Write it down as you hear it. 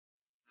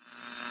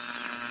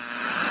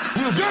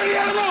dirty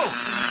animal!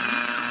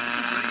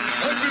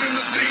 I've been in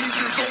the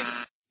danger zone.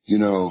 You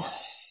know,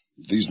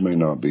 these may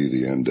not be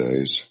the end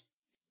days,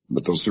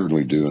 but they'll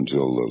certainly do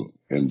until the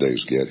end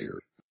days get here.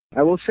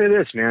 I will say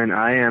this, man.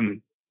 I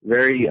am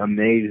very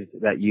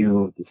amazed that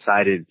you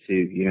decided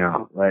to,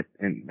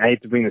 and I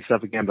hate to bring this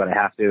up again, but I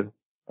have to,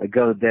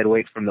 go dead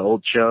weight from the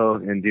old show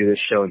and do this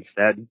show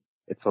instead.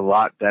 It's a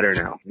lot better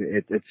now.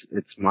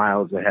 It's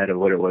miles ahead of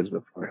what it was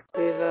before.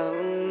 We've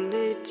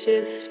only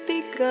just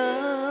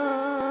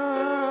begun.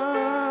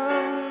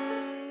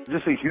 Is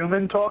this a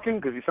human talking?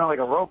 Because you sound like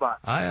a robot.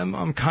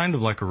 I'm kind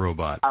of like a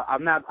robot.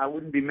 I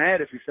wouldn't be mad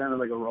if you sounded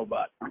like a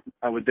robot.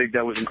 I would think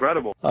that was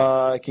incredible.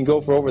 It can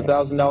go for over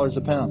 $1,000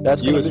 a pound.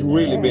 That's you was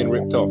really being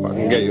ripped off. I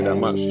can get you that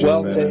much.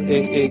 Well,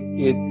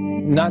 it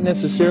not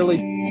necessarily.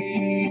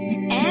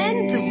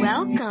 And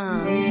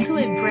welcome to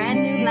a brand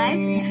new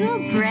life, to a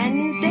brand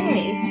new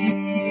day.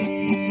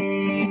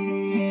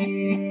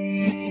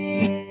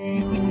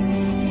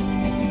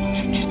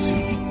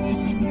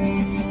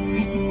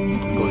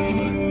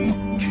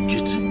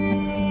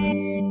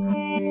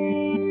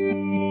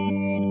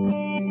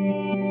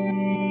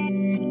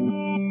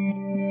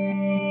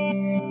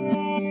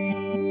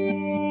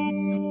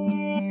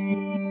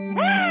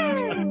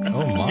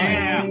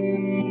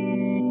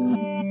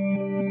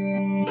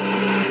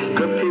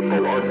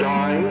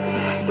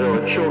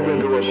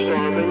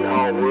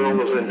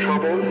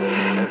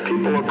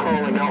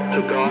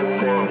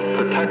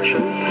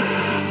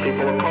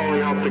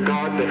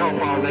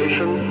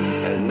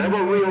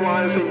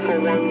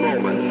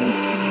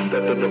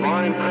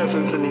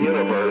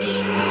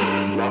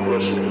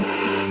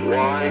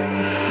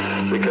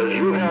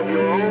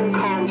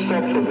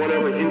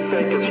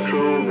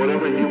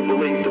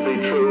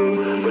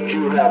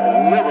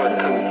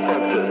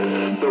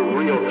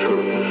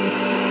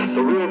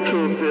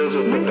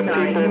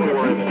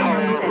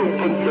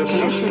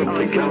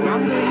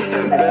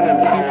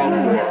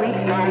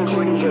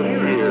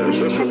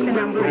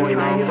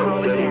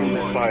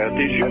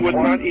 You would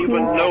not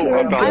even know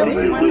about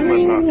the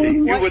Illuminati.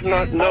 You would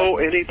not know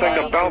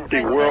anything about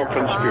the world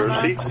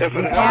conspiracy if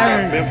it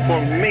hadn't been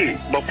for me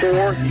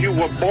before you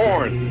were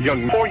born,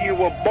 before you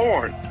were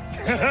born.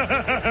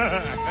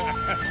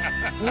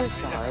 We're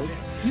sorry.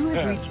 You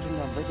have reached a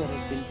number that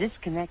has been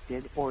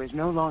disconnected or is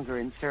no longer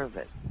in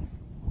service.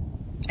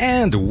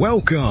 And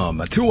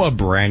welcome to a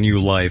brand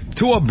new life,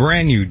 to a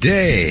brand new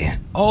day,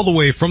 all the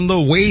way from the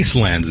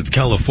wastelands of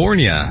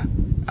California.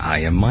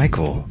 I am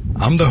Michael.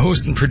 I'm the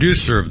host and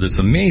producer of this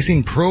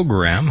amazing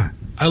program.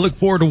 I look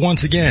forward to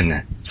once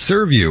again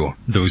serve you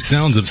those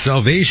sounds of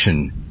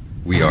salvation.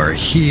 We are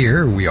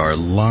here, we are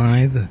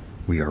live,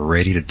 we are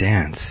ready to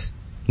dance.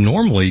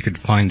 Normally you could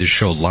find the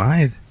show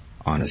live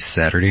on a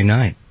Saturday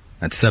night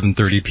at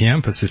 7:30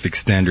 p.m. Pacific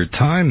Standard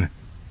Time,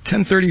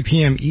 10:30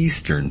 p.m.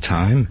 Eastern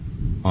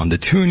Time on the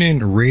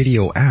TuneIn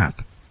Radio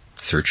app.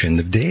 Search End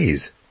of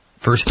Days.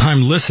 First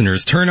time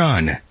listeners, turn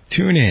on,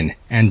 tune in,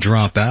 and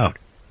drop out.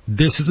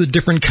 This is a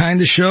different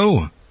kind of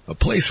show, a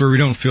place where we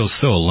don't feel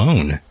so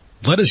alone.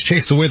 Let us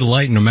chase away the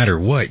light no matter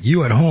what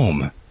you at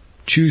home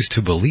choose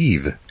to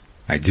believe.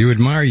 I do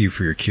admire you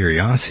for your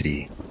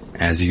curiosity.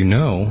 As you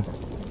know,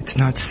 it's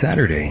not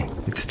Saturday,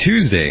 it's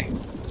Tuesday.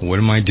 What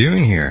am I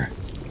doing here?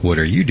 What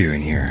are you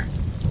doing here?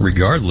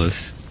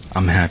 Regardless,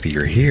 I'm happy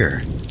you're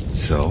here.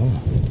 So,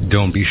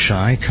 don't be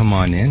shy, come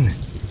on in.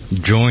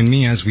 Join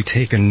me as we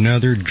take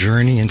another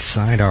journey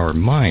inside our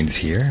minds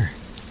here.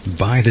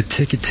 Buy the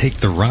ticket, take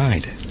the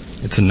ride.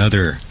 It's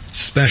another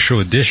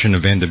special edition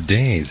of End of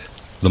Days,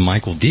 the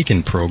Michael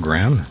Deacon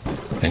program.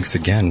 Thanks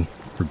again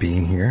for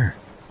being here,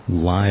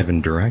 live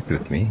and direct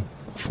with me.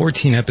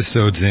 14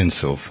 episodes in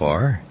so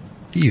far.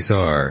 These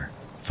are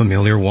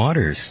familiar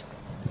waters.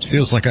 It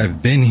feels like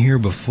I've been here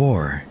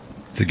before.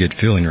 It's a good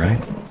feeling,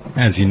 right?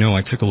 As you know,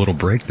 I took a little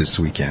break this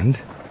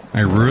weekend.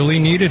 I really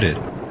needed it.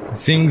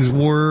 Things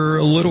were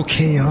a little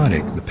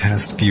chaotic the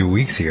past few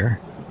weeks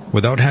here.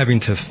 Without having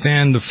to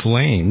fan the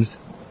flames,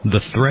 the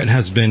threat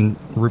has been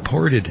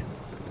reported.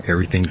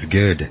 Everything's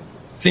good.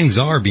 Things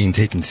are being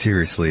taken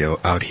seriously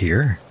out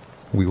here.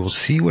 We will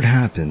see what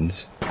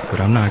happens,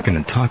 but I'm not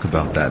going to talk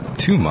about that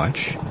too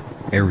much.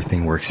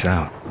 Everything works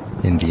out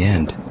in the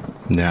end.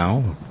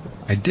 Now,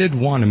 I did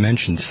want to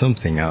mention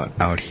something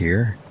out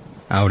here,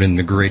 out in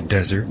the great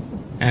desert.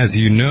 As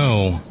you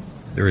know,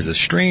 there was a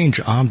strange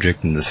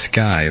object in the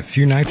sky a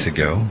few nights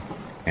ago,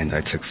 and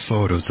I took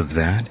photos of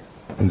that.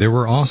 There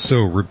were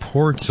also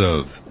reports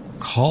of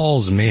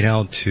calls made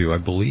out to, I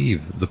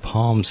believe, the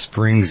Palm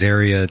Springs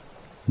area,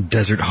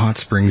 Desert Hot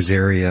Springs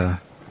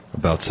area,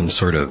 about some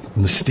sort of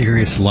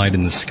mysterious light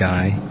in the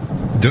sky.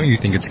 Don't you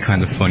think it's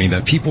kind of funny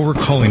that people were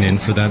calling in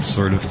for that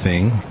sort of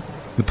thing?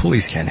 The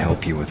police can't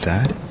help you with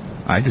that.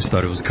 I just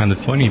thought it was kind of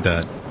funny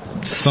that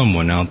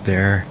someone out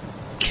there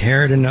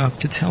cared enough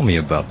to tell me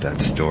about that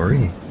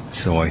story.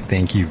 So I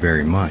thank you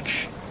very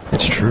much.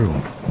 It's true.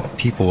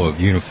 People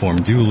of uniform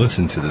do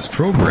listen to this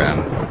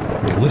program.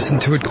 They listen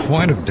to it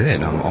quite a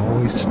bit. I'm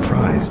always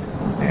surprised.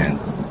 And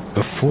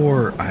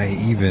before I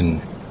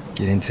even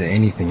get into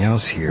anything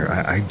else here,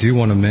 I do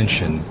want to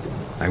mention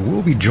I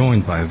will be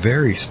joined by a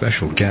very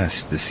special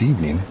guest this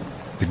evening.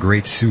 The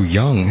great Sue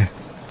Young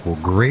will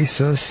grace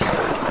us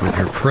with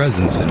her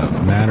presence in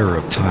a matter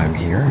of time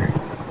here.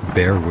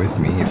 Bear with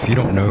me. If you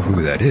don't know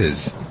who that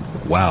is,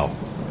 wow,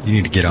 you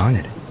need to get on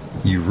it.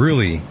 You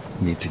really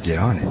need to get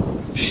on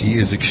it. She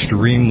is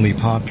extremely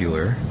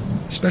popular,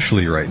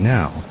 especially right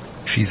now.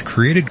 She's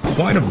created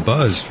quite a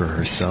buzz for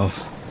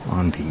herself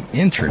on the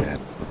internet,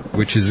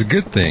 which is a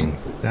good thing.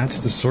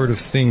 That's the sort of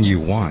thing you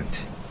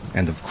want.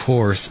 And of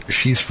course,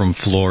 she's from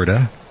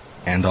Florida,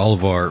 and all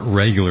of our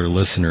regular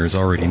listeners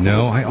already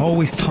know I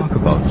always talk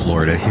about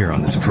Florida here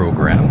on this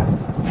program,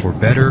 for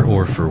better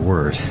or for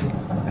worse.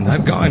 And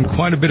I've gotten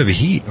quite a bit of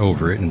heat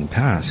over it in the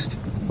past.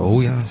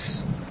 Oh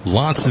yes.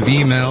 Lots of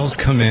emails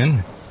come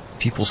in.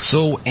 People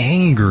so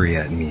angry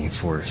at me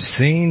for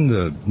saying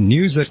the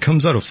news that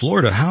comes out of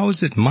Florida. How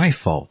is it my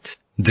fault?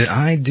 Did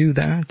I do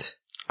that?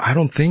 I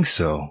don't think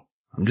so.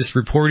 I'm just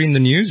reporting the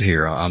news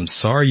here. I'm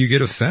sorry you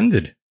get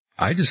offended.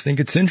 I just think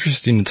it's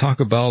interesting to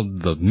talk about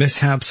the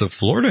mishaps of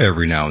Florida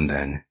every now and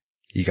then.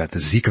 You got the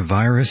Zika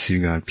virus,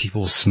 you got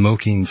people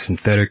smoking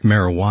synthetic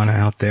marijuana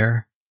out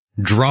there,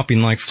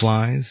 dropping like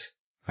flies.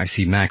 I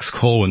see Max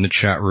Cole in the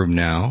chat room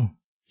now.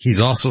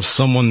 He's also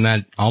someone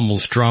that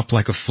almost dropped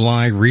like a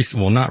fly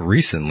not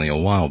recently, a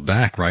while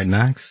back, right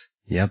Max?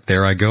 Yep,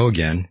 there I go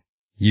again.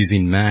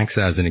 Using Max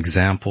as an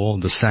example,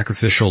 the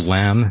sacrificial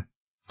lamb.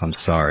 I'm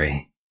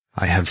sorry.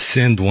 I have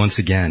sinned once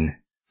again.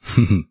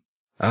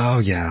 Oh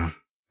yeah.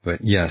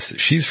 But yes,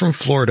 she's from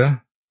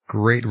Florida.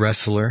 Great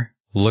wrestler.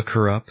 Look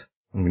her up.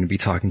 I'm going to be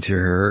talking to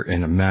her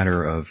in a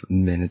matter of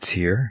minutes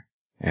here.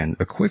 And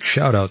a quick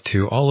shout out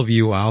to all of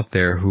you out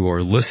there who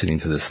are listening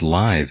to this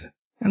live.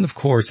 And of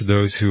course,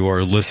 those who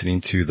are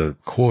listening to the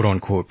quote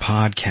unquote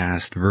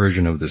podcast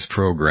version of this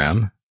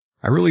program.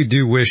 I really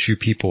do wish you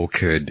people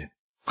could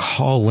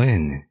call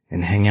in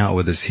and hang out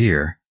with us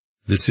here.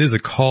 This is a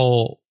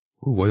call.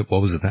 Ooh, what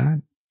was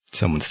that?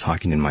 Someone's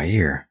talking in my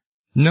ear.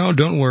 No,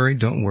 don't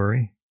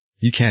worry.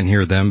 You can't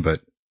hear them, but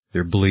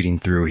they're bleeding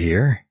through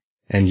here.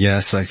 And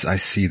yes, I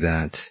see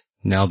that.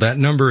 Now that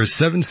number is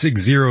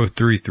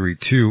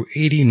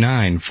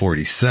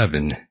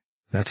 760-332-8947.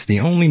 That's the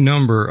only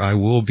number I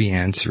will be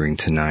answering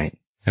tonight.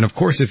 And of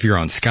course, if you're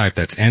on Skype,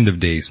 that's End of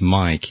Days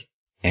Mike.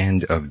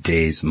 End of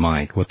Days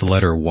Mike with the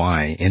letter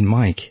Y in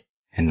Mike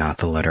and not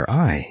the letter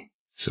I.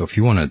 So if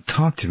you want to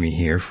talk to me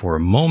here for a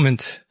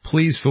moment,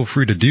 please feel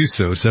free to do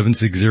so.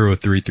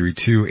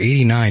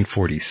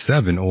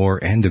 760-332-8947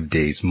 or End of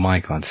Days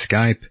Mike on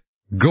Skype.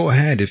 Go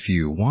ahead if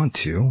you want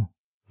to.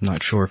 I'm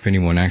not sure if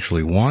anyone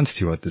actually wants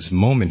to at this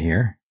moment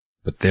here,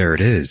 but there it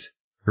is.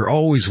 You're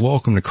always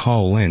welcome to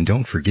call in,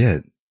 don't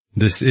forget.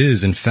 This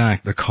is, in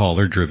fact, a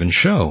caller-driven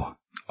show.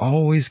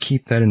 Always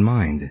keep that in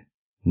mind.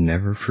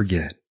 Never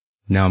forget.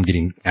 Now I'm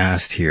getting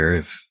asked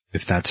here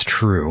if that's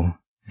true.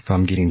 If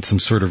I'm getting some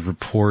sort of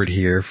report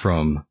here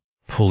from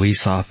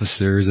police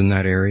officers in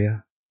that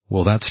area.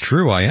 Well, that's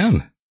true, I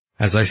am.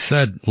 As I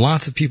said,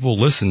 lots of people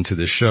listen to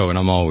this show, and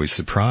I'm always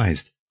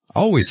surprised.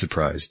 Always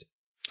surprised.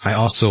 I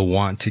also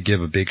want to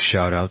give a big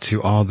shout out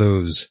to all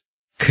those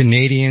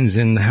Canadians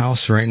in the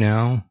house right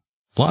now.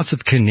 Lots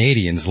of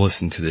Canadians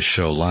listen to this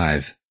show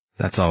live.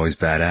 That's always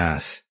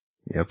badass.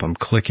 Yep, I'm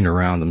clicking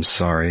around, I'm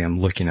sorry. I'm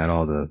looking at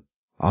all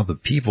the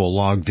people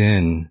logged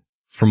in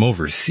from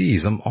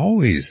overseas. I'm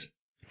always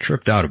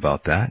tripped out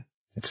about that.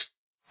 It's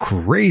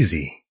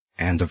crazy.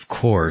 And of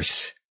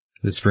course,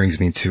 this brings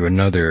me to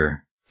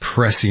another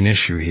pressing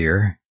issue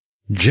here.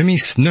 Jimmy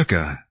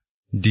Snuka.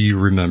 Do you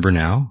remember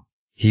now?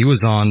 He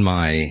was on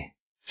my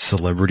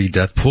celebrity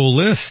death pool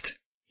list.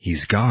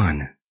 He's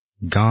gone.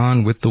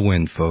 Gone with the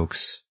wind,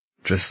 folks.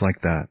 Just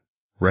like that.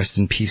 Rest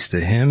in peace to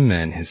him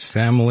and his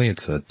family.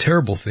 It's a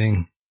terrible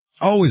thing.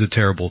 Always a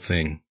terrible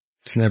thing.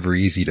 It's never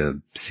easy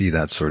to see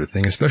that sort of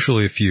thing,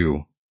 especially if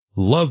you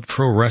loved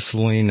pro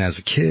wrestling as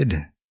a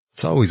kid.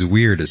 It's always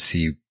weird to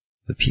see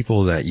the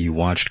people that you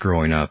watched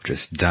growing up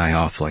just die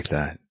off like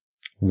that.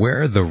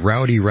 Where are the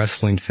rowdy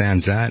wrestling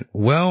fans at?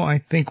 Well, I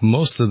think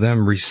most of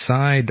them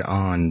reside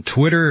on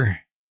Twitter.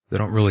 They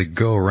don't really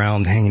go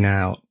around hanging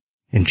out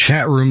in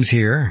chat rooms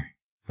here.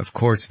 Of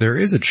course, there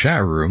is a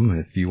chat room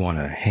if you want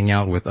to hang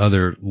out with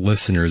other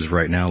listeners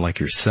right now like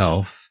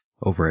yourself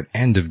over at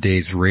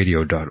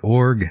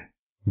endofdaysradio.org.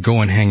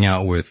 Go and hang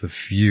out with a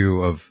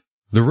few of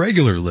the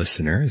regular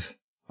listeners.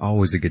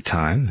 Always a good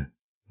time.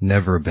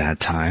 Never a bad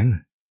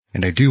time.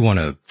 And I do want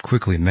to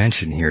quickly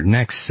mention here,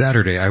 next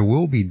Saturday I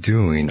will be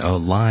doing a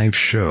live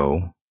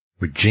show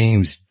with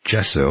James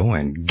Gesso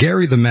and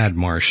Gary the Mad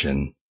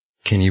Martian.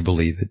 Can you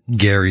believe it?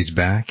 Gary's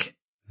back.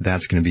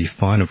 That's going to be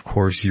fun. Of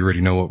course, you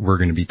already know what we're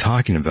going to be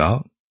talking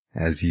about,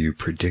 as you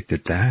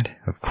predicted that.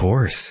 Of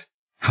course.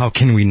 How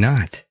can we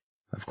not?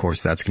 Of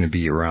course, that's going to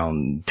be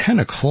around 10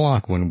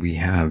 o'clock when we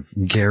have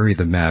Gary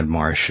the Mad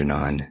Martian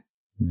on.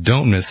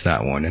 Don't miss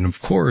that one. And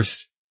of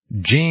course,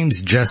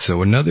 James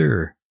Gesso,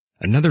 another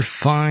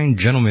fine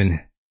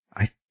gentleman.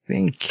 I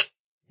think,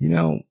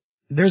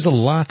 there's a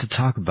lot to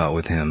talk about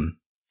with him.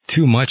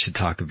 Too much to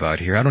talk about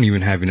here. I don't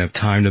even have enough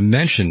time to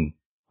mention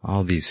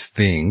all these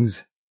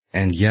things.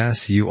 And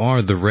yes, you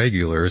are the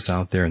regulars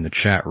out there in the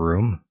chat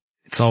room.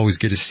 It's always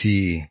good to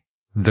see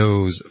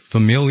those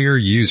familiar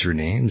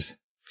usernames.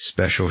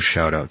 Special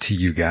shout out to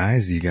you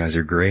guys. You guys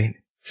are great.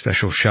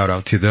 Special shout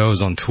out to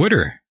those on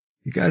Twitter.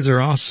 You guys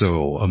are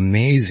also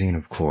amazing,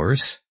 of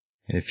course.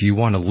 And if you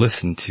want to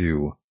listen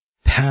to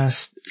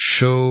past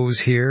shows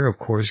here, of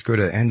course, go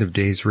to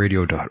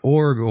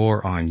endofdaysradio.org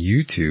or on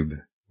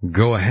YouTube.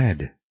 Go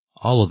ahead.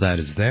 All of that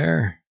is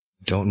there.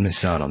 Don't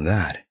miss out on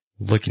that.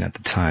 Looking at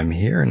the time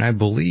here, and I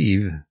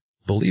believe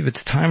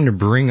it's time to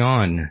bring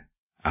on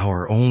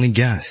our only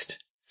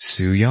guest,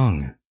 Sue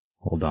Young.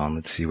 Hold on,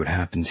 let's see what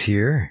happens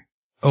here.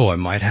 Oh, I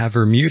might have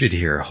her muted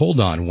here.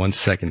 Hold on 1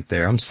 second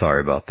there. I'm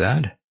sorry about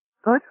that.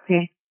 Oh, it's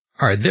okay.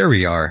 All right, there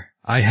we are.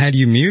 I had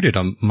you muted.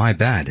 My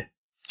bad.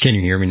 Can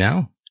you hear me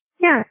now?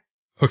 Yeah.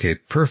 Okay,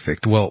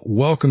 perfect. Well,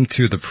 welcome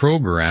to the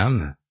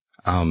program.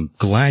 I'm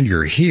glad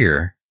you're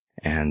here.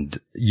 And,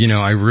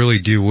 I really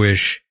do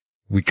wish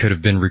we could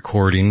have been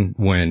recording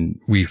when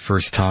we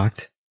first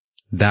talked.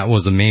 That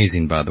was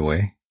amazing, by the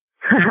way.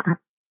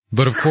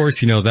 But of course,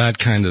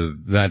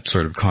 that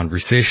sort of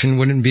conversation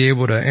wouldn't be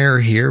able to air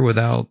here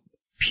without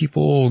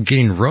people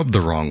getting rubbed the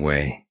wrong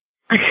way.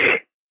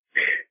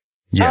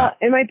 Yeah.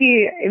 It might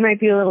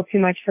be a little too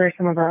much for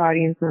some of our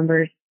audience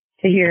members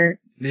to hear.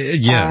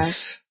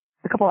 Yes.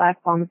 A couple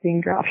F-bombs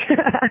being dropped.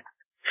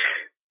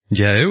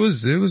 Yeah, it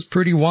was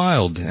pretty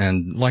wild.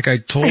 And like I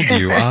told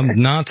you,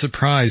 I'm not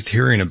surprised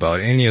hearing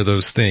about any of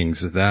those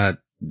things. That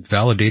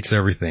validates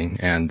everything.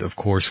 And of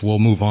course, we'll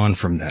move on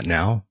from that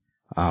now.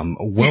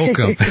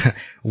 Welcome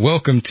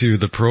to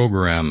the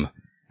program.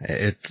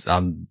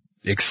 I'm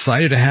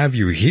excited to have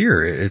you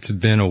here. It's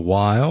been a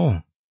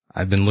while.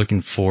 I've been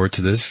looking forward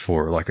to this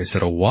for, like I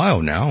said, a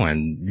while now,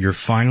 and you're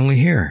finally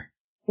here.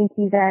 Thank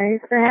you guys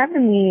for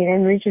having me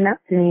and reaching out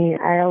to me.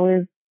 I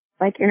always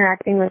like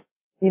interacting with,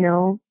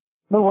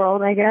 the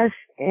world, I guess,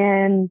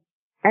 and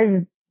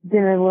I've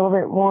been a little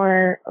bit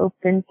more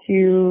open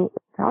to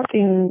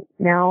talking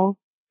now.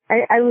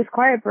 I was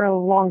quiet for a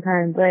long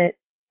time, but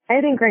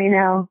I think right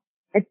now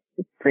it's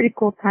a pretty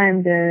cool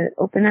time to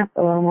open up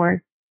a little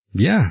more.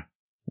 Yeah.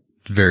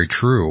 Very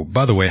true.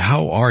 By the way,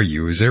 how are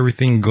you? Is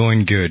everything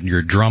going good?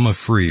 You're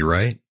drama-free,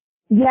 right?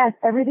 Yes,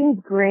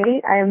 everything's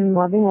great. I'm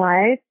loving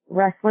life.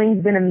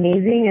 Wrestling's been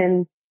amazing,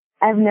 and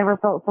I've never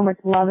felt so much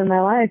love in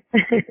my life.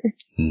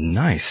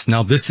 Nice.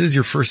 Now, this is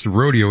your first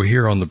rodeo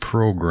here on the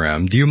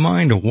program. Do you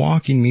mind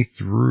walking me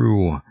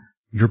through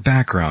your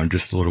background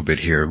just a little bit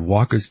here?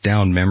 Walk us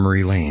down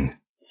memory lane.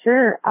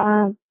 Sure.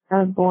 I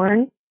was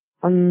born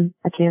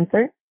a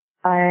Cancer.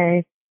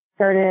 I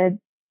started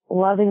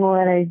loving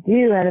what I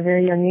do at a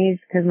very young age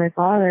because my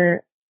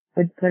father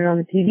would put it on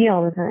the TV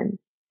all the time.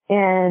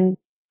 And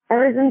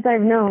ever since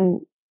I've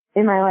known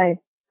in my life,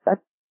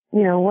 that's,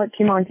 what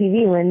came on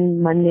TV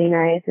when Monday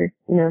nights or,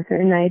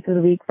 certain nights of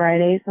the week,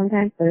 Fridays,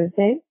 sometimes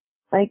Thursdays,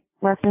 like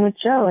Wrestling with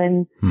Joe.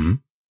 And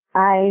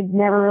I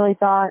never really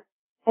thought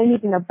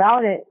anything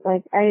about it.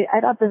 Like, I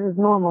thought this was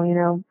normal,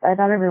 I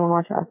thought everyone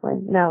watched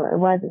wrestling. No, it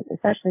wasn't,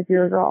 especially if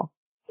you're a girl.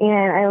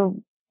 And I,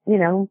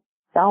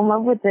 fell in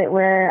love with it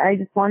where I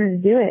just wanted to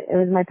do it. It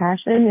was my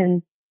passion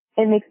and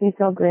it makes me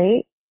feel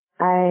great.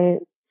 I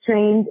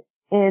trained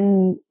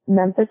in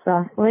Memphis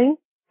Wrestling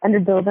under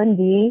Bill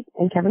Dundee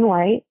and Kevin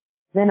White.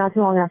 Then not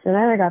too long after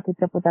that, I got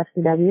picked up with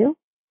FCW.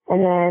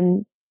 And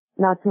then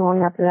not too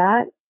long after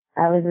that,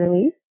 I was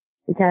released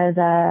because,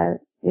 I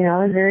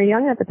was very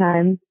young at the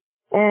time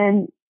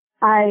and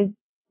I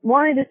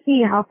wanted to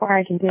see how far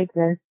I can take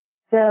this.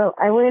 So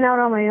I went out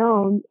on my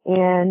own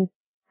and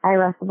I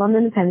wrestled on the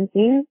independent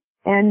scene.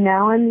 And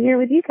now I'm here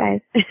with you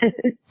guys.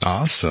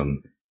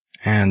 Awesome.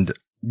 And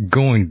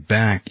going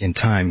back in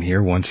time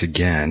here once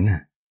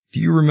again,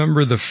 do you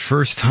remember the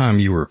first time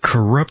you were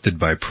corrupted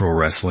by pro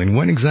wrestling?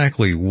 When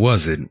exactly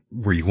was it?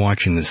 Were you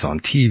watching this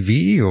on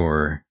TV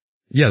or?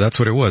 Yeah, that's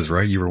what it was,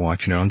 right? You were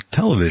watching it on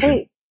television.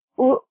 Hey,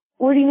 what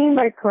do you mean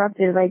by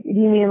corrupted? Like, do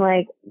you mean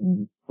like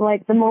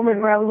the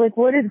moment where I was like,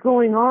 what is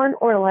going on?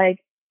 Or like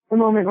the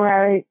moment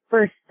where I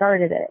first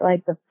started it?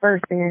 Like the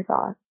first thing I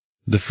saw?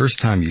 The first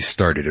time you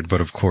started it,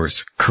 but of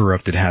course,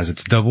 corrupted has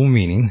its double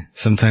meaning.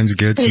 Sometimes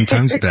good,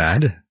 sometimes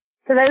bad.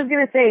 Because I was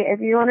going to say, if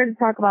you wanted to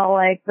talk about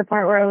like the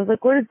part where I was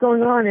like, what is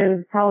going on? It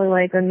was probably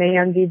like when Mae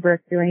Young gave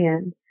birth to a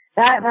hand.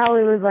 That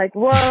probably was like,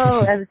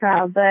 whoa, as a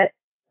child. But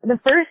the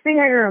first thing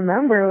I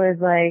remember was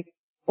like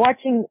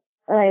watching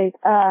like,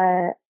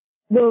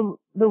 the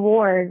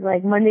wars,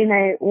 like Monday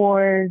Night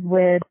Wars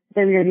with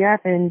WWF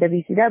and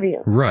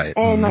WCW. Right.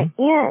 And my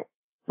Aunt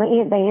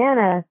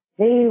Diana,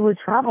 they would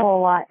travel a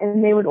lot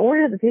and they would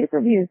order the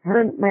pay-per-views.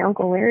 Her and my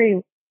Uncle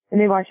Larry,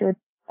 and they watch it with,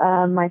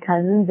 my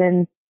cousins,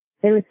 and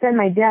they would send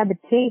my dad the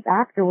tape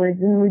afterwards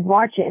and we'd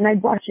watch it and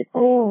I'd watch it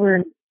over.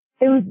 And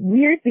it was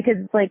weird because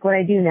it's like what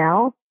I do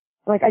now.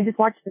 Like I just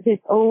watch the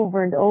tape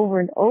over and over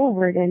and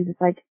over again, just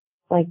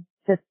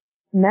just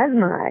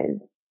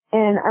mesmerized.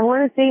 And I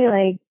want to say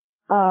like,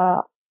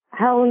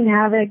 Halloween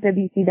Havoc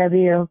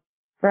WCW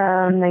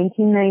from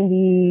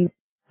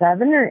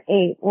 1997 or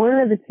 8, one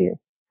of the two,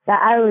 that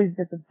I was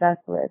just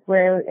obsessed with,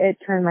 where it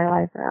turned my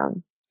life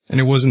around. And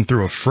it wasn't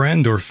through a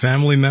friend or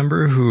family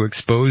member who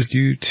exposed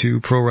you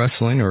to pro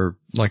wrestling, or,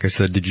 like I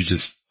said, did you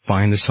just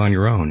find this on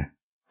your own?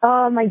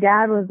 My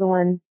dad was the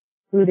one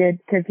who did,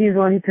 because he's the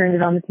one who turned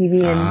it on the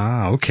TV,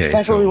 and okay.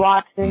 That's what we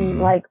watched. And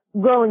like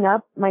growing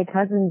up, my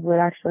cousins would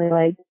actually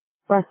like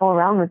wrestle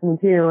around with me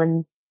too,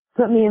 and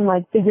put me in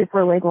like figure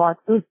 4 leg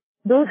locks.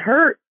 Those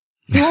hurt.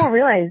 You won't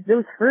realize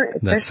those hurt.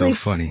 That's so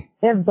funny.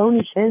 They have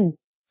bony shins.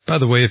 By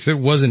the way, if it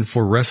wasn't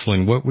for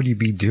wrestling, what would you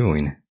be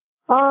doing?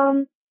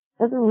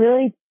 That's a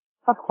really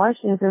tough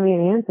question for me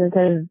to answer,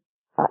 because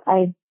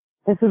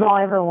this is all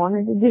I ever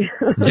wanted to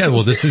do. Yeah,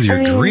 well, this is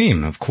your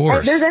dream, of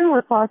course. There's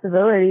endless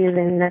possibilities.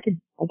 I mean, I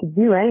could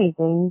do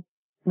anything,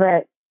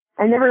 but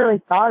I never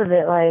really thought of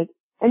it. Like,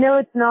 I know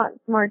it's not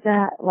smart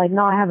to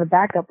not have a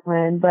backup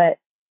plan, but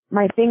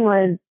my thing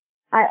was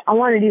I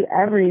want to do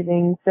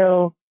everything.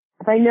 So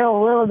if I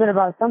know a little bit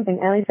about something,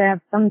 at least I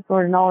have some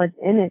sort of knowledge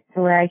in it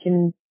to where I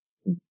can,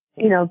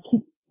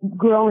 keep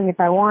growing if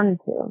I wanted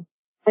to.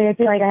 Like, I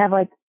feel like I have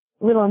like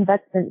little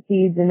investment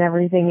seeds and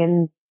everything,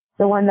 and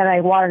the one that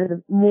I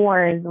water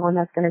more is the one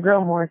that's going to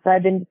grow more. So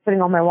I've been just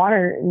putting all my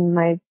water in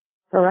my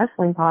pro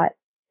wrestling pot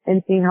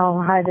and seeing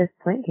how high this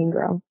plant can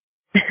grow.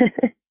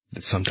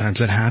 Sometimes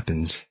it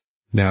happens.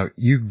 Now,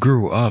 you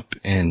grew up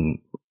in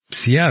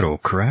Seattle,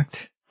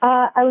 correct?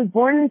 I was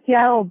born in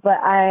Seattle, but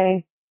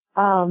I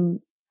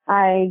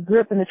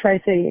grew up in the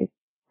Tri-Cities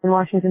in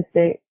Washington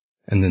State.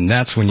 And then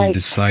that's when you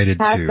decided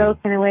Pasco,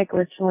 Kennewick,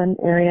 Richland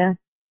area.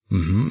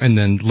 Mm-hmm. And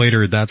then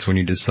later, that's when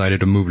you decided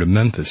to move to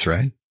Memphis,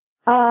 right?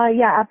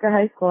 Yeah, after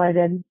high school I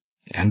did.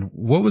 And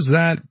what was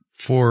that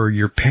for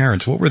your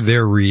parents? What were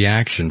their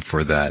reaction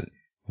for that?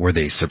 Were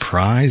they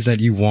surprised that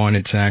you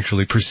wanted to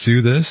actually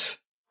pursue this?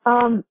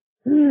 My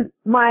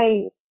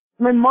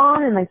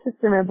mom and my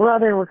sister and my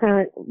brother were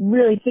kind of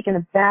really taken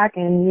aback,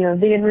 and,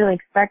 they didn't really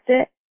expect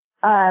it.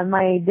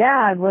 My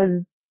dad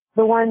was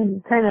the one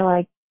who kind of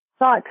like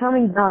saw it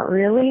coming, but not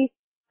really.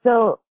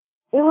 So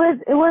it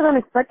was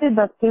unexpected,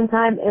 but at the same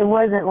time, it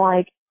wasn't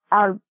like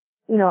out of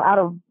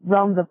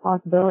realms of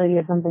possibility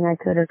of something I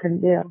could or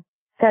couldn't do.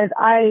 Cause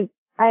I'm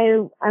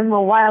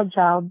a wild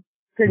child,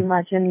 pretty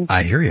much, and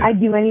I hear you.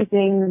 I'd do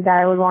anything that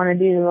I would want to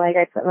do, like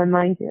I put my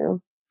mind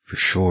to. For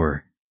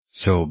sure.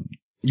 So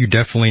you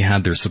definitely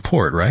had their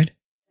support, right?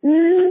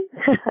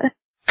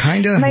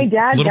 Kinda. My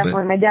dad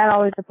definitely. My dad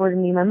always supported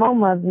me. My mom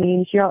loved me,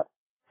 and she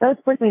always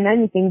supported me in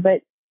anything,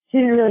 but she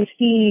didn't really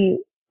see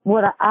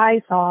what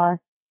I saw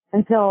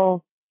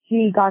until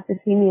she got to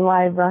see me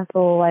live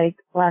wrestle like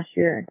last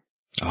year.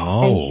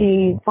 Oh. And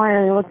she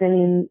finally looked at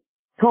me and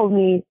told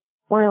me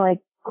one of like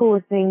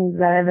coolest things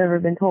that I've ever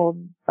been told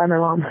by my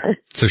mom.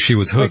 So she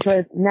was hooked. Which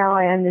was, now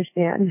I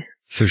understand.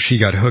 So she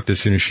got hooked as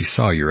soon as she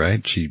saw you,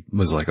 right? She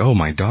was like, oh,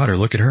 my daughter,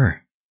 look at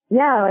her.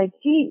 Yeah, like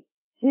she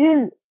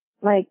didn't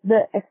like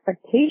the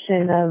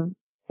expectation of,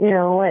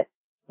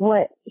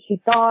 what she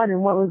thought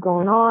and what was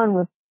going on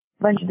with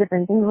a bunch of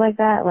different things like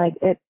that. Like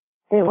it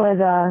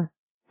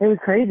was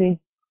crazy.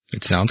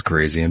 It sounds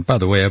crazy. And by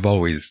the way, I've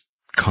always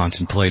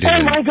contemplated.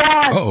 Oh my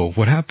God. Uh-oh,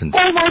 what happened?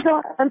 Oh my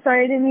God. I'm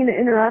sorry, I didn't mean to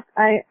interrupt.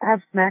 I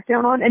have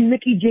SmackDown on, and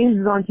Mickey James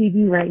is on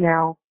TV right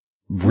now.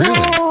 Really?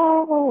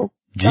 No.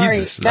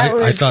 Jesus,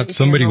 sorry, I thought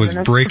somebody was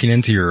breaking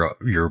into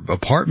your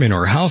apartment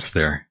or house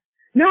there.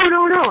 No.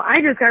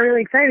 I just got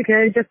really excited because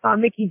I just saw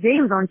Mickey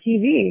James on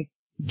TV.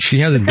 She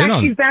hasn't been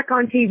on. She's back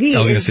on TV. I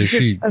was going to say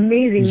she.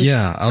 Amazing.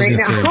 Yeah, I was going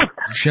to say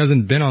she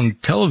hasn't been on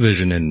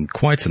television in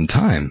quite some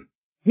time.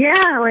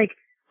 Yeah, like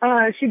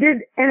she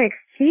did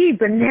NXT,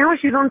 but now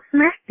she's on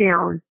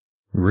SmackDown.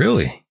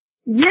 Really?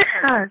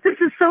 Yeah, this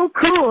is so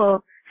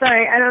cool.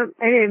 Sorry, I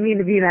didn't mean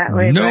to be that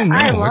way. No.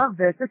 I love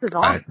this. This is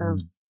awesome.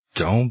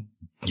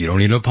 You don't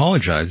need to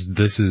apologize.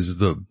 This is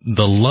the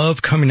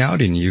love coming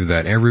out in you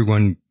that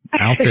everyone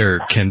out there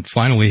can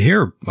finally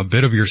hear, a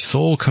bit of your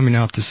soul coming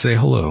out to say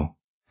hello.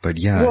 But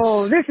yes.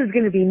 Whoa, this is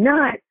going to be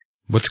nuts.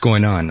 What's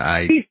going on?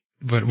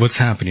 But what's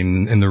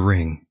happening in the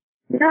ring?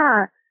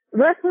 Yeah,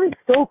 wrestling's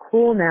so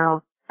cool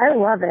now. I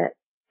love it.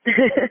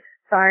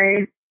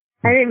 Sorry.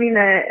 I didn't mean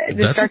to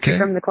distract you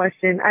from the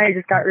question. I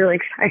just got really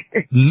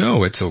excited.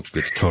 No, it's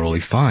totally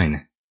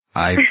fine.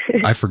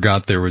 I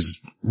forgot there was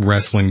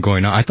wrestling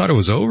going on. I thought it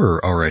was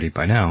over already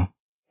by now.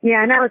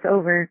 Yeah, now it's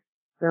over.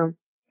 So,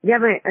 you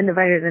have my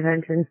undivided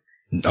attention.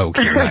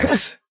 Okay,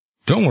 nice.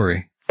 Don't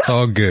worry. It's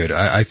all good.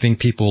 I think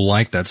people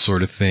like that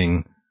sort of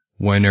thing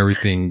when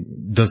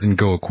everything doesn't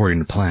go according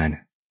to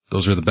plan.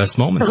 Those are the best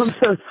moments. I'm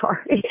so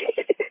sorry.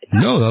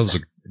 No,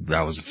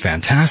 that was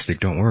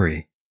fantastic. Don't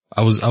worry.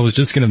 I was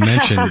just going to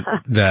mention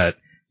that,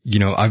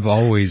 I've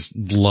always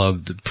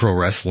loved pro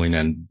wrestling,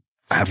 and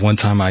at one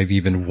time I've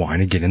even wanted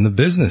to get in the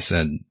business,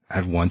 and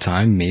at one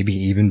time maybe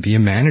even be a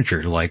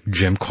manager like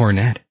Jim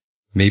Cornette.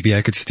 Maybe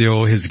I could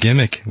steal his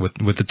gimmick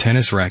with the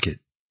tennis racket.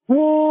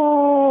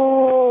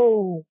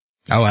 Whoa!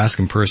 I'll ask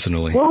him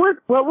personally.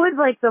 What would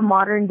like the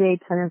modern day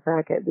tennis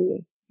racket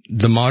be?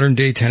 The modern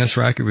day tennis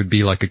racket would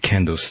be like a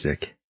kendo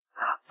stick.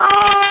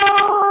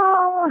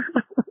 Oh!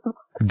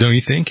 Don't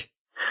you think?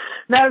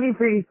 That would be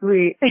pretty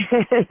sweet.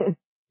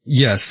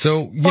 Yes,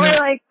 so, you or know.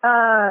 like,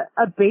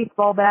 a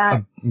baseball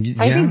bat.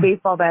 Yeah. I think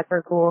baseball bats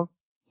are cool.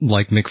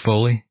 Like Mick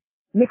Foley?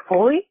 Mick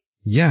Foley?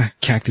 Yeah,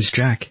 Cactus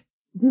Jack.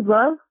 Dude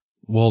Love?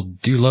 Well,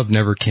 Dude Love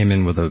never came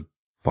in with a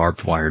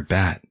barbed wire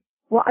bat.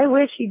 Well, I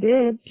wish he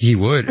did. He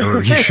would,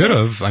 or he should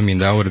have. I mean,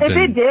 that would have If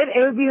been. it did,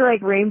 it would be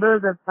like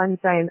rainbows of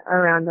sunshine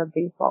around a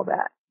baseball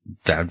bat.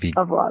 That would be.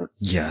 Of love.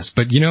 Yes,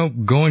 but you know,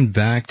 going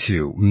back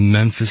to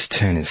Memphis,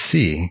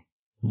 Tennessee,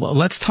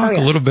 let's talk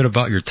a little bit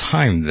about your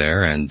time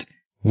there and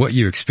what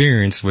you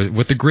experienced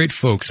with the great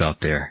folks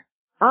out there.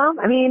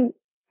 I mean,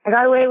 I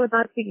got away with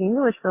not speaking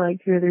English for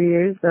like 2 or 3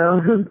 years, so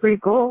it was pretty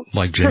cool.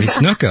 Like Jimmy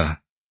Snuka.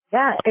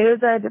 Yeah, it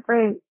was a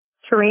different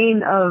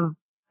terrain of,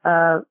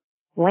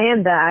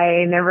 land that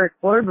I never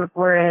explored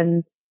before,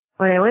 and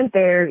when I went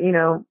there, you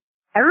know,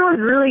 everyone's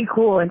really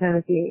cool in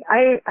Tennessee.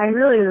 I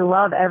really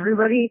love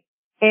everybody,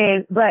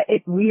 but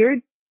it's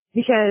weird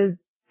because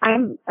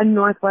I'm a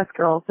Northwest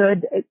girl, so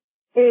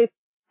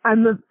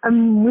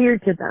I'm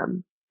weird to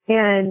them.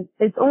 And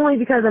it's only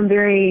because I'm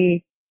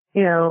very,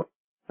 you know,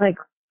 like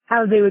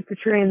how they would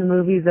portray in the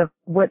movies of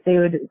what they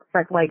would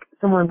expect like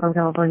someone from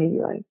California to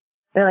be like.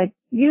 They're like,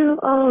 you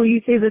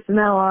say this and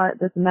that a lot,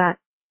 this and that.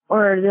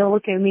 Or they'll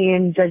look at me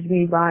and judge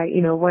me by,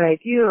 you know, what I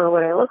do or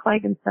what I look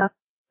like and stuff.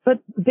 But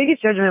the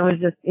biggest judgment was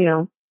just, you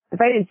know, if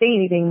I didn't say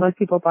anything, most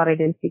people thought I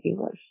didn't speak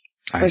English.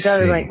 I see. I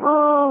was like,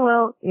 oh,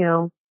 well, you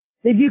know,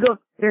 they do go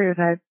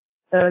stereotypes,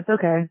 so it's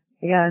okay,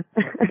 I guess.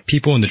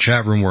 People in the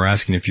chat room were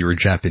asking if you were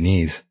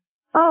Japanese.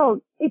 Oh,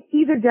 it's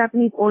either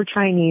Japanese or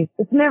Chinese.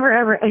 It's never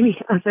ever any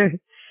other.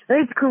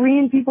 There's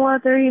Korean people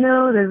out there, you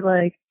know, there's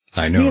like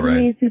I know,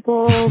 Vietnamese right?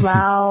 people,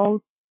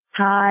 Laos,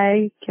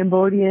 Thai,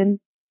 Cambodian.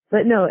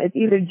 But no, it's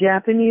either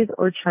Japanese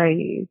or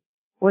Chinese.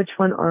 Which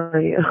one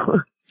are you?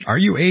 Are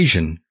you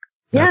Asian?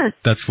 Yes.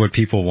 That's what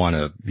people want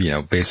to, you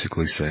know,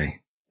 basically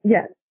say.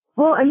 Yes.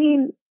 Well, I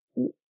mean,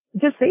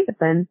 just say it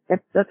then, if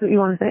that's what you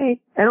want to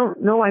say. I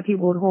don't know why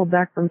people would hold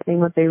back from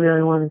saying what they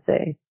really want to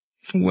say.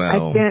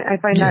 Well, I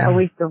find that a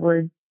waste of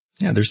words.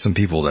 Yeah, there's some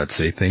people that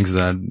say things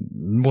that,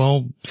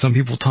 well, some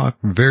people talk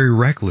very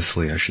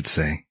recklessly, I should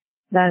say.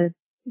 That is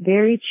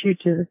very true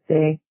to this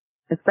day,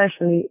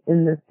 especially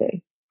in this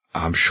day.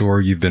 I'm sure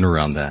you've been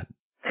around that.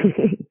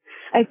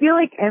 I feel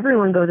like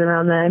everyone goes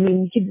around that. I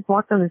mean, you can just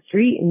walk down the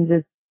street and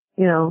just,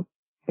 you know,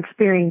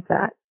 experience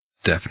that.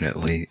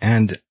 Definitely.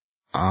 And,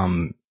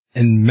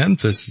 in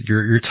Memphis,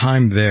 your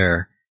time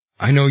there,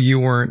 I know you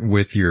weren't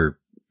with you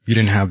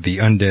didn't have the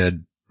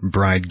undead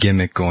bride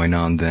gimmick going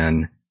on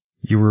then.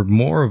 You were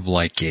more of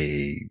like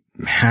a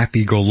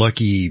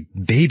happy-go-lucky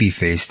baby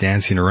face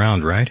dancing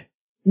around, right?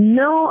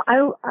 No,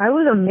 I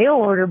was a mail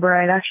order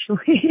bride,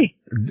 actually.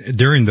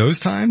 During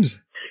those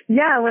times?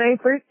 Yeah, when I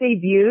first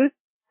debuted,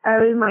 I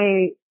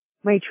was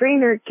my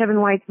trainer, Kevin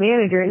White's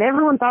manager, and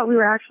everyone thought we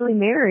were actually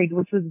married,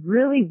 which was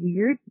really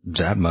weird.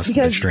 That must have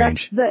been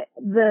strange. Because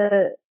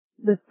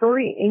the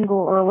story angle,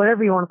 or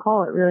whatever you want to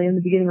call it, really, in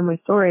the beginning of my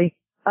story,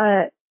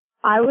 I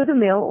was a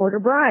mail order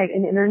bride,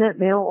 an internet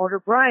mail order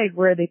bride,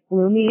 where they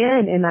flew me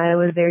in, and I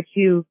was there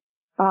to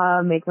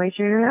make my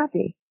trainer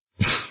happy.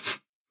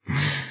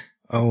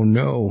 Oh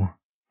no.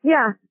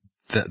 Yeah.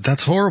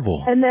 That's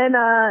horrible. And then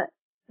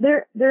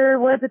there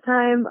was a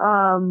time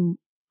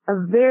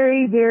a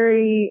very,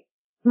 very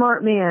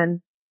smart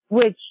man,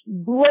 which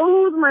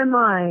blows my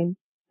mind.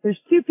 There's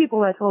 2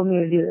 people that told me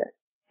to do this.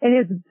 And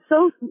it's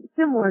so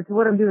similar to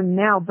what I'm doing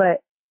now,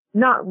 but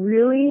not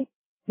really.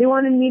 They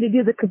wanted me to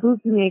do the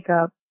kabuki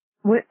makeup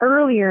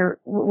earlier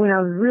when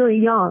I was really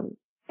young.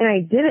 And I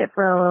did it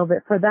for a little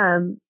bit for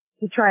them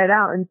to try it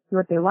out and see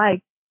what they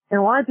liked. And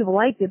a lot of people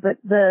liked it, but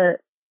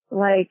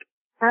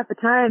at the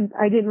time,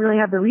 I didn't really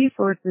have the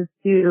resources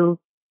to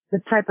the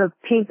type of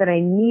paint that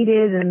I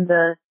needed and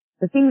the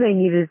things I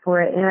needed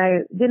for it. And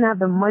I didn't have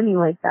the money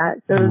like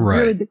that. So it was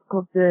really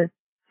difficult to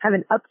have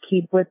an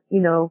upkeep with,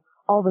 you know,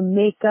 all the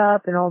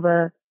makeup and all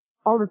the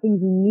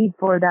things you need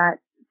for that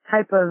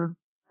type of,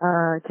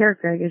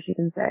 character, I guess you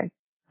can say.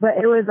 But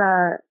it was,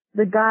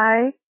 the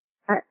guy,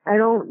 I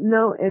don't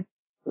know if,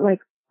 like,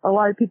 a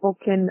lot of people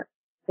can,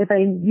 if I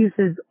use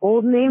his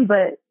old name,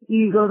 but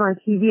he goes on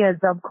TV as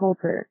Dub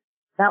Coulter.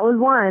 That was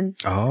one.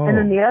 Oh. And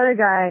then the other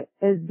guy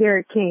is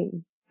Derek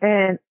King.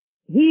 And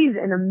he's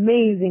an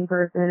amazing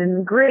person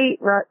and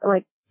great,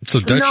 like, so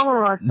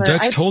phenomenal wrestler.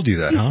 Dutch told you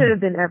that, he huh? He should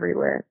have been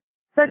everywhere.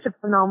 Such a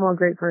phenomenal,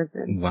 great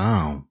person.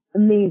 Wow.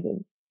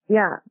 Amazing.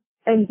 Yeah.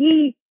 And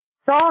he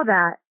saw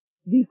that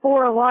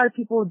before a lot of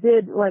people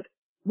did, like,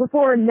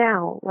 before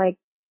now. Like,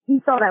 he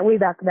saw that way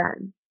back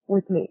then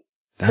with me.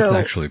 That's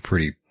actually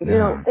pretty, you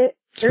know,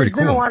 there's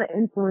been cool. a lot of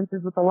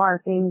influences with a lot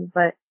of things,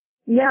 but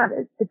yeah,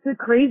 it's a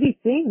crazy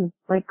thing.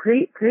 Like,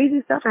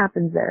 crazy stuff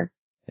happens there.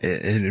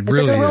 It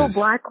really is. It's a little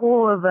black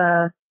hole of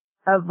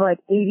like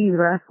 80s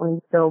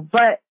wrestling still,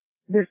 but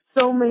there's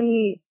so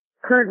many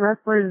current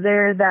wrestlers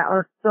there that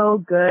are so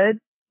good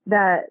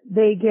that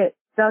they get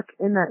stuck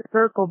in that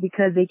circle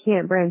because they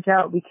can't branch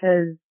out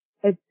because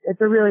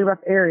it's a really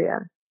rough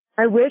area.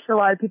 I wish a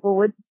lot of people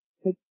would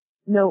take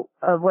note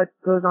of what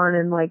goes on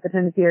in like the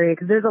Tennessee area,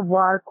 because there's a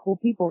lot of cool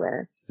people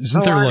there.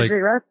 Isn't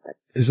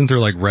there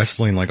like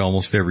wrestling like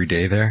almost every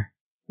day there?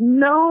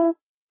 No,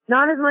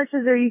 not as much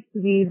as there used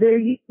to be. There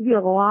used to be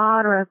a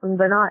lot of wrestling,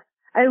 but not,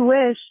 I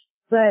wish,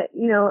 but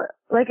you know,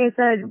 like I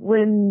said,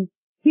 when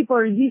people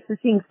are used to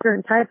seeing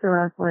certain types of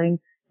wrestling,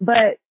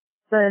 but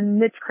the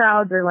niche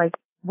crowds are like,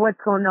 what's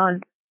going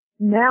on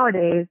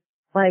nowadays?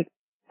 Like,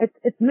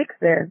 it's mixed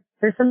there.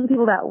 There's some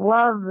people that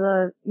love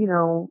the, you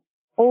know,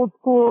 old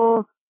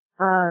school,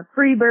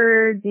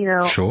 Freebirds, you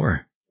know.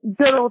 Sure.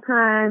 Good old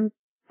times.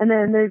 And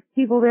then there's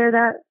people there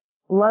that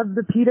love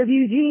the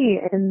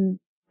PWG and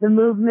the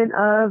movement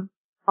of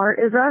art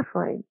is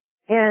wrestling.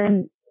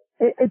 And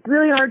it's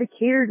really hard to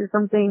cater to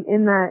something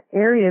in that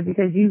area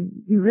because you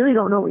really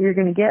don't know what you're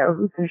going to get or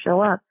who's going to show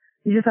up.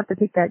 You just have to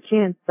take that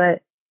chance.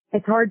 But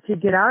it's hard to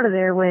get out of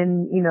there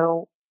when, you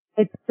know,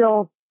 it's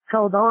still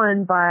held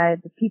on by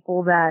the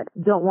people that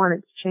don't want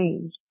it to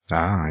change.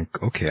 Ah,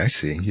 okay, I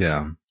see.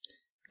 Yeah.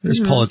 There's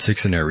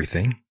politics and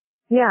everything.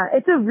 Yeah,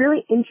 it's a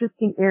really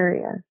interesting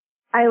area.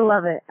 I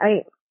love it.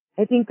 I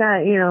think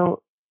that, you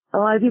know, a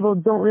lot of people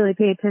don't really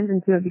pay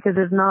attention to it because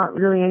there's not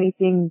really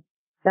anything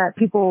that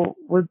people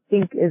would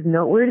think is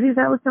noteworthy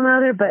that would come out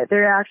of there, but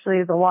there actually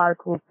is a lot of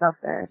cool stuff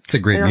there. It's a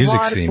great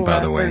music scene,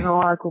 by the way. There's a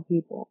lot of cool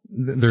people.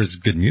 There's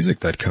good music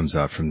that comes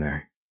out from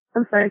there.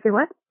 I'm sorry, say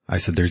what? I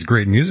said there's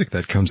great music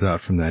that comes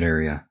out from that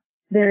area.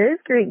 There is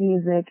great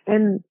music,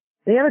 and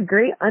they have a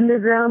great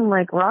underground,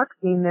 like, rock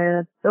scene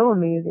there that's so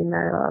amazing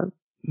that I love.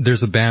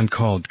 There's a band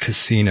called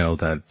Casino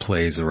that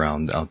plays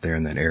around out there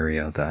in that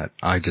area that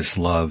I just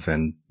love,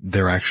 and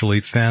they're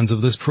actually fans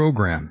of this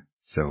program.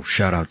 So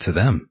shout out to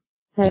them.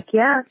 Heck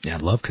yeah. Yeah, I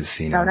love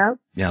Casino. Shout out.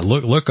 Yeah,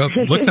 look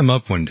them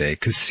up one day.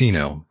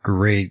 Casino.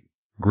 Great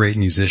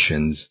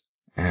musicians.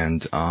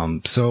 And,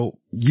 so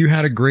you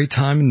had a great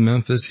time in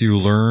Memphis. You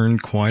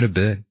learned quite a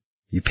bit.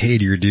 You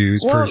paid your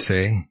dues, per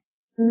se.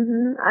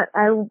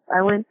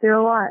 I went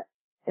through a lot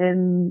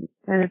in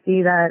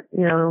Tennessee that,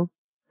 you know,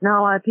 not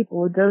a lot of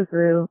people would go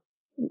through.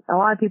 A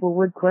lot of people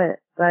would quit,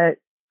 but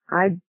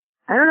I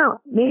don't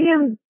know. Maybe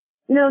you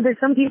know, there's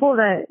some people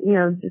that, you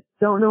know, just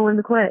don't know when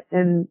to quit.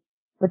 And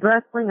with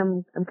wrestling,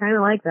 I'm kind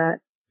of like that.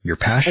 You're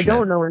passionate. I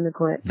don't know when to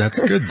quit. That's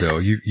good though.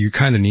 You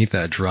kind of need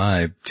that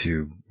drive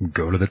to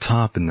go to the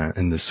top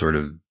in this sort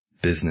of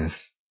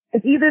business.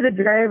 It's either the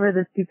drive or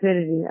the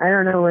stupidity. I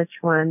don't know which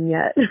one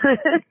yet.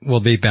 Well,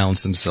 they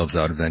balance themselves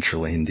out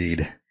eventually,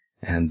 indeed.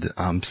 And,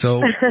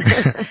 so,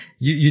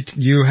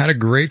 you had a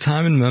great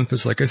time in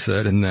Memphis, like I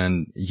said, and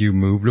then you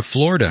moved to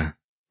Florida.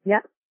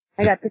 Yep.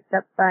 I got picked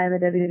up by the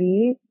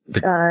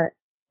WWE,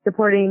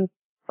 reporting,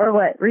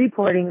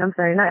 I'm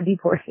sorry, not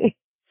deporting,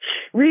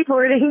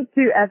 reporting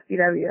to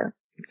FCW.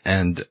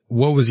 And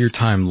what was your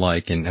time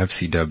like in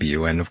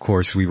FCW? And of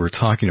course, we were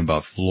talking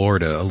about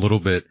Florida a little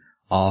bit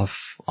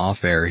off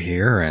air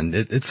here, and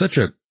it's such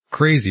a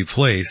crazy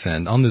place.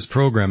 And on this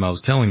program, I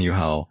was telling you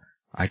how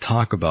I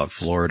talk about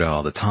Florida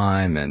all the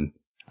time, and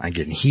I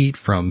get heat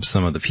from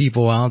some of the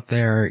people out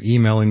there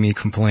emailing me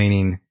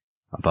complaining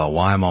about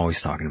why I'm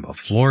always talking about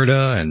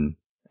Florida, and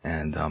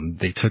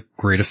they took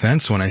great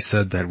offense when I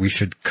said that we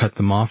should cut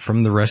them off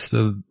from the rest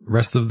of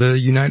the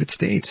United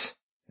States.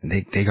 And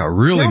they got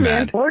really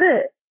mad.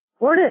 Man,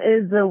 Florida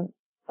is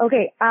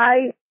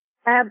I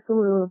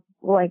absolutely,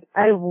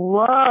 I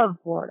love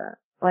Florida.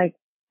 Like,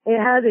 it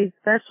has a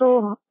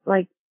special,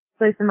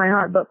 place in my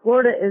heart, but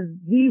Florida is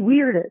the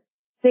weirdest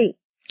state.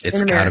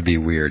 It's gotta be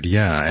weird,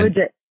 yeah.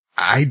 Legit.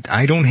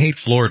 I don't hate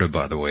Florida,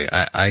 by the way.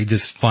 I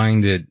just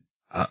find it,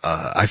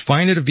 I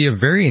find it to be a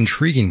very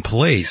intriguing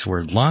place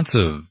where lots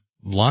of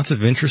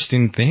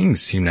interesting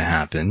things seem to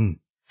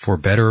happen, for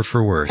better or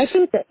for worse. I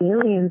think the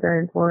aliens are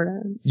in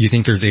Florida. You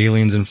think there's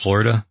aliens in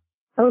Florida?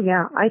 Oh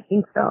yeah, I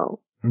think so.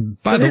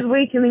 There's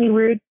way too many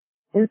weird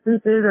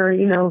instances or,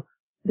 you know,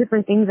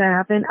 different things that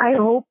happen. I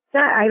hope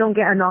that I don't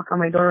get a knock on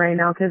my door right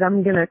now because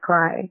I'm gonna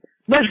cry.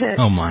 But,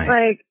 oh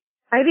my.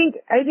 I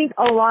think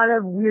a lot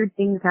of weird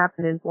things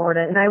happen in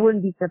Florida, and I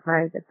wouldn't be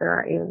surprised if there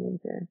are aliens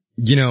here.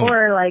 You know.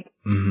 Or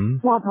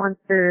swamp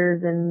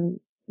monsters and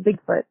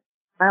Bigfoot.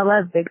 I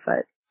love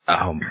Bigfoot.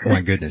 Oh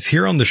my goodness.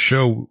 Here on the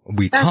show,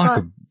 we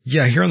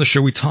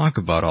talk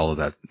about all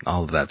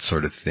of that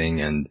sort of thing,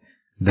 and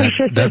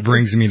that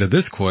brings me to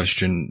this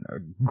question.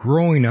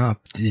 Growing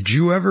up, did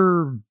you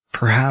ever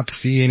perhaps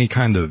see any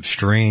kind of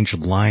strange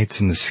lights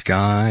in the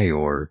sky,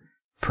 or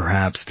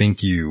perhaps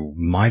think you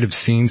might have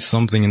seen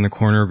something in the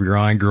corner of your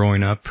eye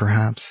growing up,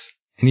 perhaps?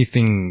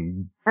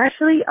 Anything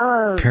actually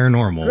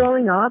paranormal?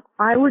 Growing up,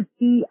 I would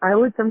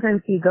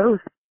sometimes see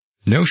ghosts.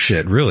 No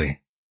shit, really?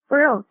 For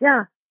real,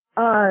 yeah.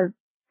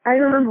 I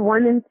remember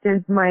one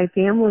instance, my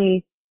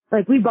family,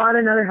 we bought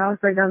another house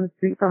right down the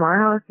street from our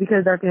house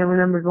because our family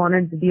members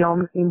wanted to be all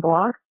in the same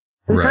block.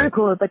 It was kind of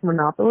cool. It's like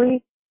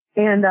Monopoly.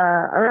 And,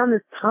 around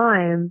this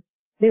time,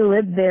 they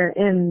lived there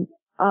in,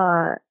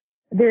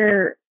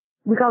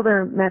 we called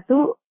her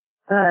Matu.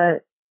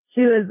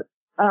 She was,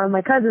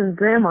 my cousin's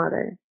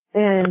grandmother,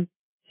 and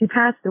she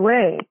passed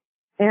away.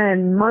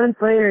 And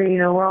months later, you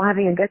know, we're all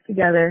having a get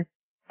together,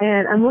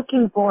 and I'm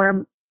looking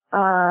for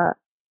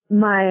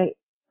my,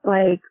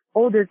 like,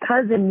 older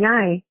cousin,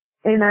 Yai.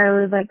 And I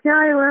was like,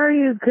 Yai, where are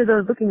you? Because I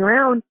was looking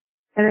around,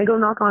 and I go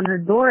knock on her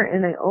door,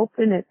 and I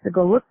open it to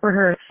go look for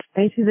her,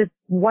 and I see this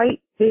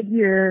white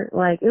figure,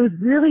 like, it was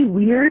really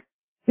weird,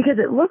 because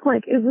it looked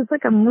like, it was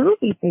like a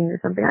movie thing or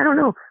something, I don't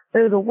know, but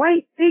it was a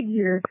white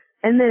figure,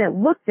 and then it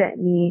looked at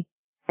me,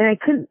 and I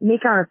couldn't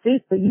make out her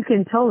face, but you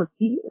can tell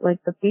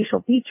the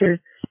facial features,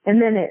 and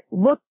then it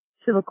looked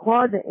to the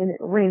closet, and it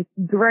ran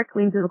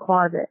directly into the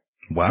closet.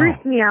 Wow.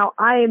 Freaked me out.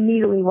 I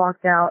immediately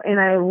walked out, and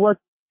I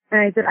looked, and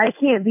I said, I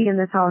can't be in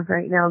this house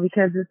right now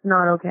because it's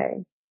not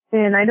okay.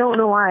 And I don't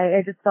know why.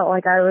 I just felt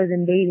like I was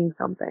invading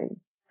something.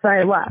 So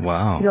I left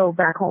to go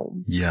back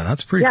home. Yeah,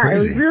 that's pretty crazy. Yeah, it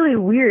was really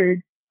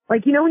weird.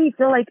 Like, you know when you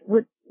feel like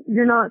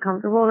you're not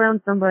comfortable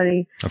around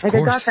somebody? Of like,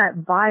 course. I got that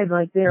vibe.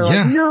 Like, they're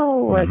like,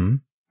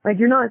 no, like,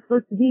 you're not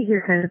supposed to be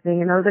here kind of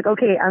thing. And I was like,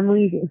 okay, I'm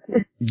leaving.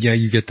 Yeah,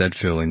 you get that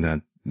feeling,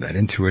 that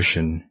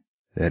intuition,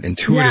 that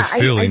intuitive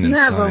feeling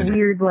inside. I have a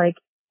weird, like,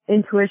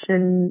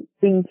 intuition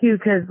thing too,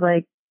 cause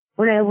like,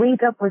 when I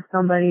link up with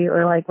somebody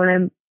or like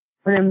when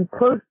I'm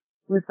close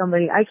with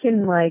somebody, I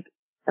can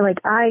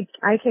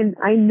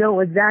I know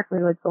exactly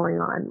what's going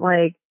on.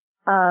 Like,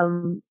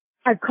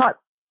 I've caught,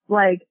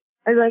 like,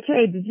 I was like,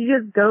 hey, did you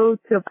just go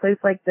to a place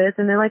like this?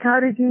 And they're like, how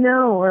did you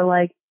know? Or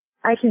like,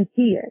 I can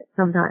see it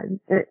sometimes.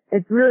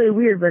 It's really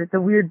weird, but it's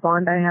a weird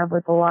bond I have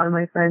with a lot of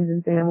my friends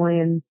and family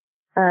and,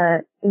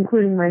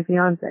 including my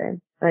fiance.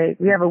 Like,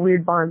 we have a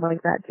weird bond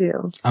like that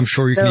too. I'm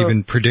sure you can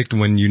even predict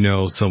when you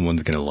know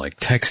someone's gonna like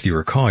text you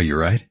or call you,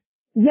 right?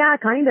 Yeah,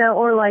 kinda.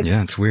 Or like,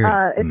 yeah, it's weird.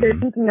 If they're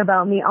thinking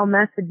about me, I'll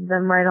message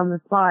them right on the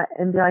spot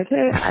and be like,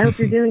 hey, I hope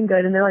you're doing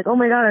good. And they're like, oh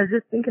my God, I was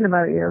just thinking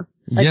about you.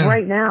 Like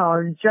right now, I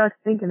was just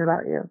thinking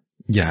about you.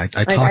 Yeah,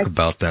 I talk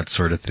about that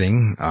sort of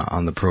thing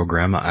on the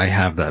program. I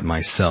have that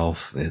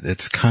myself.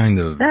 It's kind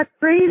of... That's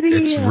crazy.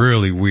 It's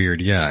really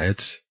weird. Yeah,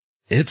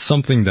 it's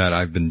something that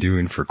I've been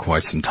doing for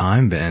quite some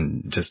time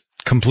and just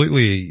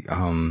completely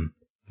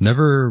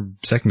never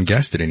second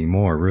guessed it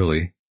anymore,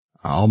 really.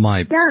 All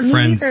my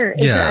friends...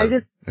 Yeah,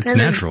 it's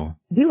natural.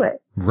 Do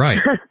it. Right.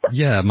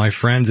 Yeah, my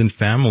friends and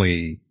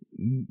family,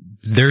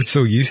 they're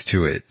so used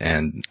to it.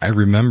 And I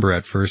remember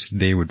at first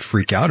they would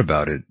freak out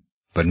about it.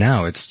 But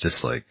now it's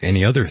just like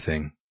any other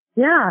thing.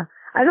 Yeah.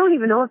 I don't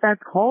even know if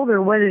that's called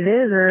or what it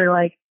is or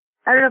like,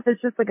 I don't know if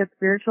it's just like a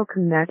spiritual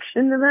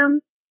connection to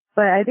them,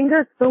 but I think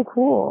that's so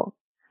cool.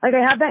 Like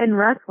I have that in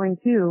wrestling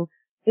too.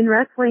 In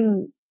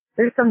wrestling,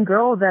 there's some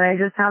girls that I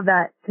just have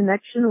that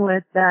connection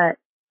with that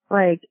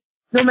like,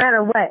 no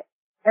matter what,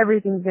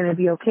 everything's gonna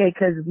be okay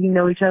because we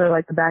know each other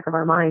like the back of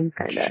our minds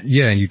kinda.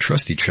 Yeah, and you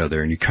trust each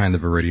other and you kind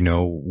of already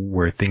know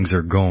where things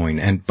are going.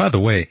 And by the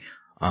way,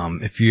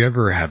 if you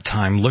ever have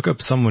time, look up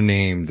someone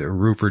named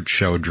Rupert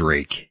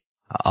Sheldrake.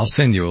 I'll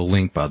send you a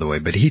link, by the way,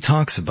 but he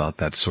talks about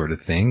that sort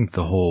of thing,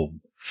 the whole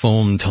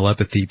phone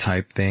telepathy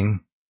type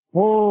thing.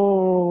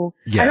 Whoa.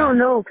 Yeah. I don't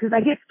know, because I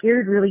get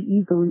scared really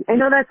easily. I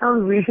know that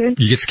sounds weird.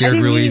 You get scared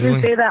really easily?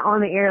 I didn't even say that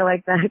on the air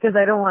like that, because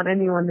I don't want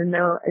anyone to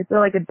know. I feel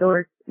like a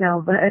dork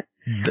now, but...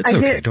 That's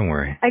okay, don't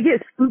worry. I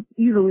get spooked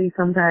easily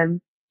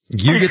sometimes.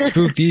 You get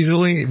spooked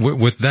easily?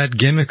 With that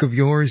gimmick of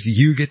yours,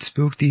 you get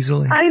spooked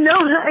easily? I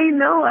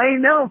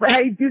know, but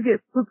I do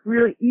get spooked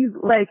really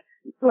easily.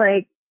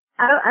 Like,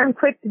 I'm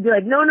quick to be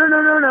like, no,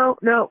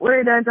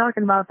 we're done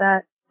talking about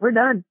that. We're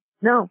done.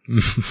 No,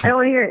 I don't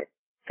want to hear it.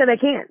 Cause I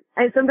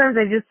can't. Sometimes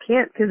I just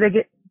can't cause I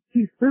get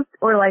too spooked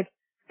or like,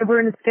 if we're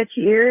in a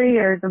sketchy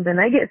area or something,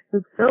 I get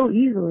spooked so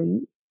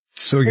easily.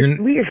 So it's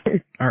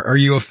weird. Are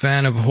you a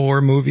fan of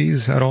horror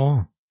movies at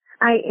all?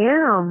 I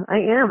am.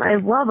 I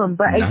love them,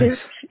 but nice. I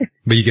just...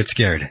 But you get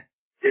scared.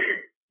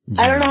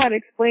 I don't know how to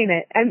explain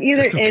it. I'm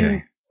either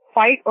in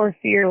fight or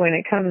fear when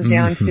it comes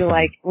down to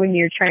like when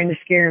you're trying to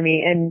scare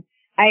me. And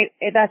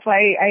that's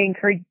why I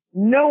encourage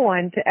no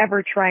one to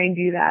ever try and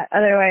do that.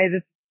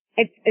 Otherwise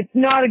it's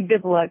not a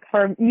good look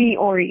for me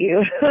or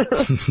you.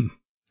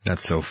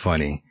 That's so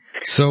funny.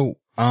 So,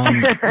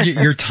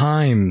 your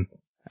time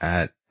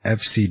at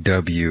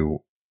FCW,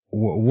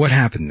 what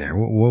happened there?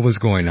 What was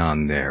going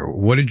on there?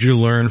 What did you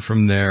learn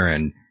from there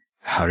and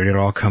how did it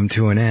all come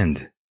to an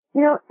end?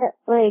 You know,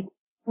 like,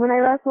 when I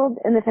wrestled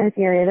in the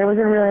Tennessee area, there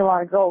wasn't really a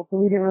lot of girls, so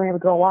we didn't really have a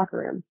girl locker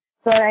room.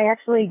 So I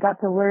actually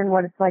got to learn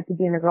what it's like to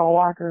be in a girl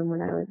locker room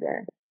when I was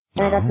there.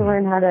 And I got to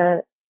learn how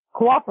to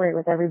cooperate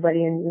with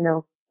everybody and, you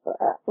know,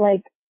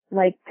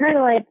 kind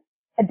of like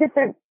a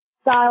different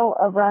style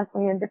of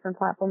wrestling and different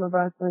platform of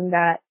wrestling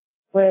that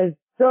was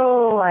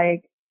so,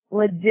 like,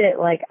 legit.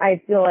 Like,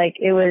 I feel like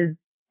it was,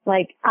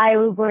 like, I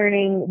was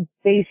learning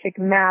basic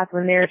math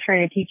when they were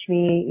trying to teach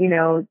me, you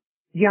know,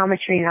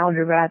 geometry and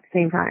algebra at the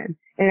same time.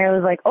 And I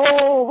was like,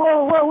 oh,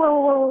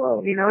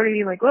 whoa, you know what I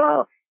mean? Like,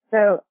 whoa.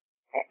 So,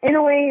 in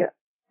a way,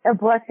 a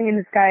blessing in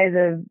disguise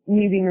of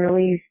me being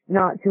released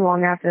not too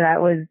long after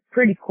that was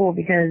pretty cool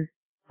because,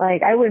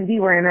 like, I wouldn't be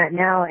where I'm at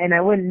now and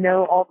I wouldn't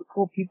know all the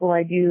cool people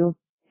I do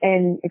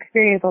and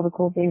experience all the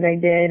cool things I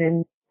did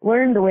and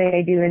learn the way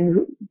I do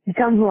and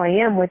become who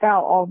I am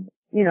without all,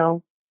 you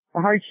know,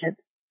 the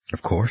hardships.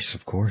 Of course.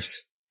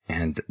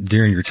 And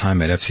during your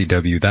time at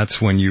FCW,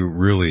 that's when you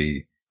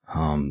really,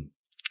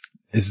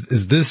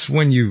 is this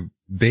when you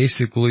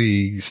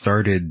basically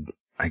started,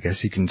 I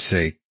guess you can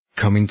say,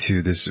 coming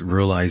to this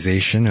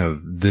realization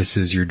of this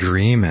is your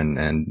dream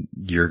and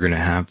you're going to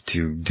have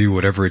to do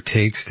whatever it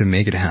takes to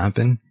make it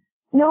happen?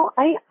 No,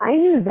 I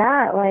knew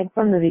that, like,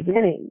 from the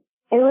beginning.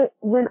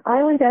 When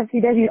I went to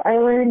FCW, I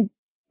learned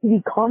to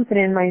be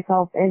confident in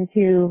myself and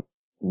to,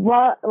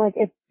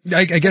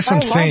 I guess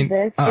I'm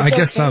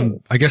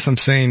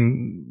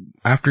saying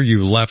after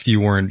you left,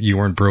 you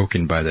weren't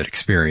broken by that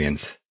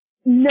experience.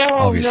 No,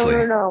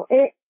 obviously. No.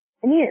 It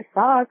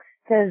sucks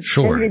because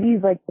WWE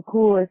is like the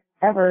coolest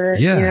ever.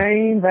 Yeah. You know what I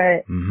mean?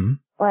 But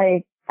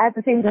like at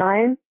the same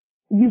time,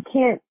 you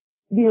can't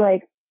be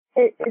like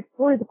it's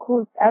really the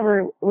coolest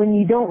ever when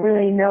you don't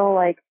really know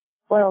like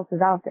what else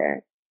is out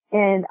there.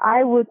 And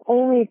I was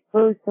only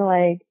exposed to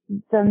like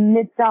the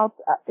Mid-South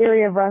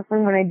area of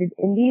wrestling when I did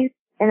indies,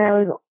 and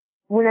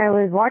when I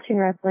was watching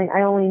wrestling,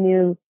 I only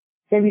knew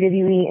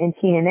WWE and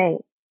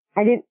TNA.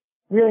 I didn't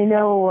really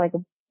know like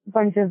a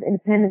bunch of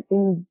independent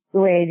things the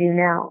way I do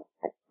now.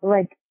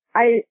 Like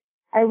I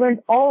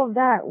learned all of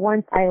that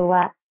once I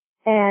left,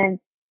 and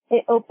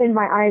it opened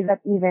my eyes up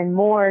even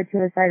more to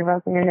a side of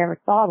wrestling I never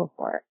saw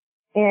before.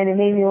 And it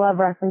made me love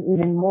wrestling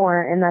even more,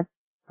 and that's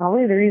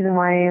probably the reason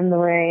why I am the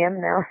way I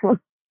am now.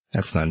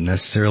 That's not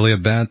necessarily a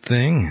bad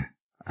thing,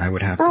 I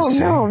would have to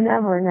say. Oh, no,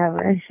 never.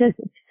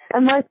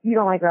 Unless you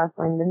don't like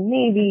wrestling, then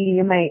maybe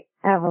you might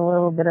have a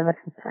little bit of a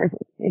tough time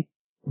with me.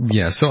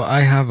 Yeah, so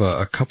I have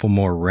a couple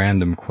more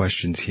random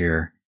questions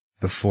here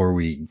before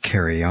we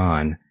carry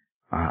on.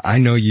 I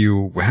know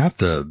you have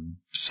to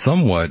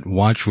somewhat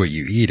watch what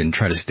you eat and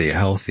try to stay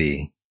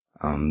healthy.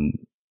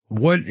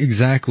 What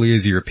exactly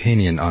is your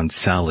opinion on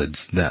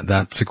salads?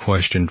 That's a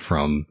question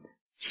from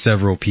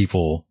several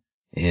people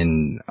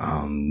in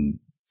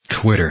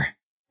Twitter.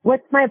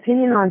 What's my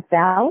opinion on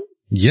salad?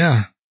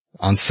 Yeah,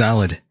 on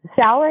salad.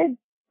 Salad?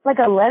 Like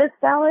a lettuce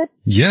salad?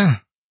 Yeah.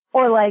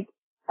 Or like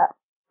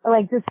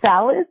just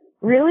salad?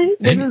 Really?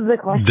 This is the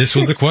question. This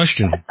was a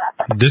question.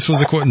 This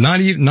was a question.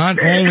 Not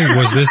only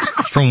was this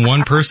from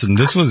one person,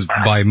 this was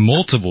by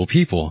multiple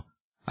people.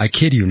 I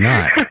kid you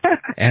not.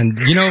 And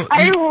you know,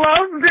 I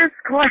love this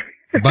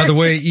question. By the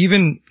way,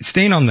 even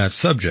staying on that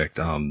subject,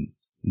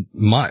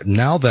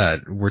 now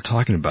that we're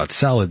talking about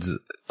salads,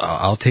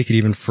 I'll take it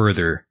even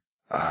further.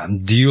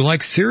 Do you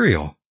like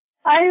cereal?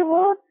 I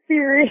love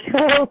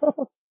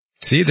cereal.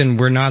 See, then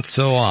we're not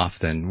so off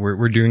then.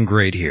 We're doing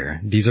great here.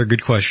 These are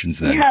good questions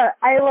then. Yeah,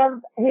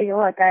 hey,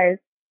 look guys,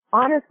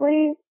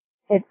 honestly,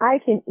 if I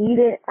can eat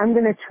it, I'm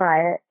gonna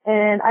try it.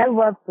 And I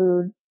love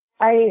food.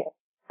 I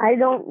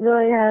don't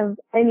really have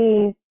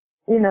any,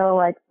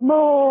 like,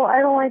 no, I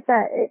don't like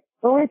that.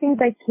 The only things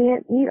I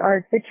can't eat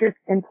are citrus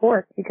and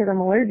pork because I'm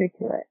allergic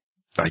to it.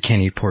 I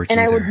can't eat pork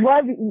either. And I would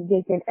love to eat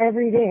bacon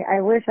every day.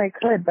 I wish I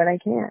could, but I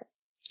can't.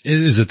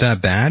 Is it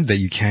that bad that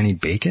you can't eat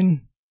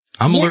bacon?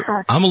 I'm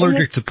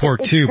allergic to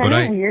pork too, but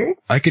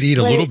I could eat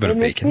a little bit of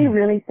bacon. It makes me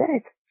really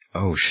sick.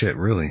 Oh shit,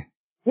 really?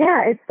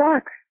 Yeah, it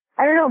sucks.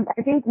 I don't know.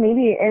 I think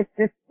maybe it's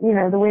just,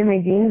 the way my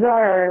genes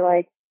are or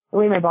like the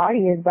way my body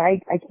is, but I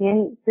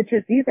can't eat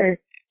citrus either.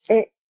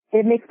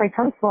 It makes my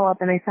tongue swell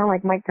up and I sound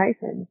like Mike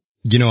Tyson.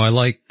 I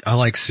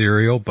like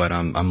cereal, but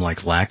I'm like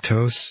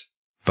lactose,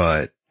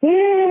 but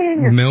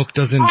milk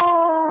doesn't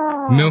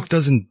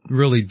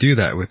really do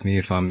that with me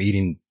if I'm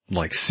eating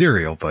like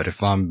cereal, but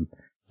if I'm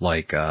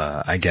like,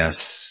 I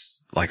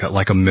guess like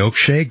a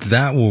milkshake,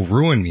 that will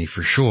ruin me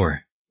for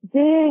sure.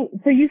 Dang,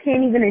 so you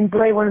can't even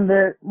enjoy one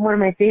of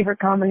my favorite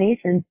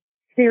combinations,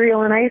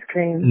 cereal and ice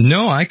cream.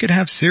 No, I could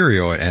have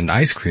cereal and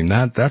ice cream.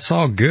 That's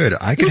all good.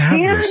 I could have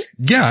this.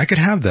 Yeah, I could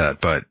have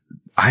that, but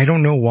I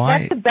don't know why.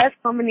 That's the best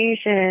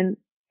combination.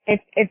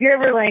 If you're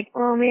ever like,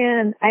 oh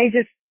man, I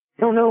just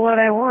don't know what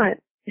I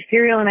want.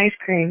 Cereal and ice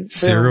cream.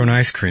 Cereal and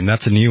ice cream.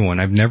 That's a new one.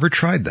 I've never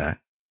tried that.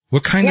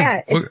 What kind of?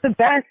 Yeah, it's the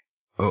best.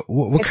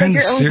 What kind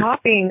of cereal? Your own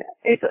topping.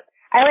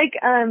 I like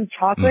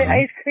chocolate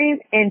ice cream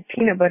and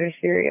peanut butter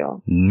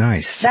cereal.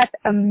 Nice. That's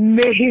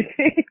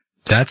amazing.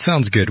 That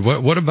sounds good.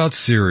 What about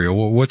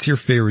cereal? What's your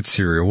favorite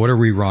cereal? What are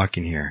we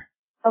rocking here?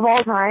 Of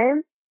all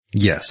time?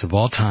 Yes, of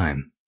all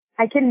time.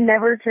 I can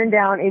never turn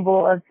down a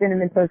bowl of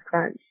Cinnamon Toast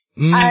Crunch.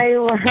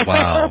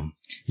 Wow.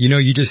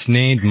 You just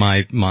named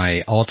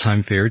my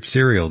all-time favorite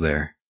cereal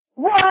there.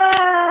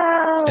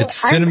 Wow. It's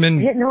cinnamon.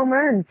 I'm hitting home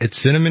runs. It's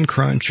Cinnamon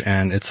Crunch,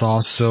 and it's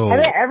also. I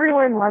bet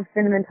everyone loves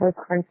Cinnamon Toast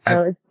Crunch,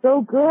 though. It's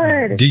so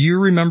good. Do you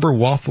remember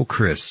Waffle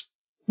Crisp?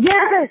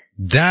 Yes.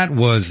 That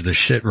was the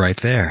shit right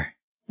there.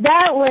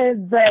 That was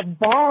the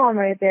bomb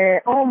right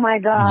there. Oh my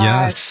god.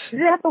 Yes.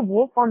 Did it have the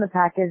wolf on the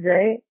package,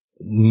 right?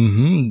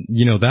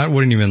 Mm-hmm. That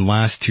wouldn't even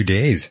last 2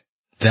 days.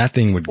 That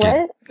thing would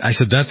get. I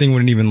said that thing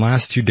wouldn't even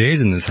last 2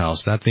 days in this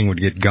house. That thing would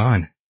get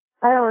gone.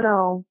 I don't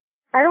know.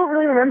 I don't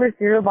really remember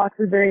cereal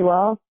boxes very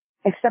well,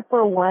 except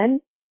for one.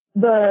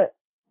 The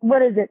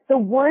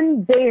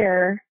one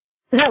bear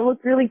that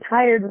looked really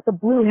tired with the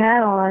blue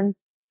hat on.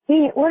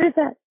 Hey, what is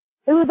that?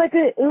 It was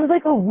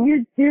like a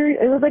weird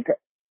cereal. It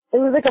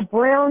was like a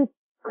brown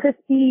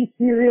crispy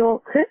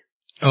cereal.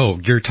 Oh,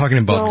 you're talking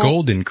about No.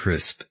 Golden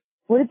Crisp.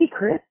 Would it be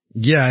Crisp?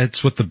 Yeah,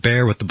 it's with the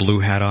bear with the blue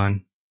hat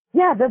on.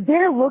 Yeah, the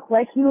bear looked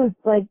like he was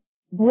like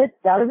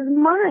blitzed out of his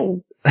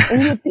mind.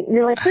 And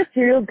you're like, this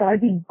cereal's gotta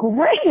be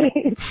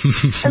great.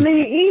 And then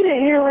you eat it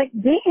and you're like,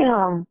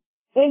 damn.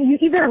 And you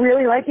either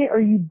really like it or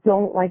you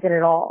don't like it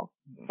at all.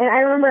 And I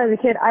remember as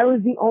a kid, I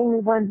was the only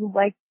one who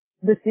liked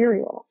the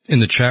cereal. In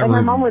the chat Like room.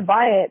 my mom would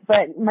buy it,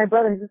 but my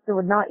brother and sister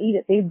would not eat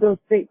it. They'd go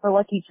straight for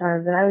Lucky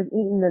Charms, and I was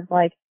eating this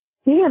like,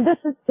 damn, this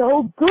is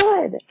so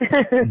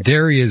good.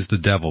 Dairy is the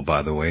devil,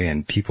 by the way,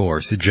 and people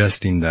are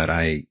suggesting that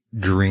I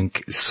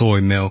drink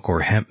soy milk or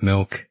hemp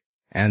milk.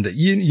 And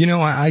you know,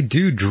 I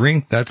do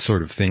drink that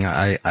sort of thing.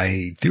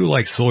 I do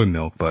like soy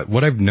milk, but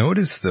what I've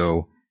noticed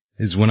though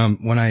is when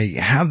I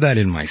have that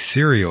in my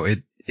cereal, it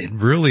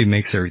really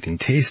makes everything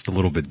taste a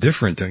little bit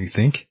different, don't you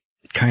think?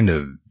 It kind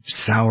of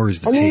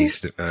sours the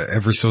taste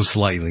ever so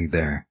slightly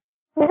there.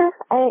 Yeah,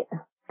 I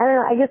don't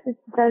know. I guess it's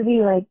gotta be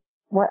like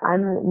what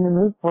I'm in the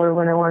mood for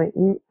when I want to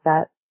eat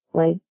that,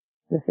 like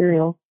the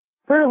cereal.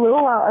 For a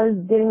little while, I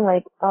was getting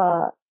like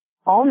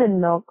almond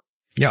milk.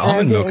 Yeah,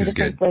 almond milk is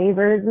different good.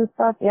 Flavors and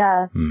stuff.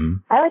 Yeah, Mm-hmm.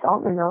 I like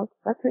almond milk.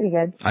 That's pretty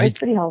good. It's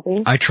pretty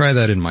healthy. I try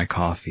that in my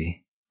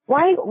coffee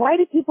Why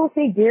do people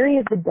say dairy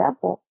is the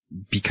devil?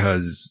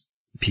 because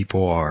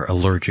people are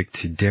allergic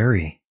to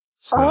dairy.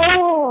 So,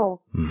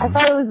 Oh, Mhm. I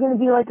thought it was gonna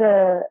be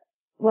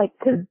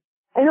cause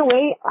in a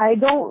way I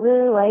don't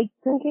really like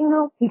drinking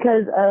milk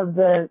because of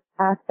the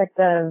aspect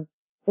of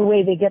the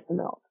way they get the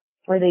milk,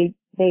 where they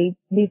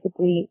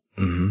basically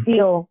Mhm.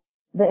 steal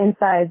the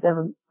insides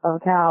of a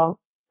cow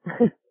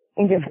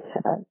and give it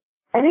to us.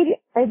 I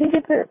think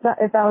if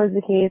that was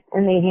the case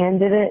and they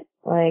handed it,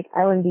 like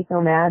I wouldn't be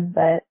so mad,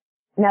 but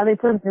now they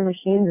put them through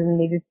machines and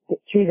they just get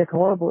treated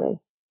horribly.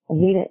 I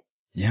hate it.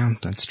 Yeah,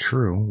 that's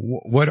true.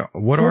 What are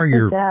It's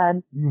your so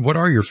sad. what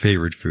are your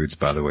favorite foods,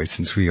 by the way,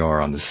 since we are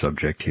on the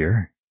subject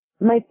here?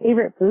 My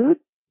favorite food?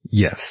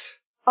 Yes.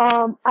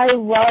 I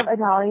love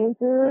Italian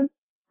food.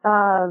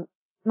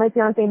 My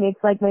fiance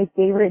makes like my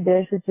favorite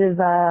dish, which is,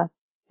 I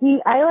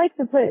like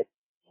to put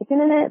chicken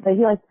in it, but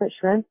he likes to put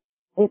shrimp.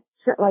 It's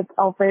like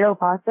Alfredo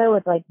pasta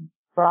with like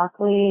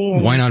broccoli.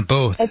 And Why not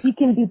both? if you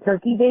can do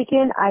turkey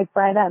bacon, I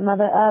fry that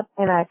mother up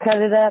and I cut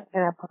it up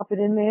and I pop it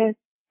in there.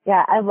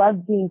 Yeah, I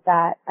love being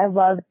fat. I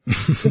love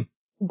just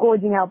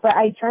gorging out, but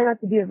I try not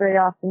to do it very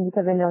often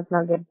because I know it's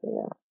not good for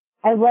you.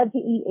 I love to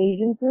eat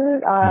Asian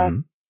food.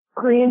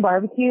 Korean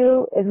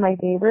barbecue is my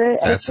favorite.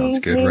 I That sounds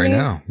think, good maybe. right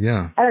now.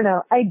 Yeah. I don't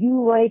know. I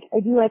do like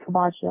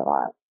hibachi a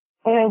lot.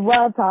 And I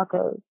love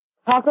tacos.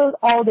 Tacos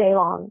all day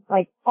long.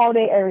 Like all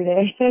day, every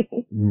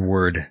day.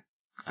 Word.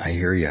 I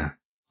hear ya.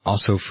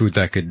 Also food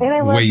that could And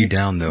I love weigh you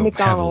down though,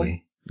 McDonald's.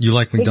 heavily. You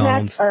like Big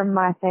McDonald's? Macs are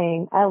my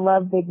thing. I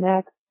love Big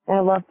Macs. And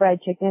I love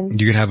fried chicken.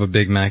 You could have a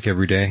Big Mac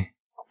every day.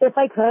 If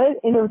I could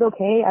and it was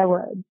okay, I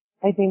would.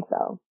 I think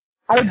so.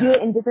 I would do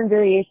it in different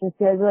variations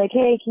too. I'd be like,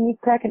 hey, can you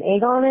crack an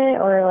egg on it?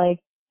 Or like,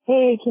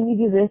 hey, can you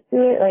do this to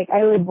it? Like,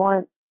 I would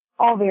want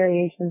all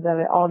variations of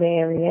it all day,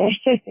 every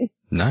day.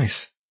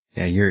 Nice.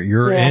 Yeah,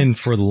 you're Yeah. in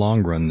for the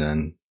long run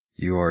then.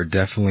 You are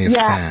definitely a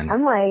yeah, fan.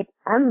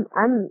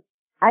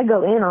 I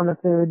go in on the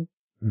food.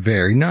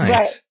 Very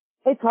nice.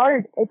 But it's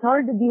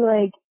hard to be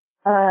like,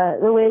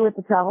 the way with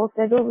the travel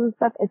schedules and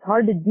stuff, it's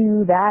hard to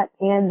do that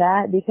and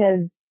that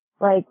because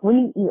like when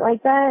you eat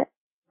like that,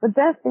 the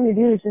best thing to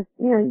do is just,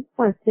 you just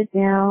want to sit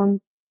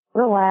down,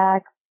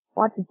 relax,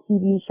 watch a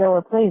TV show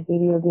or play a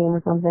video game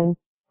or something.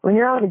 When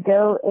you're on the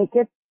go, it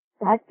gets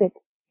hectic.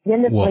 You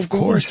end up Well, like of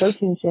drinking course.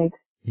 protein shakes.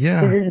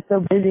 Yeah. Because you're just so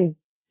busy.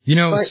 You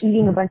know, Or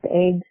eating a bunch of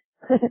eggs.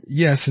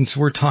 yeah, since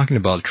we're talking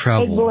about Egg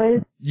travel.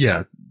 boys.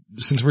 Yeah,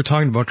 since we're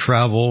talking about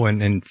travel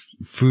and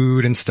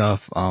food and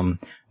stuff,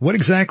 what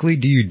exactly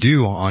do you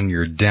do on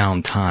your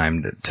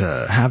downtime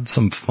to have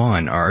some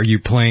fun? Are you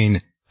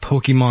playing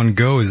Pokemon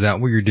Go? Is that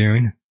what you're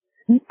doing?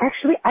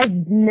 Actually, I've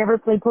never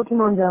played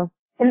Pokemon Go.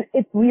 And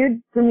it's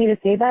weird for me to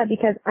say that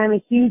because I'm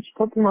a huge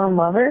Pokemon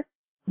lover.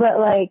 But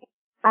like,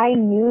 I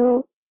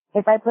knew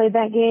if I played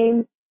that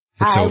game,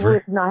 It's I over.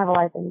 would not have a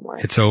life anymore.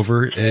 It's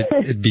over.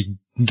 It'd be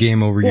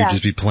game over. Yeah. You'd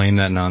just be playing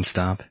that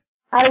nonstop.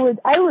 I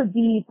would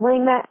be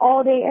playing that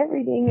all day,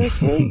 every day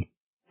next week.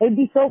 It'd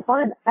be so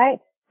fun.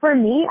 For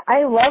me,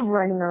 I love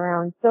running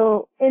around.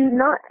 So,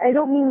 I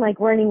don't mean like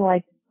running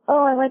like,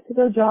 oh, I like to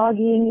go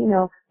jogging,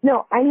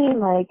 No, I mean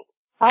like,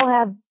 I'll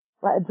have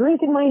a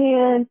drink in my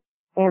hand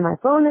and my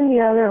phone in the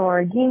other or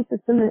a game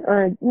system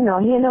or, a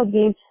handheld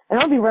game and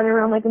I'll be running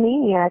around like a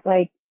maniac,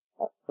 like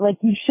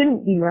you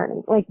shouldn't be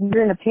running. Like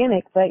you're in a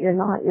panic, but you're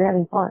not. You're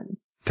having fun.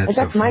 That's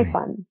That's so my funny.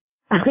 fun.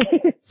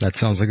 That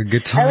sounds like a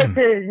good I like time.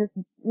 to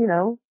just,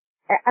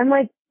 I'm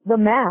like the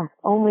mask,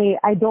 only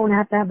I don't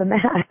have to have the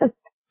mask.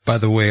 By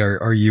the way,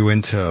 are you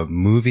into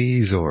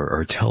movies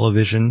or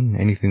television,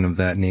 anything of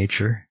that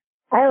nature?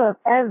 I love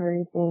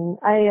everything.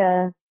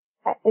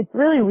 It's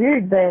really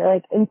weird, but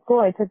like in school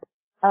I took,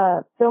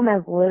 film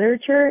as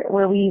literature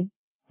where we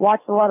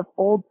watched a lot of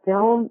old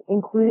film,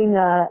 including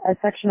a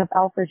section of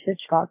Alfred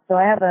Hitchcock. So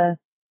I have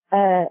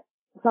a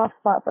soft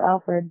spot for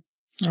Alfred.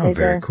 Oh, right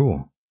very there.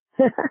 cool.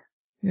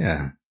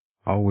 Yeah.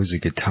 always a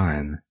good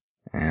time.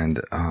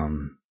 And,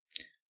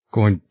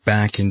 going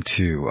back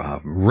into,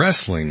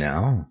 wrestling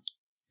now,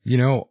 you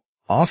know,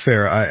 off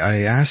air,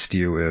 I asked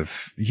you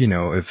if, you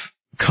know, if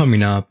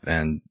coming up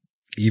and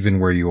even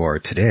where you are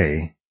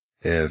today,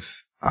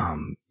 if,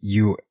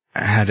 you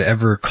had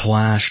ever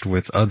clashed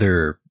with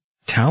other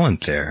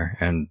talent there.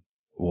 And,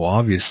 well,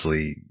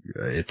 obviously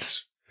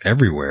it's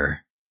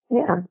everywhere.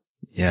 Yeah.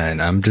 Yeah.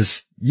 And I'm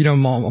just, you know,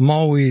 I'm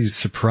always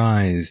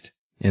surprised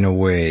in a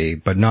way,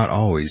 but not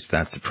always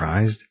that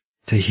surprised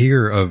to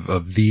hear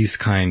of these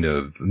kind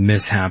of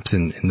mishaps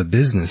in the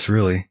business,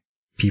 really.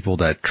 People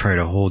that try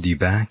to hold you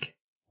back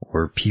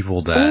or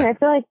people that. I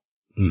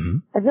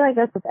mean, I feel like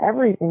that's with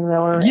everything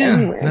though. Or yeah.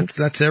 anywhere.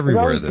 That's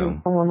everywhere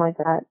though. Someone like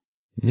that.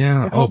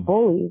 Yeah. They're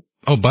bullies.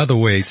 Oh, by the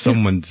way,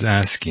 someone's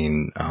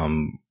asking,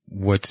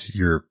 what's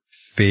your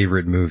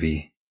favorite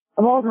movie?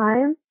 Of all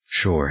time?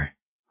 Sure.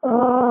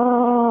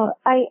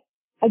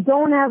 I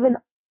don't have an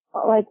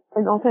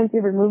all-time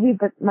favorite movie,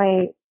 but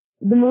the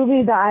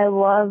movie that I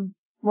love,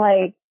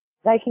 like,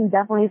 I can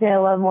definitely say I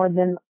love more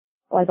than,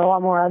 like, a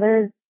lot more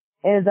others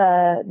is,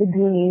 The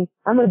Goonies.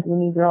 I'm a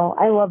Goonie girl.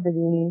 I love The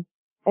Goonies.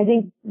 I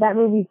think that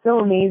movie's so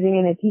amazing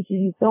and it teaches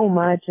you so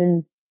much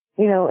and,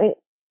 you know,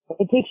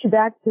 it takes you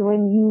back to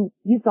when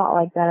you thought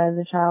like that as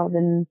a child,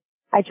 and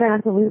I try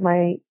not to lose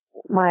my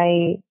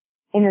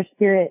inner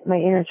spirit, my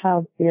inner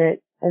child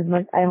spirit as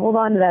much. I hold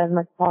on to that as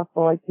much as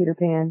possible, like Peter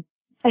Pan.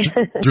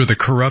 Through the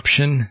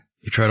corruption,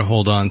 you try to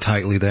hold on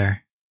tightly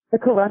there? The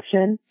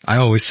corruption. I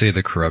always say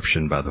the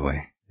corruption, by the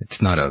way.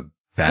 It's not a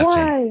bad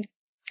Why? thing.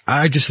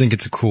 I just think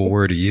it's a cool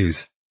word to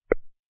use.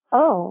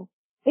 Oh,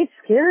 it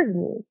scares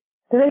me.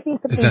 I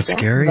think is that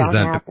scary? Is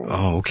that, happen.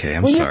 Oh, okay,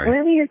 I'm when sorry.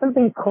 Whenever you hear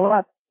something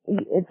corrupt,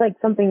 it's like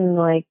something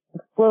like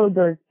explodes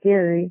or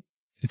scary.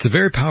 It's a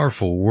very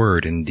powerful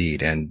word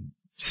indeed. And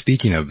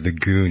speaking of the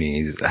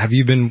Goonies, have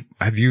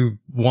you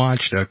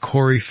watched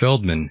Corey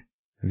Feldman?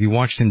 Have you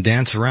watched him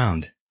dance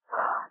around?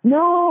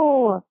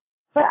 No,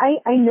 but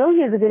I know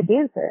he's a good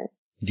dancer.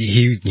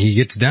 He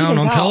gets down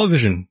on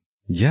television.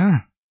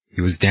 Yeah.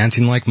 He was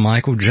dancing like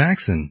Michael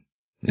Jackson.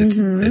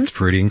 It's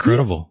pretty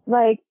incredible.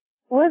 Like,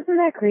 wasn't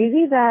that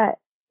crazy that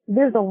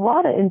there's a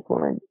lot of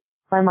influence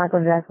by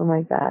Michael Jackson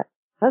like that?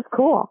 That's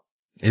cool.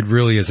 It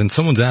really is. And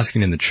someone's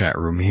asking in the chat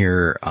room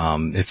here,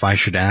 if I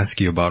should ask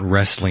you about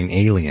wrestling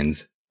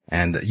aliens.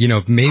 And, you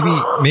know,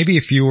 maybe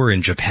if you were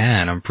in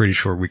Japan, I'm pretty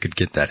sure we could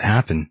get that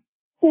happen.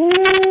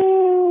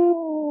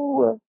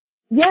 Ooh,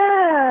 yes.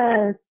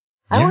 Yeah.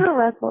 I want to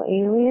wrestle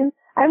aliens.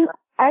 I'm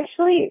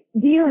actually,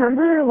 do you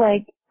remember,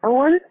 like, I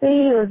want to say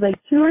it was like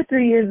 2 or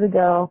 3 years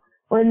ago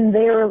when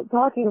they were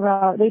talking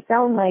about, they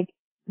found like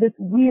this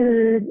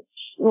weird,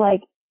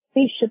 like,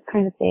 spaceship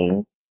kind of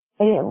thing,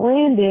 and it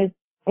landed,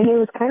 and it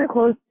was kind of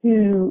close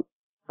to,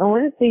 I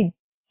want to say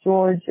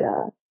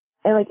Georgia,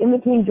 and like in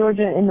between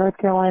Georgia and North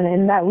Carolina.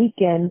 And that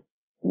weekend,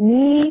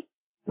 me,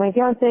 my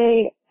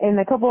fiance, and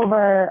a couple of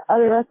our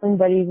other wrestling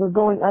buddies were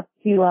going up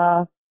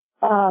to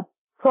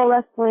pro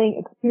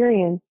wrestling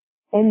experience,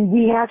 and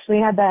we actually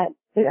had that.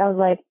 I was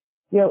like,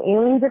 yo,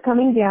 aliens are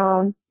coming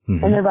down,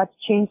 and they're about to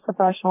change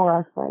professional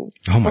wrestling.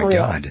 Oh my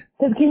God.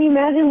 Because can you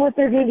imagine what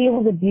they're going to be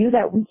able to do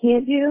that we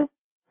can't do?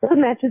 Those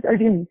matches are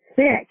going to be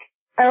sick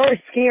or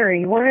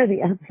scary, one or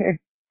the other.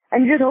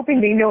 I'm just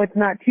hoping they know it's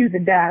not to the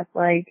death.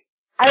 Like,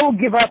 I will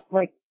give up,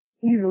 like,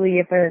 easily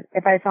if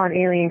I saw an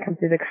alien come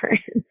through the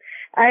curtain.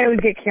 I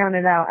would get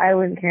counted out. I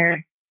wouldn't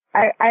care.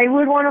 I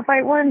would want to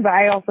fight one, but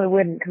I also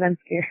wouldn't because I'm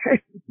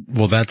scared.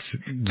 Well, that's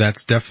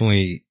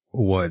definitely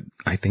what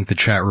I think the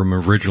chat room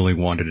originally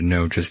wanted to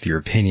know, just your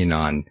opinion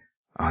on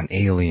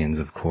aliens,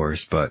 of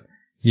course. But,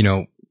 you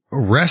know,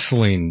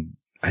 wrestling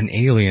an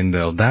alien,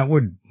 though, that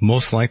would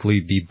most likely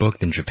be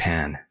booked in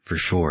Japan, for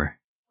sure.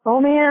 Oh,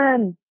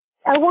 man.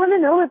 I want to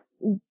know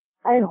if,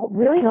 I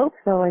really hope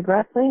so. Like,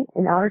 wrestling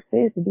in outer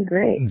space would be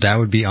great. That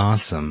would be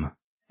awesome.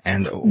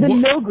 And the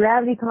no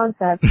gravity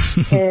concept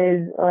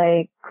is,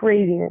 like,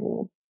 crazy to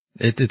me.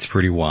 It's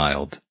pretty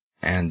wild.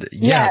 And,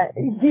 yeah.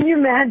 Can you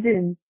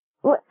imagine?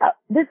 Well,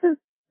 this is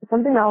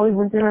something that always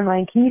went through my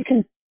mind.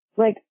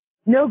 Like,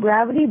 no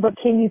gravity, but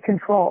can you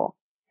control?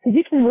 Because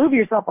you can move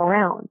yourself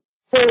around.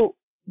 So,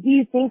 do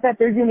you think that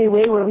there's going to be a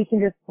way where we can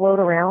just float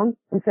around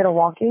instead of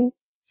walking?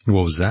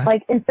 What was that?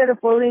 Like, instead of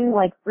floating,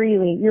 like,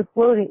 freely, you're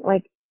floating,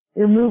 like,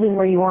 you're moving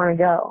where you want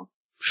to go.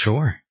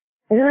 Sure.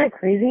 Isn't that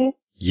crazy?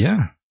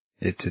 Yeah.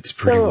 It's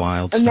pretty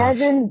wild stuff.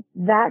 Imagine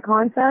that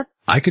concept.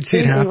 I could see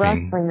it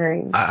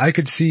happening. I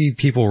could see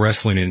people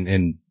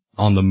wrestling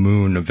on the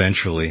moon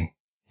eventually,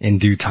 in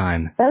due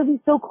time. That would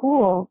be so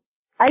cool.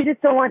 I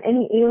just don't want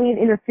any alien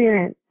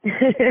interference.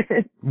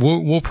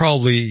 We'll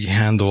probably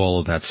handle all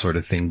of that sort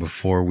of thing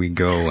before we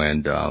go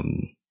and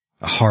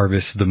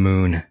harvest the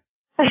moon,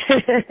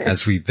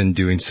 as we've been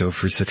doing so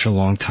for such a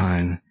long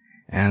time.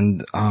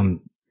 And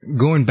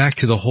going back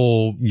to the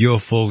whole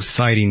UFO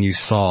sighting you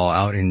saw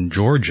out in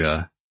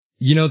Georgia,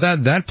 you know,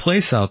 that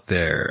place out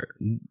there,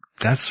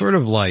 that's sort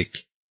of like,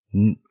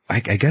 I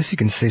guess you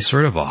can say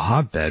sort of a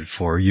hotbed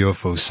for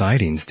UFO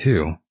sightings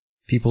too.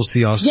 People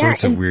see all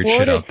sorts of weird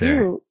shit out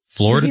there.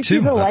 Florida Did you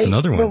too. see the That's light,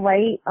 another The one.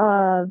 light,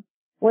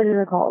 what is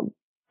it called?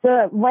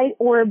 The light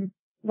orbs,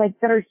 like,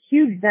 that are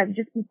huge that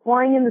just be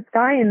flying in the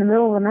sky in the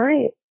middle of the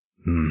night.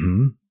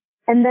 Mm-hmm.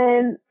 And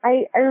then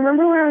I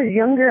remember when I was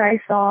younger, I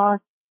saw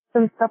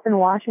some stuff in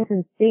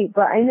Washington State,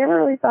 but I never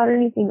really thought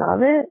anything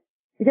of it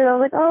because I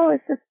was like, oh,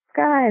 it's just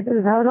sky. This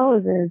is how it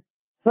always is.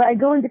 But I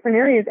go in different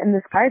areas and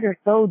the skies are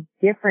so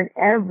different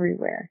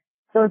everywhere.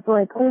 So it's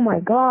like, oh my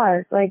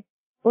gosh, like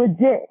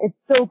legit, it's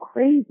so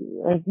crazy.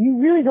 Like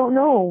you really don't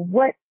know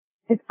what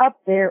is up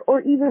there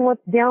or even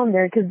what's down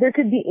there because there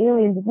could be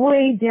aliens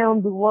way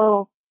down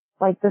below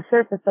like the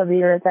surface of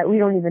the earth that we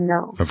don't even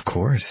know. Of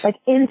course. Like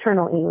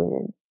internal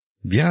aliens.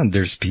 Yeah,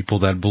 there's people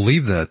that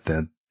believe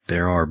that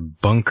there are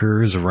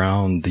bunkers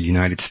around the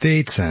United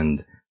States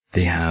and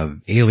they have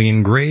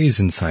alien greys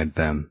inside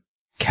them,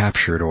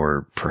 captured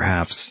or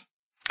perhaps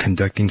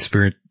conducting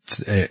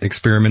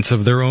experiments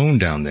of their own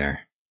down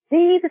there. They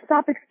need to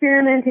stop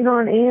experimenting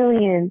on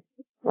aliens.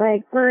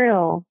 Like, for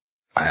real.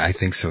 I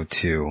think so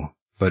too.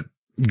 But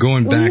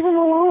going Leave back... them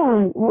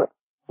alone.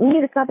 We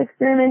need to stop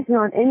experimenting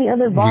on any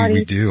other body.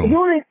 We do. If you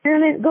want to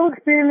experiment, go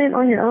experiment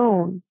on your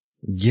own.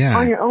 Yeah.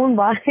 On your own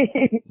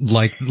body.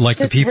 Like the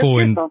Just people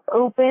rip in... yourself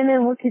open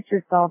and look at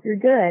yourself. You're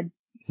good.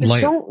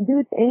 Just don't do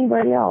it to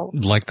anybody else.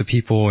 Like the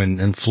people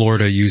in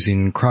Florida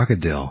using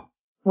crocodile.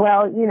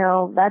 Well, you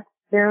know, that's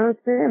their own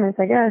experiments,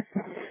 I guess.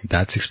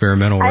 That's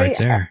experimental right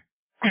there.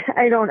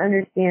 I don't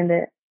understand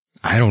it.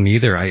 I don't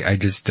either. I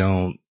just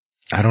don't...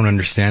 I don't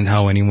understand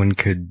how anyone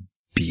could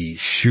be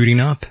shooting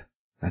up.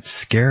 That's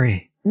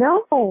scary.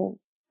 No.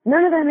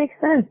 None of that makes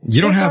sense.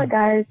 You don't have...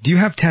 Guys. Do you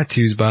have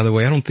tattoos, by the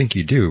way? I don't think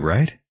you do,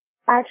 right?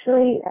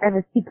 Actually, I have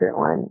a secret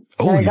one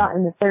that I got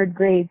in the 3rd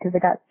grade because I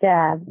got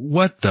stabbed.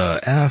 What the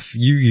F?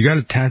 You got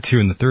a tattoo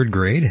in the 3rd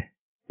grade?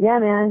 Yeah,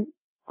 man.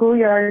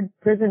 Schoolyard,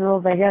 prison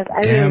rules, I guess. I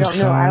really don't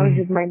know. I was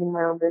just minding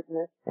my own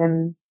business.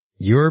 And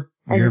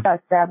I just got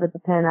stabbed with a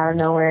pen out of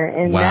nowhere.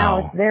 And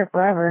now it's there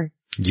forever.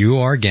 You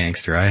are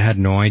gangster. I had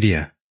no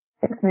idea.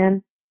 Thanks,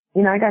 man.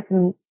 You know, I got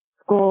some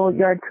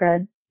schoolyard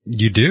cred.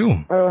 You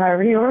do? Or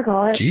however you want to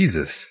call it.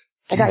 Jesus.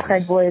 I got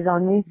cred boys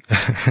on me.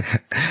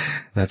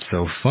 That's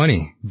so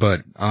funny.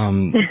 But,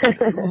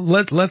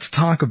 let's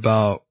talk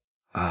about,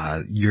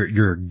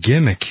 your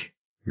gimmick,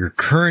 your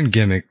current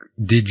gimmick.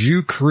 Did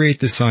you create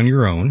this on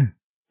your own?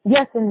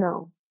 Yes and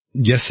no.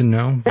 Yes and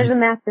no? There's a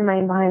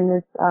mastermind behind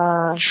this,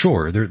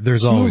 Sure,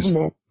 there's always.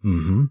 Movement.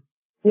 Mm-hmm.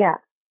 Yeah.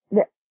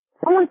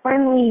 Someone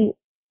finally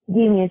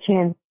gave me a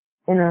chance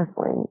in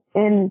wrestling.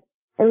 And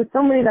it was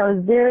somebody that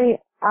was very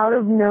out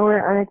of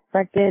nowhere,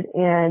 unexpected,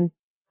 and,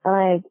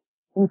 like,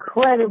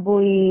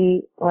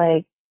 incredibly,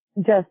 like,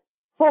 just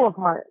full of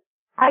heart.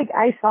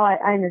 I saw it,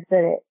 I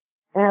understood it,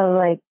 and I was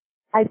like,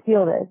 I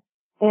feel this.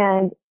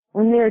 And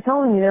when they were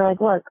telling me, they're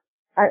like, look,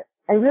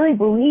 I really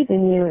believe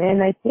in you,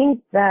 and I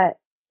think that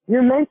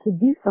you're meant to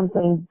do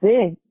something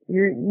big.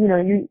 This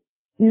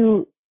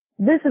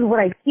is what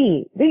I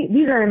see.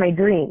 These are my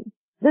dreams.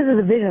 This is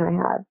a vision I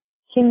have.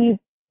 Can you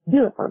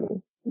do it for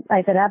me?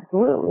 I said,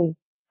 absolutely.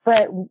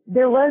 But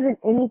there wasn't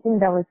anything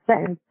that was set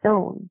in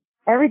stone.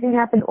 Everything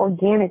happened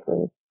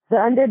organically. The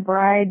Undead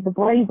Bride, the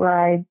Bloody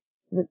Bride,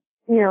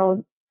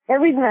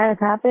 everything that has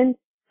happened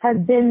has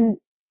been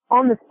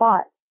on the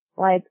spot,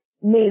 like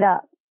made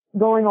up,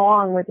 going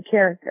along with the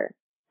character.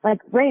 Like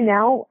right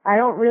now, I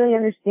don't really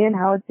understand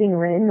how it's being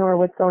written or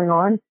what's going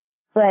on,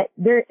 but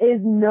there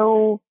is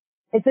no,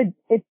 it's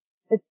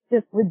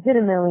just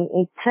legitimately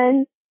a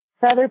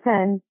feather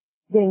pen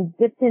getting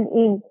dipped in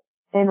ink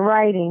and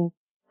writing,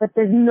 but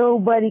there's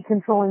nobody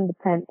controlling the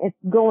pen. It's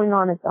going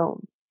on its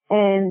own.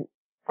 And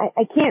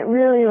I can't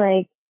really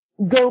like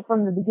go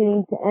from the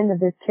beginning to end of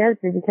this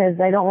character because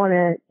I don't want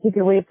to take it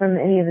away from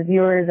any of the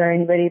viewers or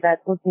anybody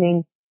that's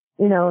listening,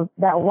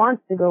 that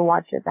wants to go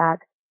watch it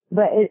back.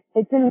 But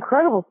it's an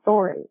incredible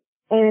story.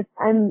 And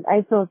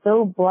I feel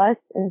so blessed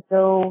and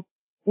so,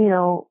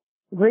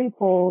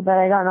 grateful that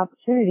I got an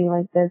opportunity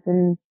like this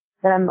and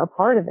that I'm a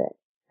part of it.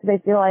 Because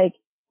I feel like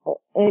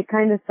it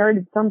kind of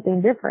started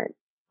something different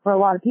for a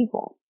lot of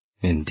people.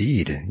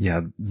 Indeed.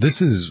 Yeah.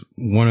 This is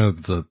one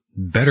of the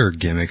better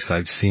gimmicks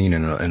I've seen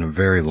in a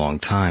very long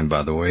time,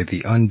 by the way.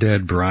 The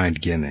Undead Bride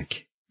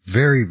gimmick.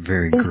 Very,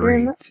 very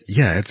great.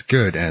 Yeah, it's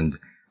good. And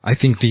I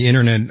think the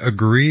internet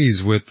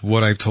agrees with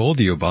what I've told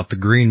you about the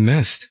Green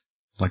Mist.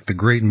 Like the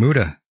Great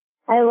Muta.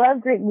 I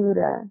love Great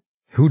Muta.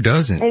 Who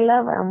doesn't? I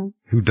love him.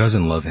 Who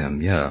doesn't love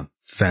him? Yeah.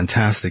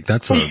 Fantastic.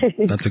 That's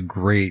a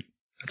great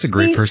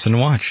person to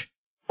watch.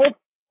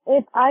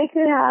 If I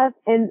could have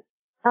an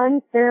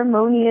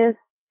unceremonious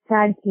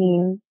tag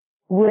team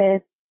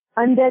with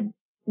Undead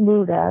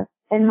Muta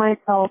and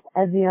myself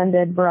as the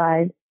Undead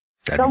Bride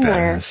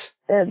somewhere,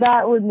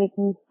 that would make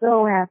me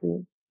so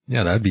happy.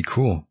 Yeah, that'd be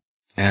cool.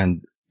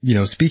 And,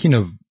 speaking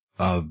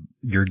of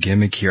your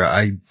gimmick here,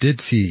 I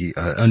did see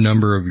a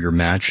number of your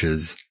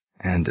matches,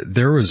 and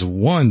there was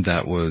one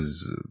that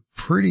was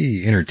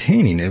pretty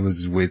entertaining. It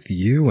was with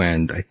you,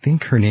 and I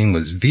think her name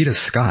was Vita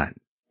Scott.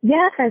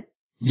 Yes.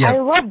 Yeah. I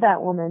love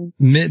that woman.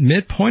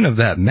 Midpoint of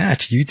that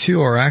match, you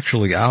two are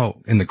actually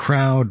out in the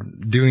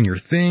crowd doing your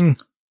thing,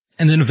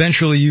 And then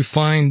eventually you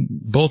find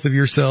both of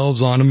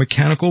yourselves on a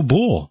mechanical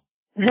bull.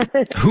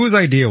 Whose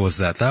idea was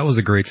that? That was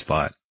a great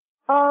spot.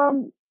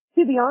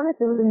 To be honest,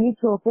 it was a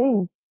mutual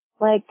thing.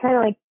 Like, kind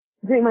of like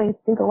great minds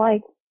think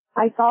alike.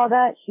 I saw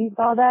that, she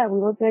saw that, we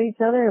looked at each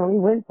other and we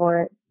went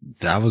for it.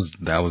 That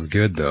was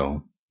good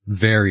though.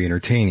 Very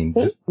entertaining.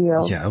 Thank you.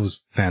 Yeah, it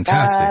was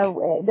fantastic.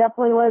 It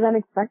definitely was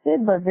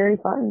unexpected, but very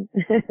fun.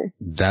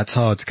 That's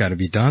how it's gotta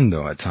be done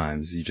though at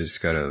times. You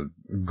just gotta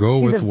go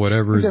with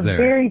whatever is there. She's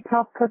a very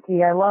tough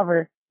cookie. I love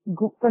her.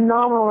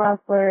 Phenomenal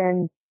wrestler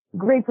and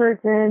great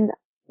person.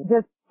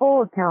 Just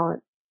full of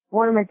talent.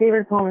 One of my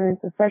favorite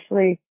opponents,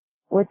 especially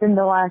within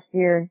the last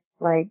year.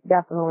 Like,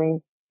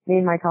 definitely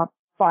made my top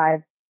 5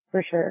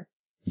 for sure.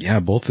 Yeah,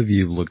 both of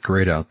you looked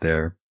great out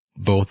there.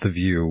 Both of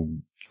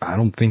you, I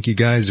don't think you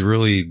guys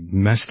really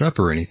messed up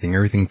or anything.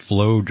 Everything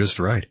flowed just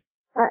right.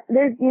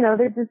 There's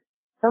just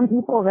some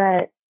people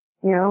that,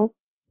 well,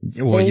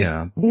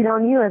 yeah, beat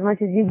on you as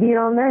much as you beat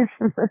on them.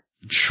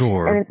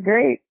 Sure. And it's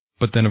great.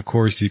 But then of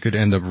course you could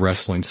end up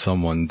wrestling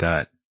someone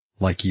that,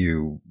 like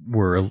you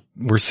were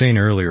saying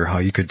earlier, how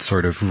you could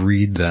sort of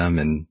read them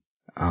and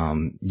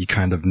you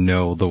kind of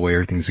know the way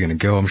everything's going to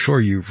go. I'm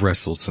sure you've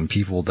wrestled some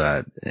people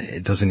that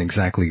it doesn't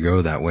exactly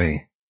go that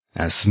way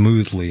as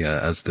smoothly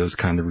as those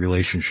kind of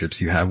relationships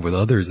you have with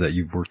others that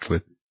you've worked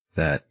with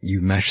that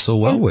you mesh so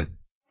well with.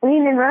 I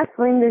mean, in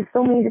wrestling, there's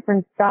so many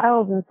different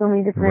styles and so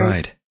many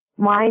different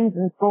minds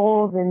and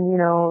souls and,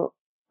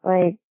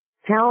 like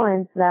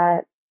talents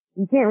that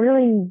you can't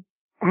really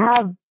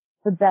have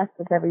the best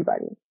with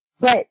everybody.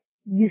 But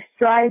you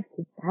strive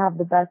to have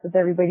the best with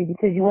everybody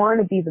because you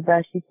want to be the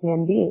best you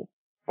can be.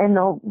 And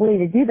the way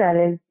to do that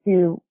is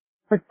to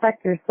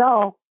perfect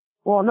yourself.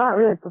 Well, not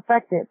really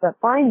perfect it, but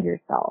find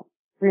yourself,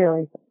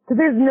 really. Because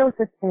there's no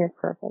such thing as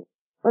perfect.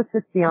 Let's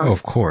just be honest. Oh,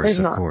 of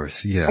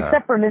course, yeah.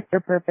 Except for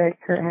Mr.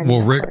 Perfect, Curt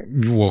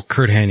Hennig. Well,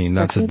 Curt Hennig,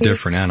 that's a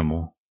different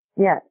animal.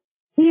 Yes.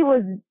 He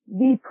was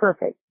the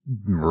perfect.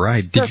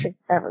 Right. Perfect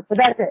ever. But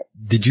that's it.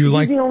 Did you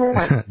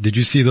did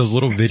you see those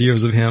little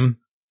videos of him?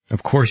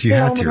 Of course you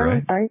had to,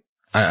 right? Sorry.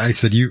 I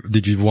said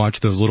did you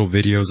watch those little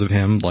videos of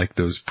him, like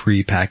those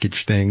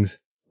pre-packaged things?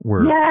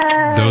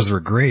 Those were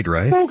great,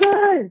 right? So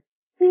good.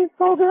 He's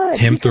so good.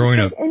 Him throwing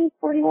any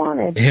sport he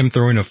wanted. Him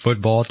throwing a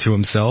football to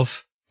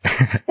himself.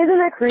 Isn't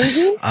that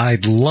crazy? I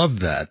love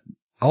that.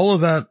 All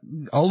of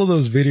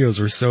those videos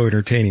were so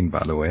entertaining,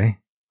 by the way.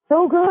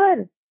 So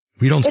good.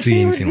 We don't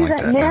see anything like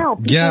that now.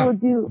 Yeah,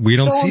 we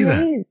don't see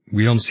that.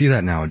 We don't see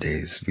that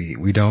nowadays.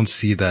 We don't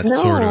see that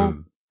sort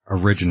of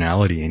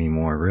originality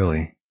anymore,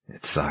 really.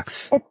 It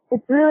sucks.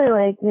 It's really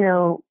like,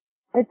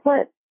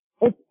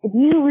 if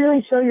you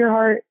really show your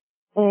heart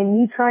and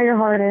you try your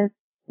hardest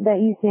that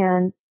you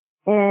can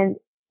and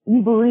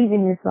you believe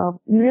in yourself,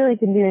 you really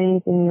can do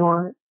anything you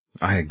want.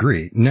 I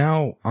agree.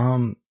 Now,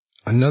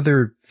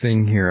 another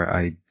thing here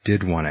I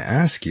did want to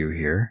ask you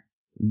here.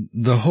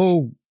 The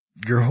whole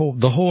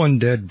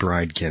Undead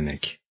Bride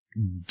gimmick.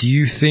 Do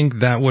you think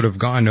that would have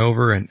gone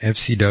over in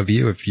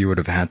FCW if you would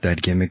have had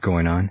that gimmick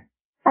going on?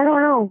 I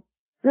don't know.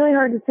 Really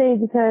hard to say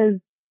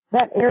because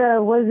that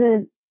era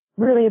wasn't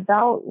really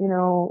about,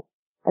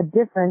 a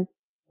difference.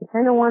 I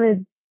kind of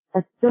wanted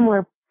a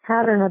similar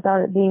pattern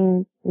without it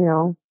being,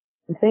 the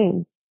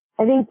same.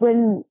 I think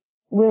when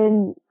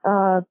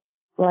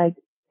like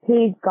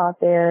Paige got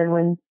there and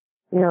when,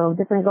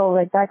 different girls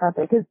like that got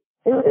there, cause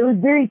it was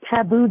very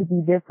taboo to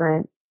be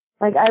different.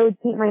 Like I would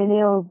paint my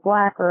nails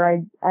black or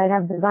I'd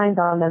have designs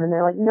on them and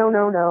they're like,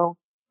 no,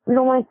 we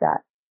don't like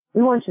that.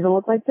 We want you to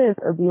look like this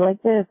or be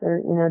like this or,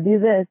 do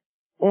this.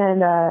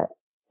 And,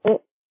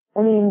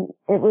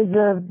 it was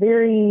a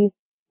very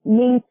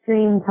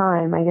mainstream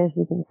time, I guess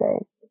you can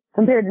say,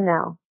 compared to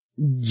now.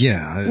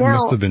 Yeah, it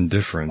must have been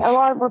different. A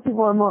lot more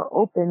people are more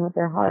open with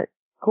their heart.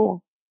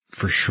 Cool.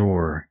 For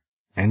sure.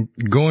 And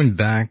going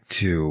back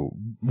to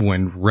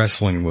when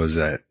wrestling was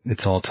at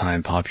its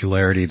all-time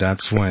popularity,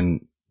 that's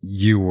when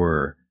you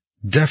were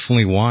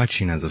definitely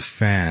watching as a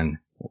fan.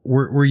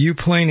 Were you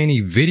playing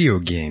any video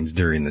games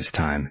during this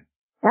time?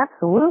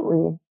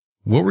 Absolutely.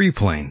 What were you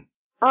playing?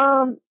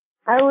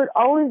 I would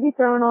always be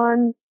throwing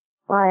on,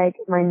 like,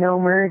 my No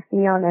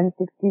Mercy on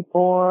N64,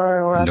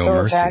 or I'll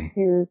go back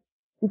to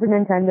Super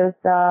Nintendo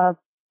stuff,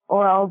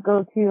 or I'll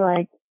go to,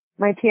 like,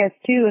 my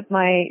PS2 with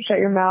my Shut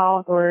Your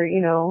Mouth, or,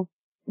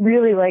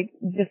 really, like,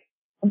 just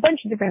a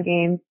bunch of different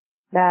games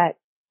that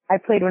I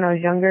played when I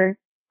was younger,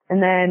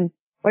 and then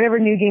whatever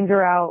new games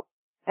are out,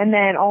 and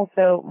then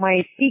also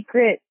my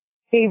secret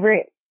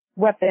favorite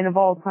weapon of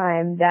all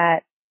time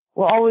that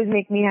will always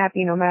make me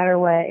happy no matter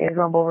what is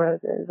Rumble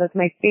Roses. That's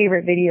my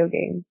favorite video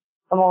game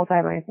of all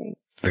time, I think.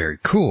 Very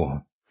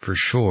cool, for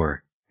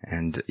sure.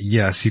 And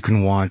yes, you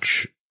can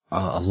watch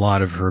a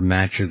lot of her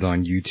matches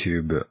on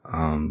YouTube.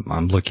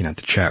 I'm looking at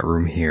the chat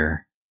room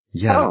here.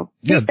 Yeah.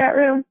 Chat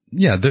room.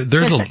 Yeah,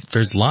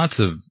 there's lots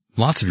of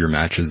your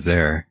matches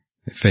there.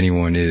 If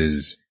anyone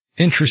is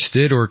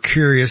interested or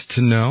curious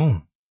to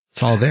know,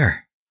 it's all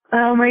there.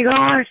 Oh my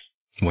gosh.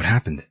 What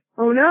happened?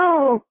 Oh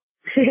no.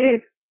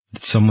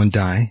 Did someone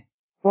die?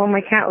 Well,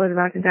 my cat was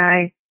about to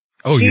die.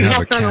 Oh, she you have a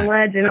walked on a cat.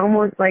 ledge and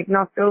almost like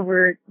knocked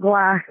over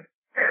glass.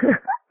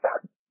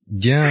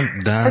 Yeah,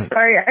 I'm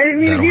sorry, I didn't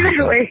mean to that'll do that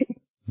happen. way.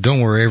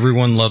 Don't worry,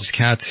 everyone loves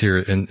cats here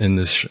in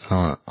this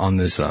on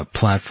this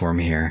platform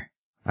here.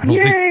 I don't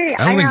Yay!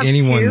 think have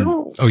anyone.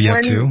 Two. Oh, you have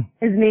One two?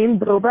 is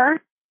named Boba.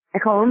 I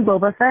call him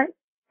Boba Fett.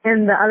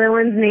 And the other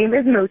one's name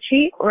is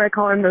Mochi, or I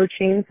call her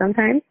Mochain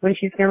sometimes when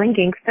she's feeling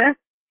gangsta.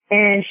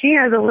 And she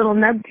has a little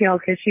nub tail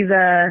because she's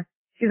a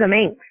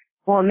Manx.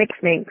 Well, a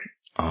mixed Manx.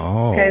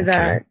 Oh, Cause,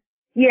 okay.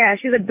 yeah,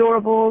 she's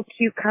adorable,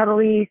 cute,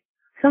 cuddly.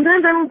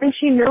 Sometimes I don't think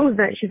she knows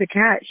that she's a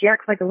cat. She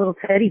acts like a little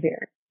teddy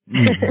bear.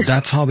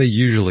 That's how they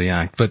usually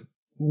act. But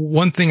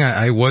one thing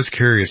I was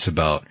curious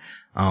about,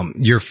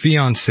 your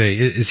fiance,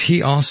 is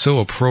he also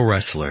a pro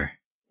wrestler?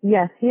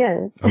 Yes, he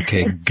is.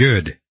 Okay,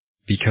 good.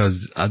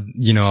 Because, I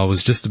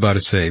was just about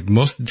to say,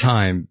 most of the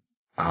time,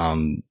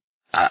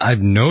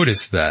 I've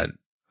noticed that,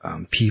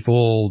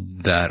 people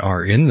that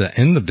are in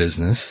the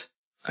business,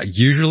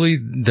 usually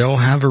they'll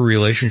have a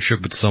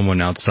relationship with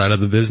someone outside of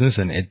the business,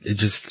 and it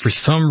just, for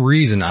some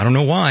reason, I don't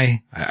know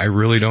why, I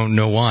really don't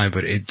know why,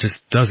 but it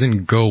just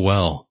doesn't go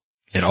well.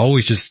 It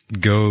always just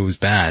goes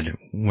bad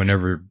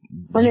whenever.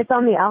 When it's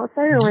on the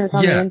outside or when it's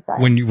on the inside?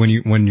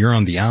 when you're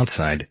on the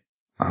outside.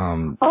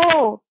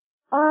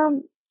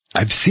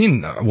 I've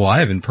seen, well, I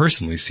haven't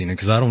personally seen it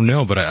because I don't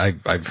know, but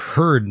I've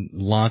heard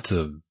lots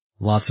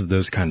of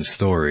those kind of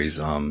stories.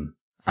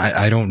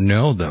 I don't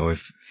know though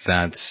if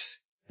that's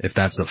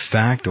a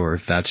fact or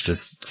if that's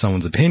just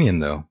someone's opinion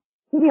though.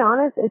 To be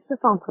honest, it's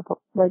just on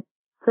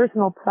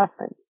personal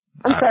preference.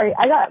 I'm sorry,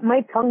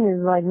 my tongue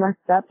is like messed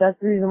up. That's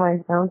the reason why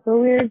it sounds so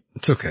weird.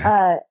 It's okay.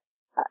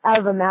 Out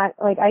of a match,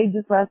 like I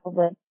just wrestled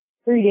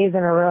 3 days in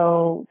a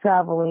row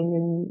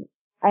traveling,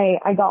 and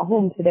I got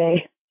home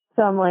today,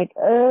 so I'm like,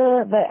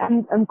 but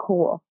I'm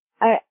cool.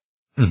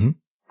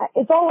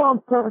 It's all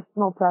on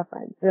personal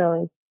preference,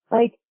 really.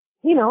 Like,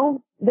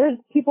 there's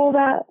people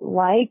that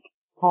like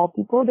tall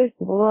people, there's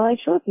people that like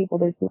short people,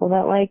 there's people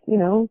that like,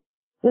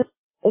 just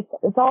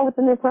it's all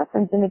within their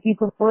preference. And if you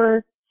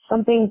prefer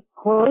something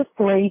close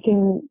to where you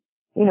can,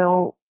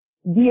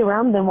 be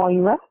around them while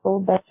you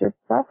wrestle, that's your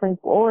preference.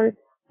 Or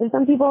there's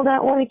some people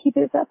that want to keep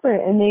it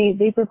separate and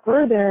they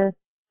prefer their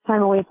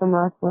time away from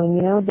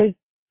wrestling,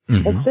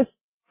 It's just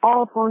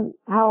all upon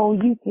how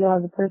you feel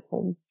as a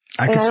person.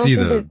 I don't see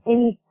think there's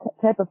any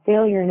type of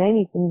failure in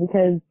anything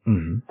because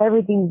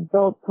everything's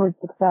built towards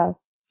success.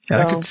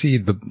 Yeah, So, I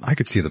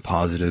could see the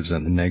positives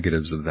and the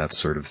negatives of that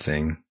sort of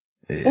thing.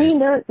 I mean,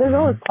 there's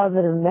always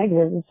positive and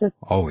negative. It's just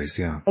Always,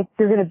 yeah. if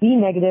you're going to be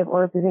negative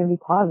or if you're going to be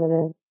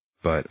positive.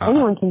 But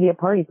Anyone can be a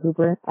party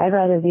pooper. I'd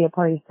rather be a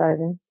party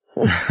starter.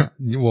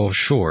 well,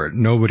 sure.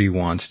 Nobody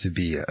wants to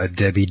be a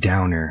Debbie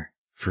Downer,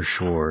 for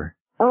sure.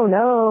 Oh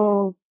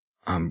no.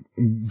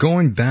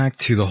 Going back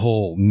to the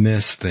whole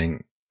Miss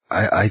thing,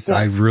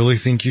 I really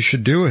think you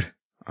should do it.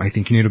 I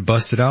think you need to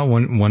bust it out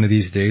one of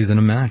these days in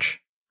a match.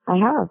 I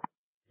have.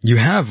 You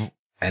have,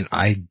 and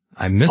I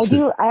missed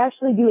it. I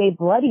actually do a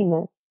bloody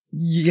miss.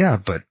 Yeah,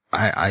 but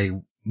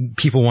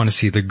people want to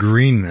see the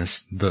green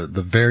mist, the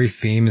very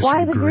famous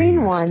Why the green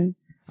mist. one?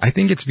 I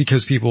think it's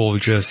because people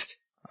just,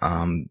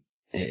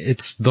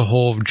 it's the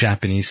whole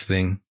Japanese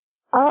thing.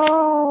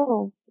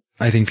 Oh.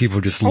 I think people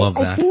just love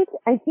that.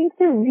 I think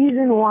the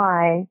reason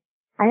why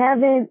I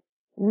haven't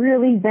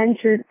really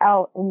ventured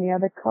out in the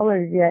other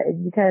colors yet is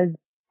because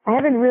I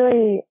haven't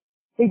really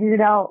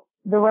figured out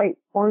the right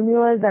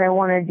formulas that I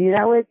want to do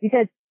that with,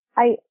 because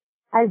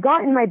I've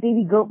gotten my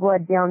baby goat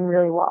blood down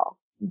really well.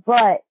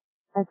 But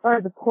as far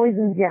as the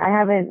poisons yet, I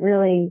haven't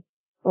really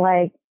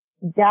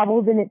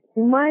dabbled in it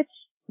too much.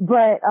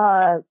 But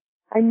I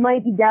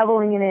might be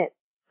dabbling in it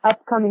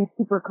upcoming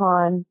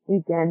SuperCon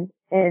weekend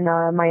in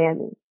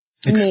Miami.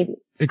 Maybe.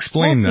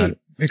 Explain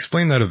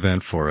that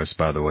event for us,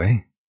 by the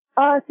way.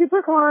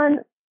 SuperCon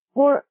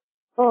Florida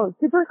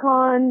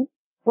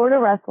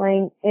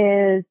Wrestling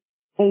is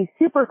a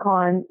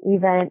SuperCon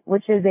event,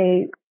 which is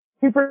a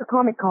Super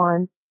Comic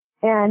Con,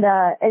 and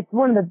it's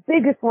one of the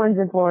biggest ones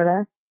in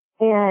Florida,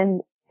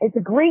 and it's a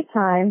great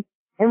time.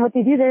 And what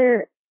they do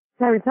there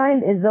time to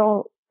time is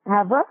they'll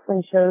have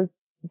wrestling shows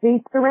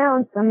based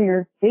around some of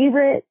your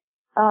favorite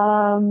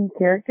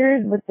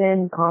characters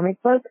within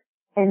comic books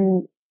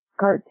and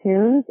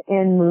cartoons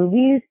and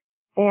movies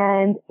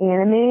and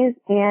animes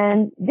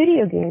and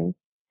video games.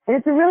 And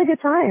it's a really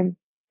good time.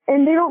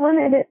 And they don't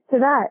limit it to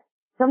that.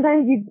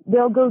 Sometimes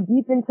they'll go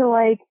deep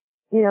into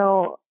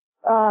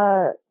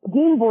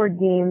game board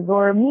games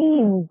or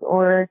memes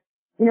or,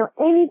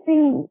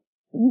 anything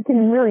you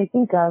can really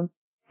think of.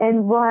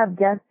 And we'll have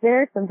guests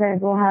there.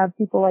 Sometimes we'll have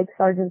people like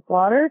Sergeant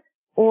Slaughter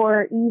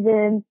or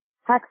even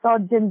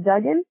Hacksaw Jim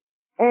Duggan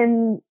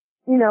and,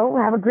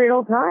 have a great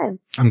old time.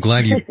 I'm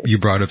glad you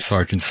brought up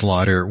Sergeant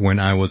Slaughter. When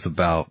I was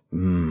about,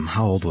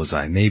 how old was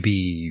I?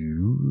 Maybe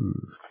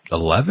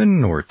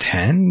 11 or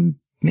 10,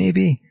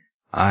 maybe?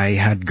 I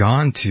had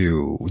gone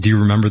to, do you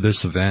remember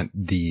this event?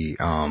 The,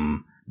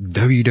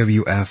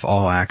 WWF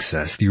All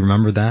Access. Do you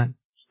remember that?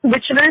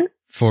 Which event?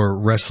 For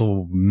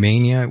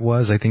WrestleMania it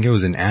was. I think it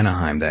was in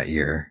Anaheim that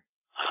year.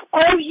 Oh,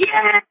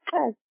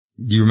 yes!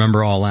 Do you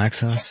remember All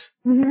Access?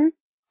 Mm-hmm.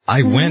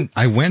 I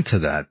went to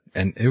that,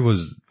 and it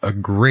was a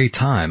great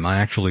time. I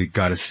actually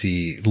got to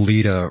see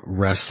Lita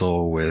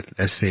wrestle with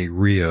S.A.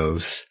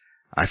 Rios.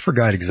 I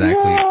forgot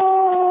exactly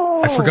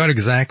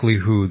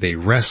who they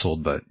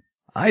wrestled, but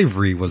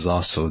Ivory was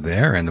also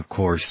there, and of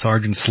course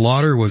Sergeant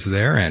Slaughter was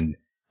there, and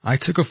I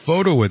took a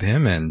photo with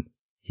him, and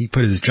he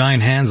put his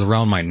giant hands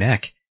around my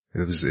neck.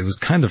 It was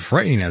kind of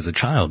frightening as a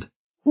child.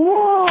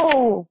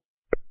 Whoa!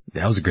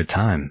 That was a good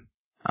time.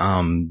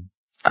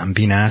 I'm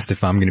being asked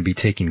if I'm going to be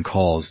taking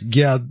calls.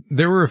 Yeah,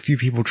 there were a few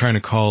people trying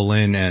to call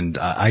in, and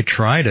I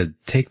tried to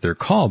take their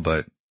call,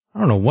 but I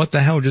don't know what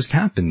the hell just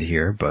happened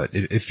here. But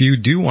if you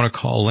do want to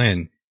call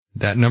in,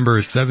 that number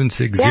is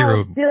 760. Yeah,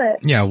 let's do it.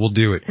 Yeah, we'll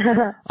do it.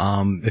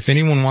 If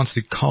anyone wants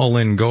to call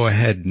in, go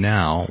ahead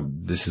now.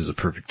 This is a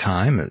perfect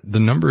time. The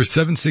number is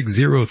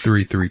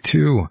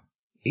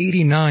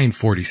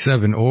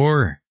 760-332-8947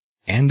 or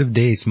End of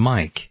Days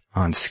Mike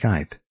on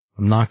Skype.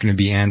 I'm not going to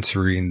be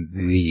answering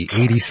the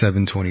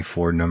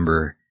 8724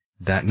 number.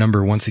 That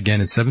number once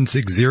again is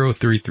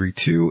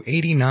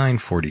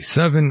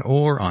 760-332-8947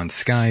 or on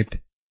Skype,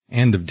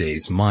 End of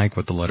Days Mike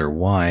with the letter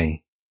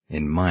Y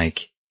in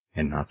Mike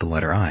and not the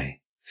letter I.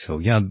 So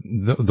yeah,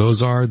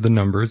 those are the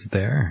numbers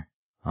there.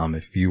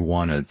 If you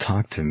want to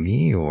talk to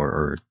me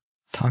or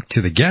talk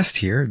to the guest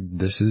here,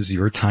 this is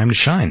your time to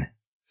shine.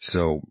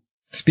 So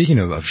speaking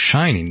of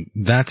shining,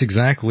 that's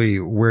exactly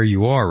where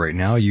you are right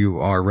now. You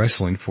are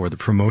wrestling for the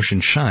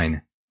promotion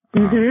Shine.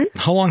 Mm-hmm.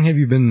 How long have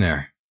you been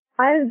there?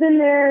 I've been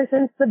there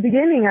since the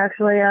beginning,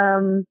 actually.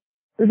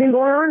 We've been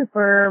going on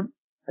for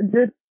a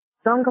good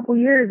strong couple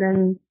years,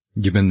 and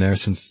you've been there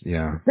since,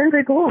 yeah. It's been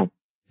pretty cool.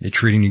 They're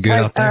treating you good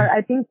out there?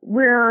 I think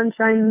we're on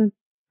Shine,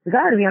 we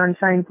gotta be on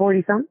Shine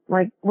 40 something.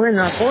 Like, we're in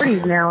our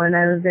 40s now, and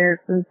I was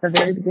there since the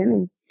very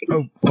beginning.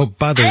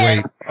 By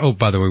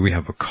the way, we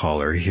have a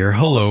caller here.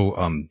 Hello,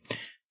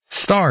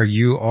 Star,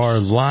 you are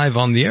live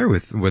on the air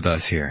with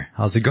us here.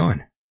 How's it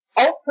going?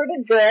 Oh,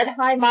 pretty good.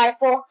 Hi,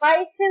 Michael.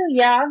 Hi, Sue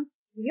Young.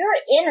 Your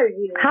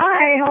interview.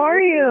 Hi, how are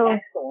you?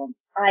 Excellent.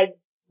 I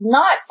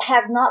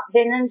have not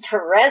been into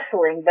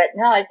wrestling, but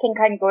now I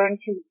think I'm going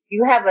to.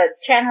 You have a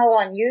channel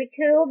on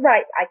YouTube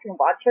I can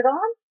watch it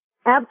on?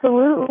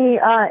 Absolutely.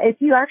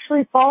 If you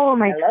actually follow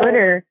my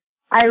Twitter,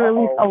 I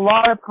release a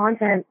lot of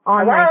content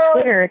on my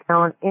Twitter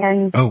account,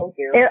 and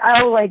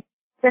I'll like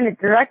send it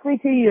directly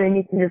to you, and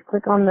you can just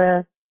click on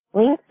the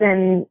links,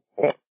 and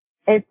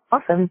it's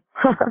awesome.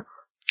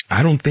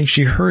 I don't think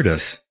she heard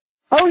us.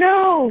 Oh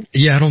no!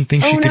 Yeah, I don't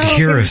think she could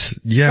hear us.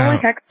 Yeah.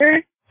 Text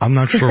her? I'm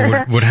not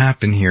sure what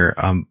happened here.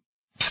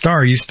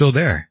 Star, are you still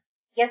there?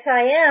 Yes,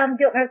 I am.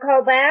 Do you want me to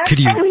call back?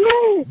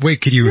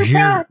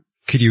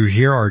 Could you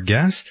hear our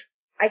guest?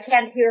 I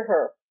can't hear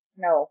her.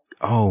 No.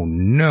 Oh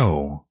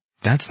no.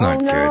 That's not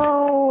good.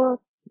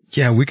 No.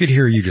 Yeah, we could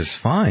hear you just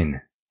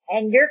fine.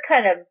 And you're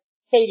kind of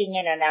fading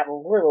in and out a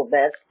little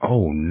bit.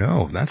 Oh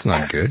no, that's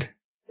not good.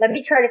 Let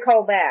me try to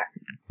call back.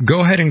 Go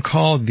ahead and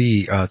call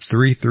the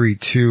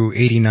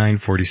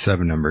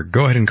 332-8947 number.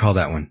 Go ahead and call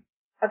that one.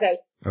 Okay.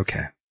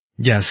 Okay.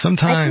 Yeah,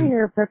 sometime. I can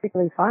hear her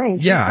perfectly fine.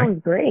 Yeah, she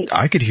sounds great.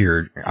 I could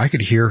hear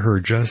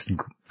her just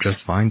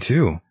fine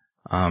too.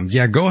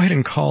 Yeah, go ahead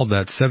and call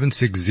that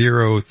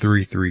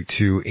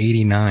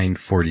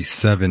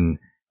 760-332-8947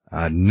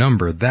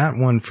 number. That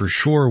one for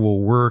sure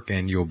will work,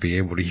 and you'll be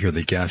able to hear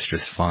the guest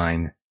just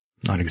fine.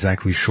 Not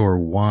exactly sure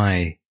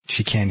why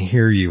she can't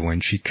hear you when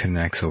she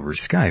connects over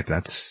Skype.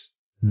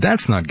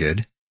 That's not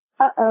good.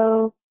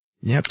 Uh-oh.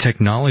 Yep,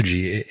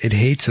 technology, it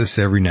hates us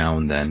every now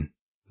and then.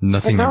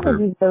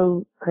 Technology's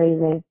so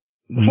crazy.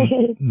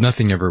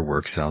 Nothing ever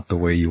works out the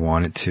way you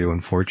want it to,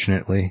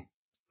 unfortunately.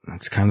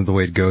 That's kind of the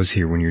way it goes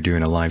here when you're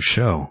doing a live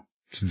show.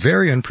 It's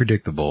very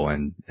unpredictable,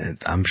 and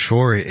I'm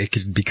sure it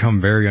could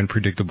become very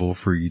unpredictable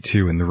for you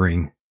too in the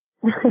ring.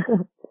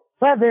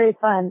 Well, very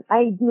fun.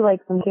 I do like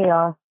some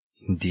chaos.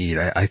 Indeed.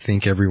 I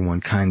think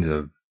everyone kind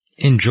of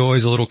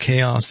enjoys a little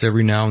chaos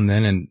every now and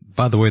then. And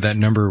by the way, that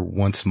number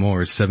once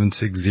more is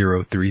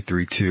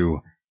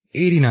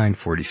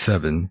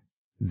 760-332-8947.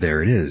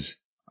 There it is.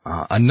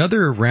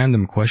 Another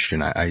random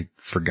question I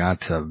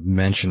forgot to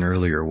mention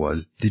earlier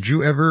was, did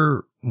you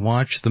ever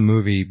watch the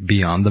movie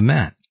Beyond the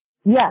Mat?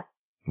 Yes.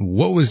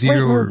 What was Great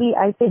your... movie.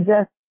 I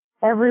suggest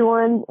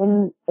everyone,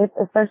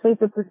 especially if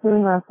they're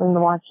pursuing wrestling, to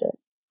watch it.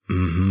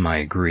 I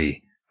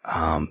agree.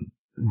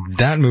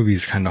 That movie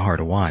is kind of hard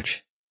to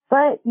watch.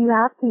 But you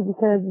have to,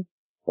 because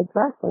it's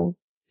wrestling.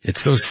 It's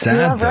so sad,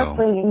 though. You love though.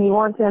 wrestling and you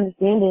want to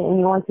understand it and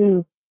you want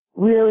to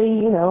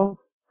really,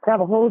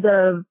 grab a hold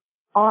of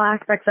all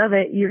aspects of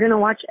it. You're going to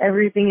watch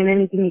everything and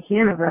anything you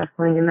can of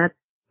wrestling, and that's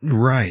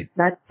right.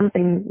 That's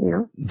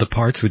something, The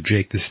parts with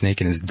Jake the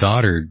Snake and his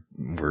daughter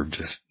were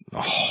just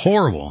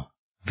horrible.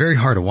 Very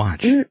hard to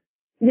watch.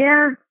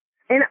 Yeah.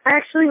 And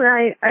actually,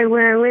 when I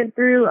went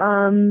through,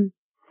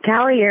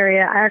 Cali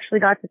area, I actually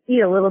got to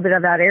see a little bit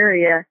of that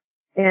area.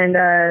 And,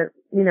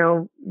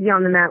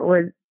 Beyond the Mat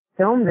was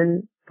filmed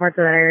in parts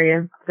of that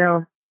area.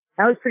 So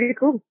that was pretty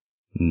cool.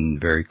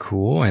 Very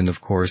cool. And of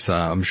course,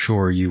 I'm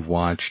sure you've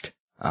watched,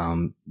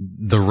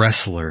 The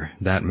Wrestler,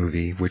 that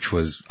movie, which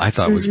I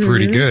thought was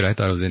pretty good. I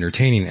thought it was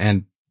entertaining.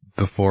 And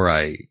before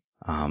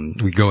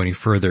we go any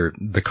further,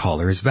 the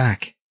caller is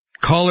back.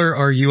 Caller,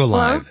 are you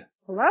alive?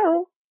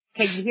 Hello?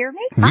 Can you hear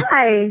me?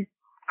 Hi.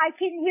 I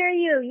can hear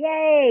you.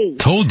 Yay.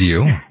 Told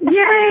you.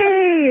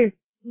 Yay.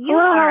 Hello,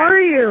 how are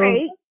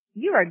you?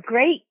 You're a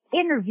great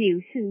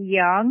interview, Sue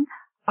Young.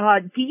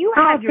 Do you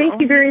have your own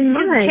thank you very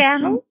YouTube much.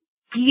 channel?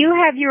 Do you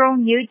have your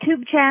own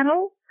YouTube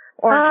channel?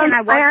 Or can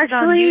I watch it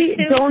on YouTube? I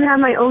actually don't have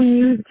my own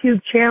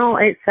YouTube channel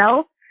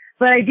itself,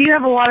 but I do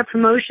have a lot of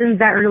promotions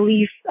that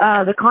release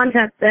the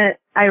content that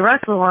I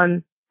wrestle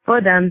on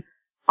for them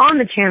on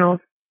the channels.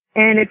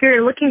 And if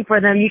you're looking for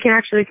them, you can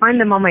actually find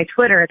them on my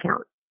Twitter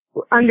account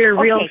under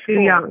Real Sue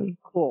Young.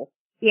 Cool.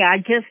 Yeah,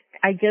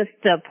 I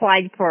just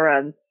applied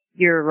for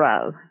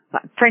your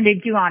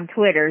friended you on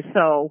Twitter,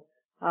 so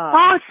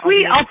oh,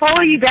 sweet. I'll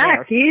follow you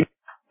back, dude.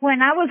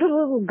 When I was a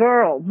little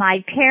girl,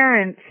 my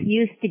parents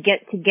used to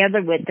get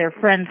together with their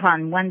friends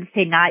on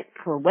Wednesday night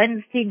for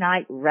Wednesday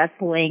night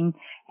wrestling,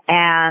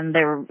 and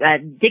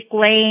Dick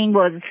Lane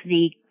was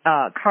the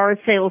car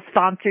sales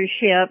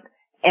sponsorship,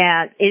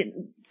 and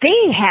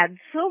they had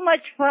so much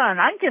fun.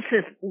 I'm just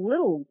this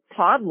little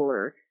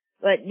toddler,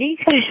 but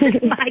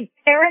my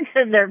parents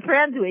and their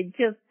friends would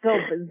just go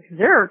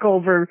berserk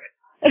over.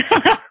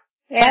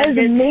 That is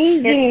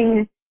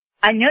amazing.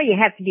 I know you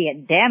have to be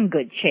in damn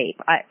good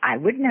shape. I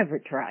would never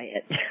try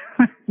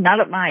it. Not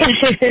at my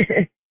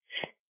age.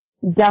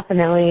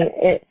 Definitely.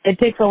 It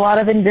takes a lot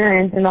of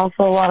endurance and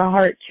also a lot of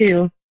heart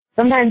too.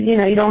 Sometimes,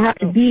 you don't have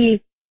to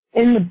be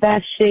in the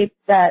best shape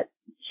that's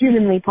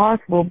humanly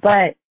possible,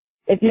 but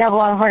if you have a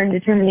lot of heart and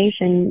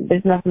determination,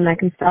 there's nothing that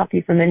can stop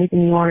you from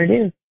anything you want to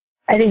do.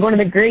 I think one of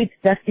the greats,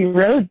 Dusty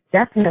Rhodes,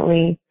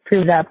 definitely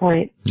proved that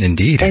point.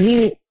 Indeed. And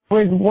he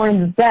was one of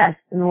the best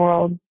in the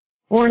world.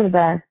 One of the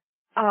best.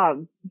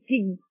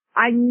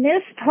 I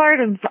missed part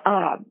of,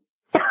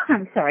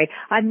 I'm sorry,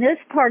 I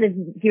missed part of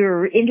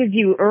your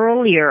interview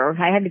earlier.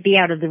 I had to be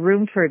out of the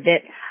room for a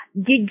bit.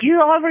 Did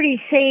you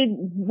already say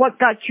what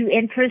got you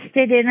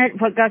interested in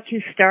it, what got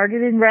you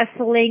started in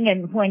wrestling,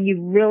 and when you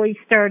really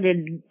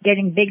started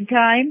getting big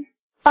time?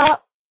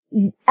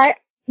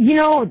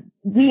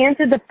 We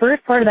answered the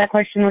first part of that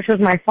question, which was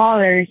my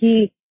father.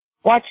 He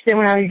watched it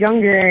when I was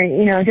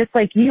younger, just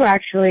like you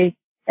actually,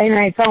 and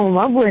I fell in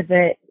love with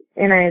it.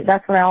 And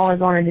that's what I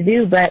always wanted to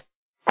do, but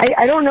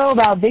I don't know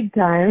about big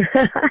time.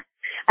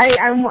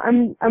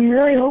 I'm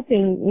really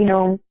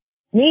hoping,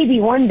 maybe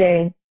one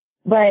day,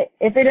 but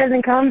if it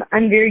doesn't come,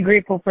 I'm very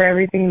grateful for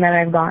everything that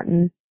I've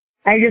gotten.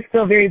 I just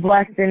feel very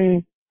blessed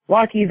and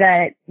lucky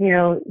that,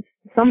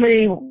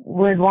 somebody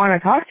would want to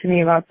talk to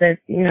me about this,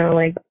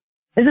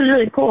 this is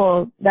really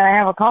cool that I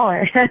have a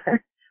caller.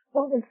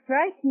 Well, what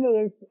strikes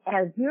me is,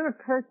 as you're a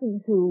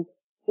person who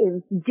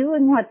is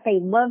doing what they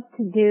love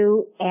to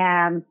do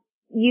and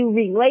you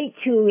relate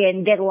to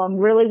and get along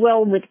really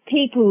well with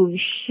people who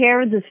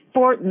share the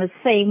sport in the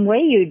same way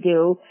you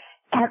do.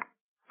 And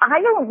I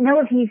don't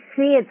know if you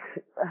see it,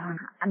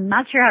 I'm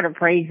not sure how to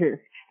phrase this,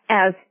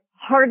 as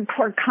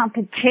hardcore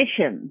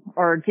competition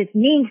or just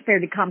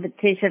mean-spirited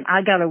competition.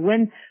 I gotta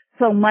win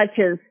so much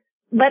as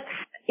let's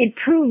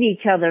improve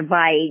each other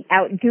by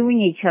outdoing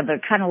each other,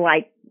 kind of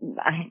like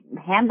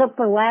hand up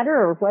the ladder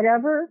or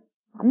whatever.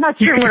 I'm not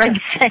sure what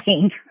I'm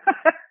saying.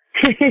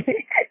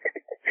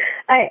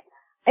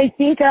 I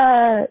think,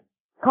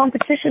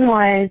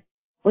 competition-wise,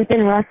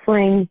 within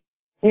wrestling,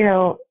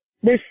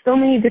 there's so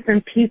many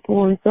different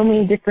people and so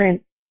many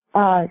different,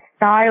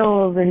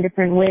 styles and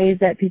different ways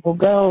that people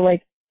go.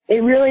 Like,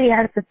 it really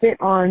has to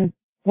fit on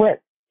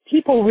what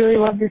people really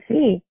love to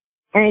see.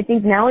 And I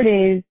think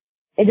nowadays,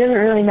 it doesn't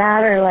really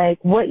matter,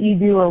 like, what you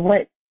do or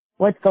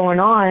what's going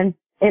on.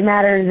 It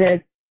matters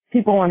if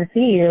people want to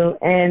see you.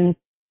 And,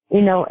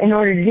 in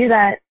order to do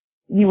that,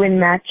 you win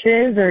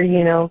matches or,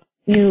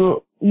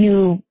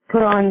 you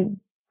put on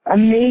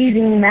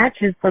amazing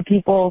matches for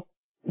people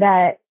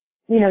that,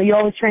 you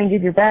always try and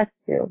give your best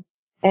to.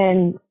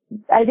 And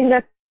I think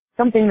that's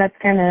something that's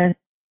kind of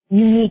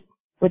unique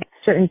with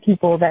certain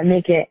people that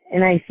make it.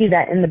 And I see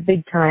that in the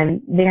big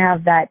time. They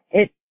have that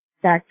it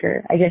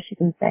factor, I guess you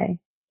can say.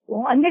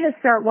 Well, I'm going to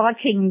start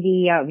watching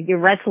your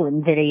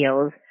wrestling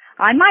videos.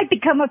 I might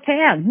become a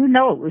fan. Who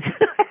knows?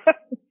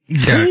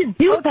 Yeah. Please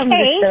do come to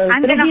the shows.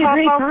 I'm going to hop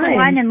off the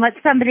line and let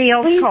somebody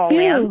else call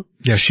in.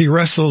 Yeah, she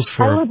wrestles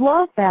for... I would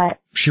love that.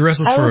 She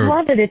wrestles for... I would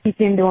love it if you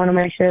came to one of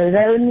my shows.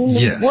 That would mean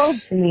the world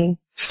to me.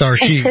 Star,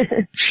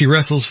 she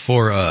wrestles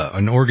for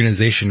an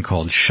organization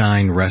called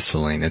Shine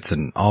Wrestling. It's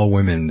an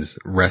all-women's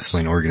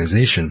wrestling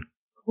organization.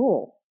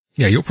 Cool.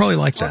 Yeah, you'll probably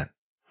like that.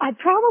 I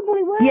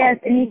probably will. Yes,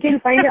 and you can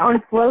find it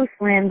on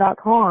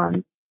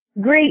flowslam.com.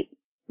 Great,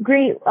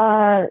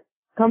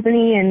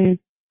 company and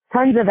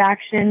tons of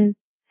action,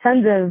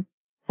 tons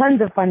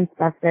of fun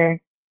stuff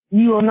there.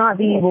 You will not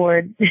be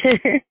bored.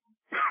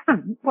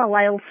 Well,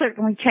 I'll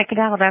certainly check it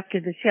out after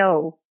the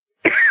show.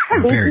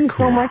 Thank you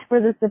so much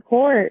for the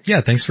support. Yeah,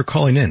 thanks for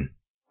calling in.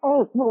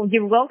 Oh, well,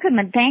 you're welcome,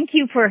 and thank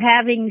you for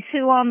having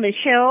Sue on the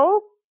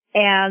show,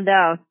 and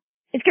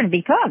it's going to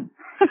be fun.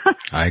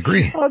 I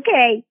agree.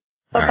 Okay.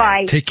 Bye-bye. All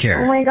right, take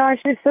care. Oh my gosh,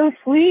 you're so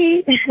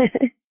sweet.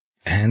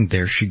 And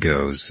there she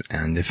goes.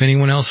 And if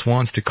anyone else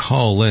wants to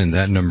call in,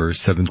 that number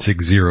is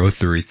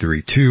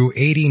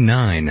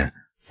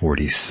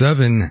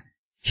 760-332-8947.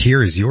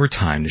 Here is your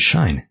time to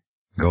shine.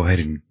 Go ahead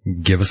and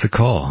give us a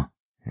call,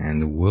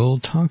 and we'll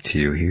talk to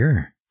you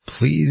here.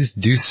 Please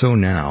do so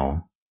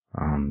now.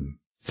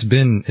 It's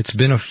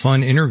been a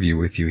fun interview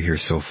with you here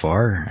so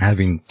far,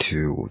 having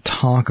to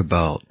talk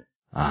about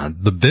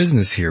the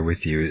business here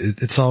with you.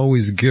 It's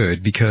always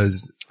good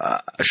because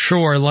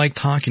sure, I like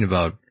talking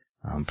about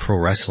pro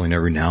wrestling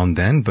every now and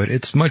then, but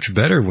it's much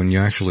better when you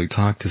actually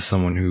talk to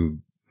someone who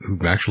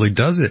actually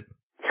does it.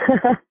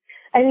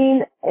 I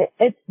mean,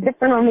 it's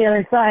different on the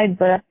other side,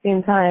 but at the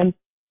same time,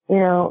 you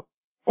know,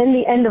 in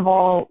the end of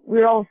all,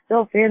 we're all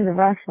still fans of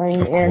wrestling.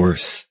 Of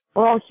course.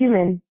 And we're all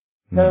human.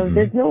 So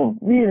there's no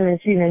reason to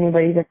treat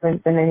anybody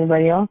different than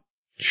anybody else.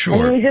 Sure. I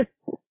mean, we just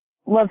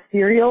love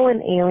cereal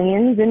and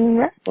aliens and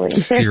wrestling.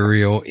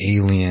 Cereal,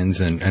 aliens,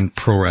 and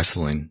pro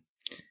wrestling.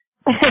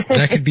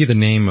 That could be the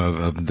name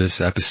of this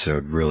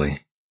episode,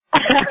 really.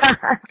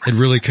 It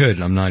really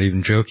could. I'm not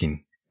even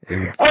joking.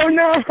 Oh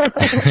no!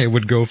 It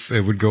would go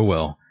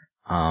well.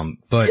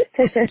 But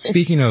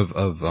speaking of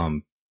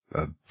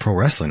pro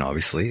wrestling,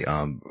 obviously,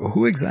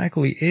 who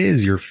exactly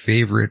is your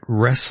favorite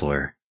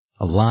wrestler,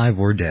 alive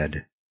or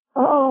dead?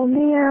 Oh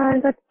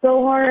man, that's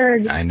so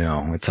hard. I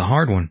know, it's a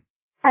hard one.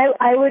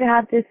 I would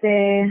have to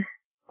say,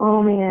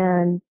 oh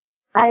man,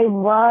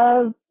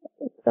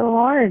 it's so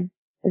hard.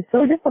 It's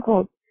so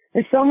difficult.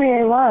 There's so many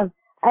I love.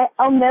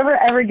 I'll never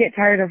ever get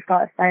tired of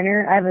Scott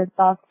Steiner. I have a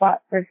soft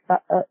spot for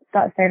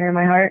Scott Steiner in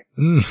my heart.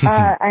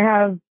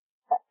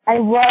 I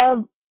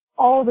love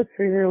all the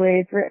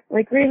cruiserweights,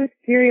 like Rey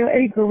Mysterio,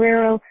 Eddie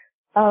Guerrero,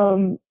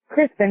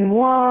 Chris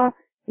Benoit,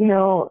 you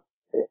know,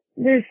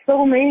 there's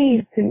so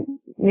many to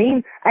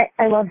name.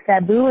 I love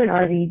Sabu and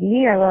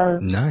RVD. I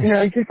love, nice. You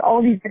know, just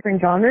all these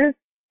different genres.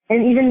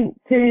 And even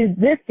to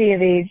this day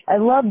of age, I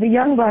love the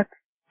Young Bucks.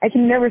 I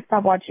can never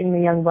stop watching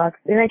the Young Bucks.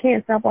 And I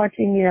can't stop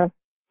watching, you know,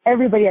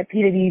 everybody at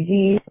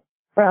PWG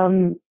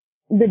from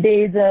the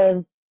days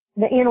of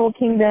the Animal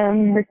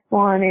Kingdom, Rick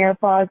Swan,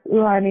 Airpods,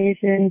 Uhaa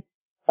Nation,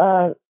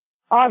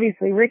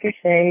 obviously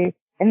Ricochet,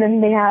 and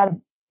then they have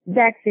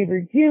Zack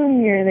Sabre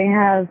Jr., they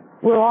have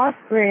Will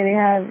Ospreay, they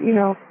have, you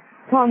know,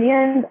 Tommy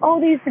End, all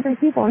these different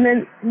people. And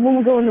then when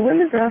we go into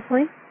women's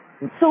wrestling,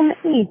 it's so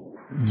many.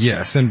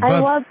 Yes, and I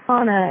love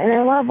Kana, and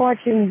I love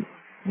watching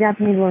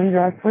Japanese women's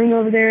wrestling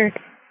over there.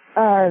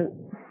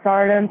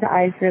 Stardom to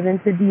Ice Ribbon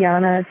to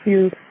Diana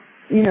to,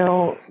 you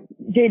know,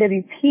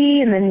 JWP,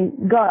 and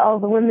then got all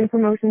the women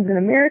promotions in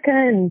America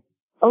and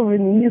over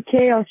in the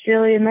UK,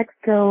 Australia,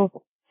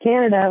 Mexico,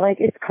 Canada. Like,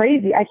 it's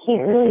crazy. I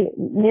can't really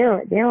narrow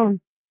it down.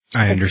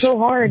 I understand. It's so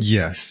hard.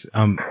 Yes.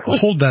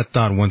 Hold that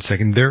thought 1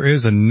 second. There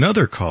is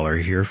another caller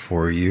here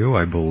for you,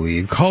 I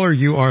believe. Caller,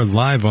 you are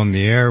live on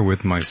the air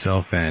with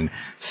myself and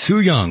Sue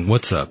Young.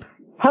 What's up?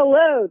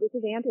 Hello, this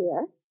is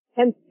Andrea.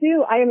 And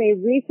Sue, I am a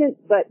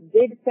recent but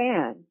big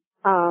fan.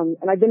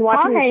 And I've been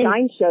watching the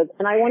Shine shows,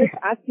 and I wanted to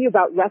ask you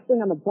about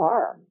wrestling on the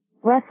bar.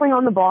 Wrestling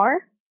on the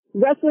bar?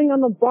 Wrestling on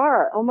the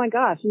bar. Oh my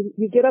gosh,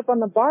 you get up on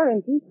the bar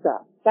and do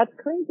stuff. That's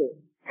crazy.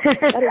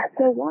 That is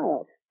so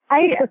wild.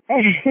 I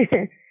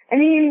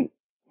mean,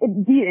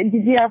 did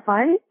you have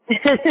fun?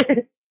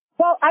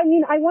 Well, I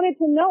mean, I wanted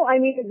to know, I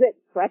mean, is it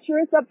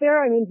treacherous up there?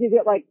 I mean, do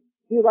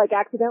you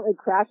accidentally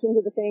crash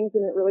into the things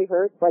and it really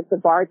hurts? Like the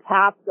bar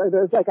taps, or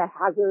there's like a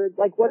hazard?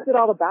 Like, what's it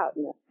all about?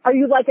 You know? Are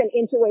you like an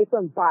inch away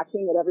from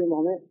botching at every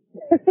moment?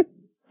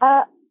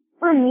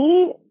 For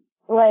me,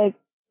 like,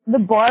 the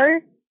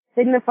bar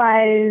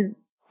signifies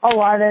a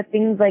lot of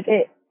things. Like,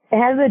 it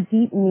has a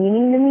deep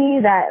meaning to me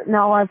that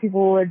not a lot of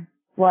people would,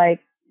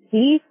 like,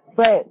 see.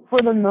 But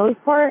for the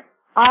most part,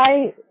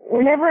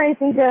 whenever I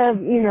think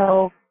of, you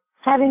know,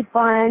 having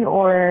fun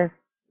or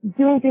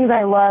doing things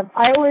I love,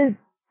 I'm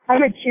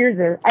a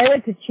cheerser. I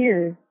like to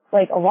cheers,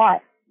 like, a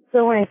lot.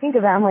 So when I think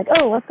of that, I'm like,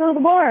 oh, let's go to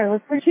the bar,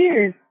 let's go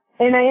cheers.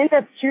 And I end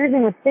up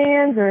cheersing with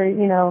fans or,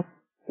 you know,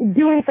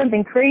 doing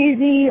something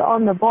crazy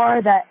on the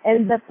bar that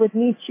ends up with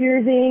me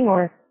cheersing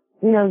or,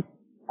 you know,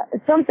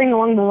 something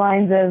along the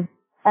lines of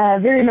a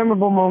very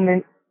memorable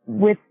moment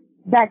with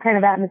that kind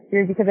of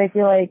atmosphere, because I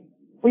feel like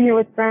when you're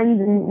with friends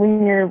and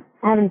when you're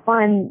having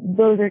fun,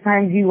 those are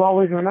times you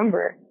always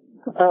remember.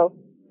 Oh,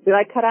 did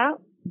I cut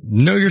out?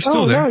 No, you're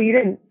still there. No, you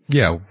didn't.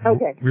 Yeah.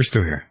 Okay. We're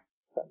still here.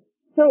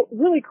 So,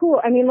 really cool.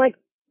 I mean, like,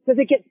 does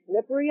it get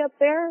slippery up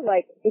there?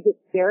 Like, is it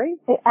scary?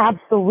 It's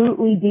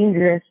absolutely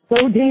dangerous.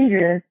 So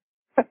dangerous.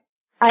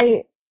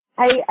 I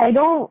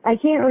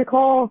can't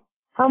recall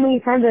how many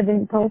times I've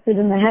been pelted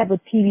in the head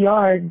with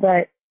PBRs,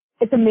 but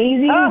it's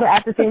amazing, but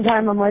at the same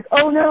time I'm like,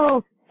 oh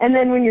no. And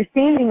then when you're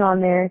standing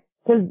on there,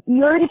 because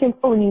you already can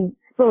tell when you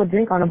spill a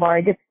drink on a bar,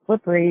 it gets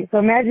slippery. So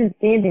imagine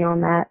standing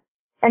on that,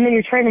 and then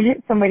you're trying to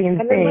hit somebody in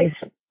the face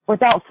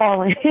without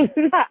falling.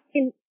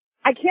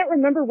 I can't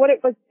remember what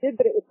it was did,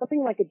 but it was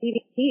something like a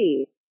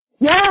DDT.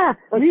 Yeah,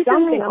 or recently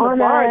something on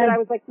the bar that I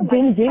was like,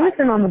 James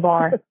Jameson on the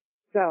bar.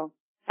 So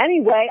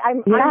Anyway,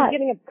 I'm Yeah.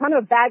 getting a kind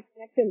of a bad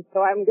connection,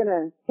 so I'm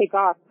gonna take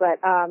off. But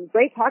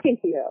great talking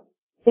to you.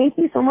 Thank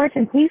you so much,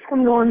 and please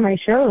come to one of my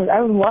shows.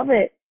 I would love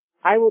it.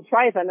 I will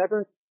try if I'm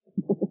ever.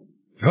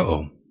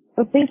 Uh-oh.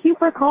 So thank you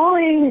for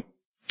calling.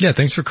 Yeah,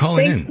 thanks for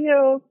calling Thank in.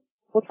 you.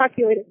 We'll talk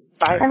to you later.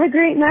 Bye. Have a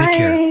great Take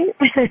care.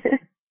 night.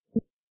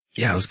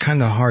 Yeah, it was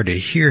kind of hard to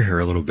hear her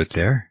a little bit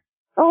there.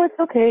 Oh, it's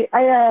okay.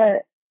 I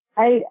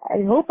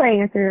hope I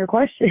answered your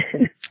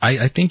question.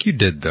 I think you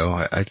did, though.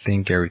 I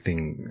think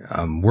everything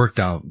worked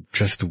out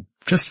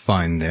just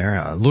fine there.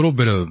 A little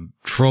bit of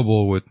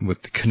trouble with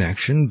the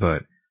connection,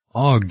 but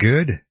all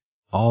good,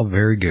 all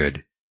very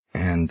good.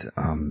 And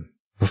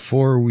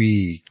before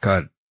we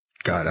got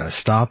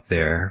stopped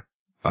there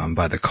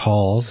by the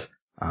calls,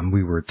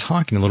 we were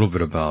talking a little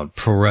bit about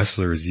pro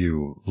wrestlers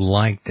you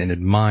liked and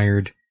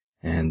admired.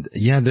 And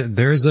yeah,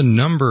 there's a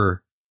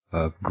number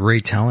of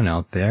great talent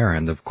out there.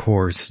 And of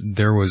course,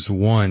 there was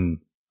one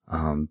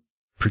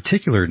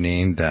particular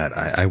name that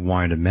I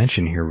wanted to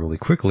mention here really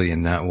quickly,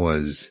 and that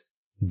was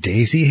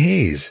Daisy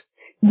Hayes.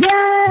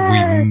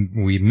 Yeah.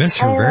 We miss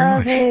her very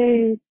much.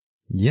 It.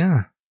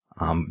 Yeah.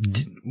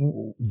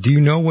 Do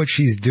you know what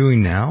she's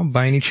doing now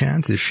by any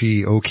chance? Is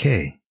she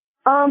okay?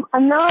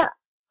 I'm not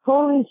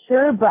totally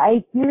sure, but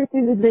I hear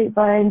through the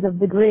grapevines of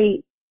the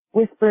great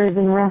whispers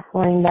in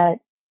wrestling that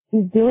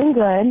she's doing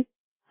good.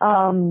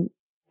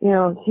 You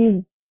know,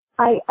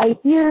 I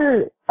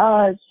hear,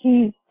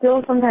 she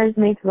still sometimes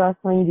makes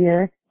wrestling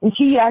gear, and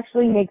she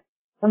actually makes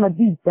some of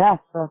the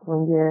best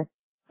wrestling gear.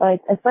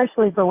 Like,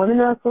 especially for women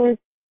wrestlers,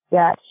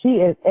 yeah, she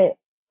is it.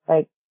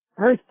 Like,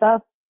 her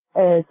stuff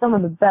is some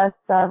of the best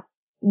stuff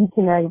you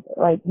can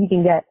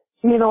get.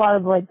 She made a lot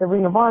of, like, the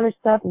Ring of Honor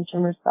stuff and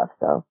Shimmer stuff,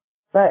 so.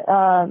 But,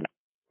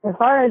 as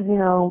far as, you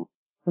know,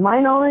 to my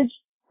knowledge,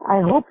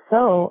 I hope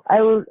so.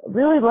 I would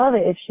really love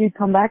it if she'd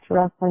come back to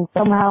wrestling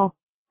somehow,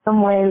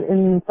 some way,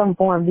 in some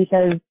form,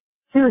 because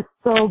she was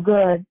so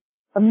good.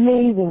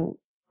 Amazing.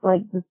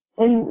 Like,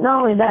 and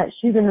not only that,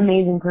 she's an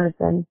amazing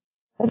person.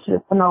 Such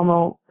a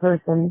phenomenal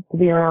person to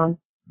be around.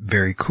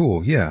 Very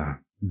cool, yeah.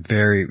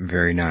 Very,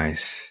 very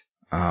nice.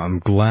 I'm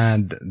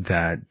glad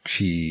that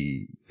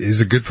she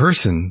is a good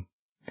person,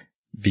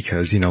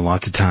 because, you know,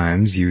 lots of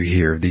times you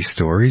hear these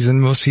stories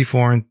and most people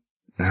aren't,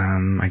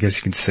 I guess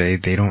you could say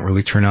they don't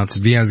really turn out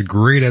to be as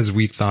great as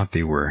we thought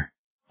they were.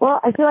 Well,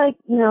 I feel like,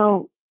 you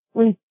know,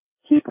 when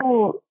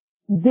people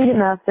dig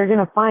enough, they're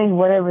gonna find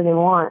whatever they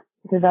want,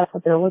 because that's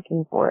what they're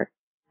looking for.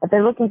 If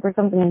they're looking for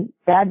something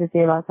bad to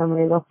say about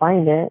somebody, they'll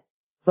find it.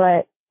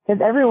 But,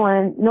 because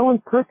no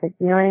one's perfect,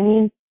 you know what I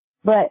mean?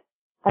 But,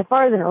 as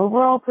far as an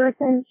overall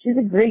person, she's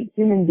a great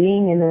human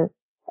being and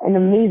an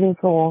amazing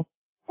soul.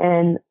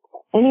 And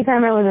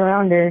anytime I was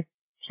around her,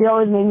 she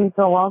always made me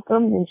feel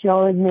welcome, and she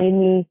always made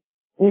me,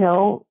 you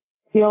know,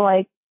 feel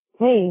like,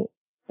 hey,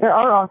 there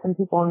are awesome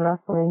people in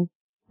wrestling.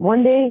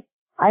 One day,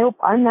 I hope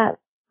I'm that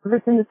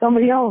person to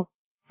somebody else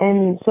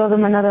and show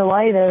them another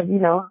light of, you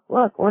know,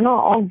 look, we're not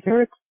all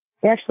jerks.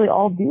 We actually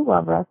all do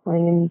love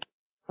wrestling, and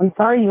I'm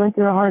sorry you went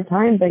through a hard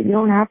time, but you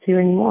don't have to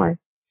anymore.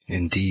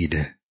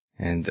 Indeed.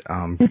 And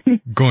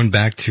going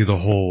back to the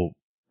whole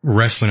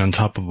wrestling on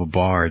top of a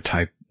bar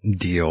type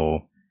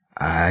deal,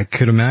 I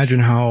could imagine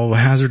how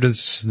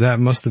hazardous that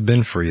must have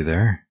been for you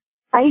there.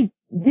 I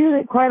do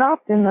it quite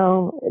often,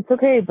 though. It's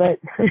okay, but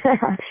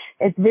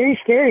it's very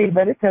scary,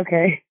 but it's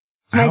okay.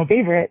 My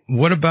favorite.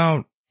 What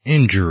about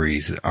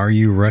injuries? Are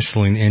you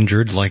wrestling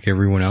injured like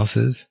everyone else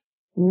is?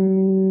 I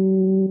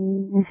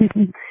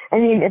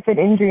mean, if an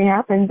injury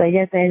happens, I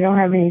guess I don't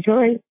have any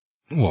choice.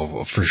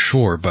 Well, for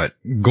sure, but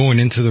going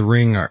into the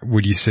ring,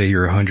 would you say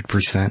you're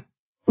 100%?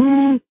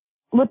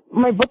 With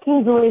my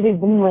bookings the way they've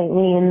been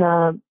lately and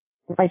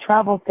my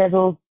travel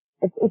schedules,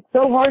 it's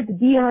so hard to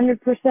be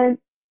 100%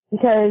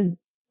 because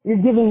you're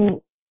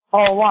giving a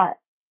lot,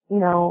 you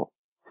know,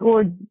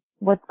 towards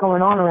what's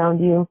going on around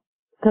you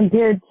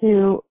compared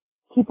to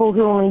people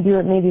who only do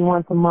it maybe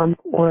once a month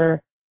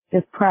or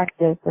just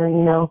practice or,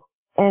 you know,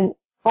 and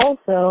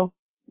also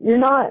you're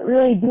not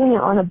really doing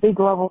it on a big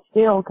level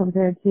scale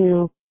compared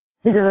to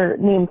bigger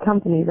name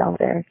companies out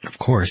there. Of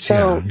course, so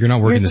yeah. You're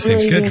not working the same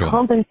really schedule. Being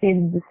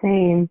compensated the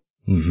same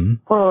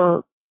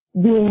for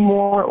doing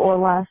more or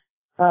less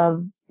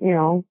of, you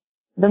know,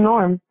 the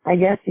norm, I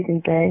guess you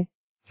can say.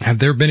 Have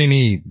there been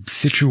any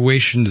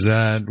situations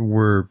that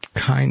were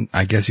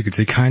I guess you could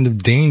say kind of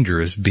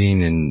dangerous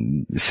being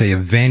in, say, a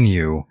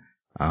venue?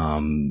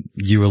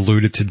 You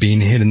alluded to being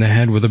hit in the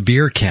head with a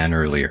beer can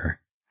earlier.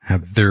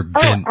 Have there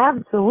been? Oh,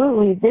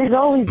 absolutely. There's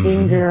always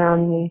danger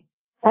around me.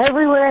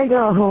 Everywhere I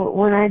go,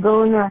 when I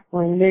go in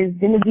wrestling, there's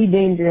gonna be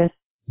dangerous.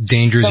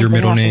 Danger's your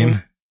middle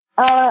name?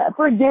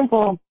 For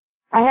example,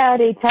 I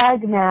had a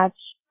tag match.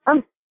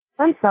 I'm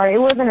sorry, it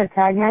wasn't a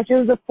tag match, it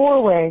was a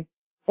 4-way.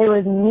 It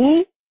was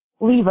me,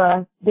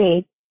 Leva,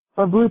 Bates,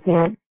 or Blue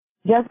Pants,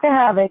 Jessica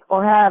Havoc,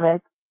 or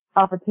Havoc,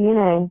 off of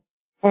TNA,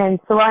 and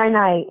Sarai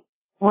Knight,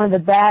 one of the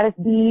baddest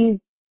bees,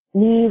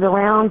 knees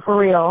around for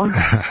real.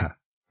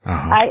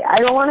 I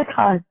don't want to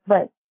cuss,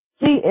 but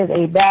she is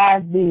a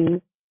bad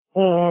bee,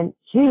 and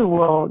she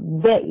will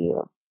get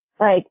you.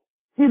 Like,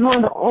 she's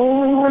one of the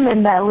only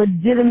women that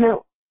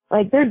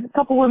there's a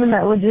couple women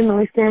that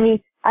legitimately scare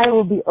me. I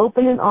will be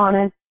open and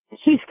honest.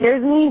 She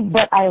scares me,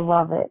 but I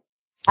love it.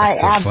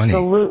 That's so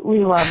absolutely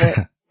love it.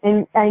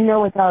 And I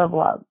know it's out of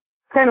love.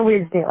 It's kind of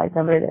weird to say it like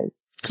that, but it is.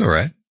 It's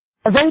alright.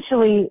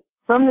 Eventually,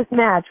 from this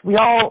match, we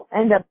all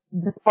end up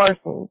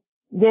dispersing,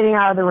 getting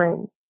out of the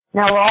ring.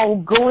 Now we're all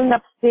going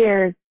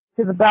upstairs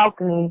to the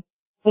balcony,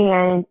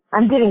 and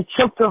I'm getting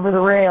choked over the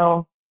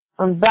rail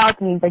on the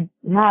balcony by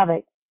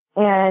Havoc.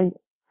 And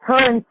her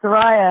and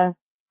Saraya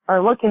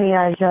are looking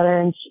at each other,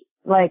 and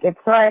if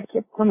Saraya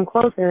kept coming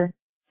closer,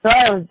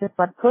 Saraya was just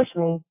about to push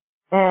me.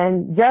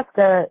 And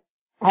Jessica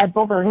had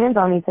both her hands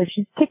on me, so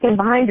she's kicking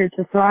behind her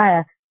to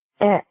Saraya.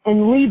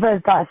 And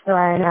Leva's got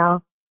Saraya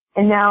now.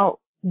 And now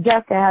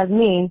Jessica has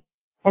me.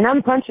 And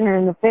I'm punching her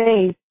in the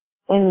face.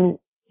 And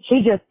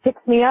she just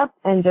picks me up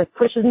and just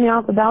pushes me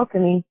off the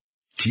balcony.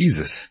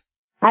 Jesus.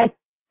 I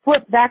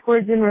flip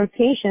backwards in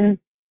rotation.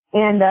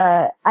 And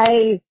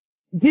I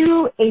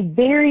do a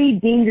very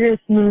dangerous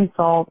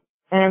moonsault.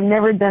 And I've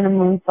never done a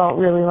moonsault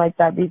really like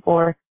that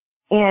before.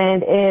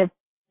 And if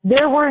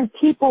there weren't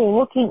people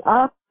looking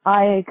up,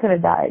 I could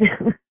have died.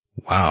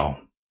 Wow.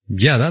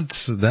 Yeah,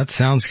 that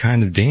sounds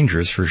kind of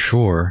dangerous for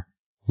sure.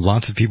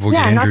 Lots of people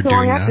get injured doing that.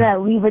 Yeah, not too long after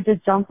that, Leva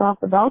just jumps off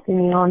the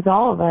balcony onto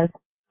all of us.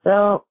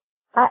 So,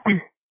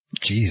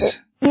 jeez.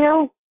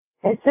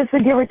 It's just a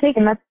give or take,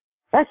 and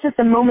that's just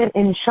a moment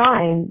in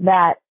shine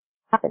that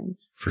happens.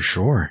 For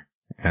sure.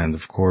 And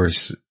of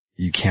course,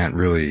 you can't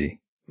really,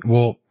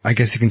 well, I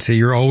guess you can say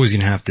you're always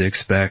gonna have to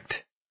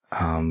expect,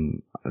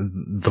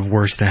 the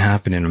worst to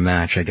happen in a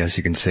match, I guess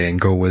you can say,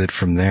 and go with it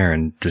from there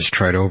and just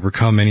try to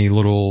overcome any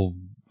little,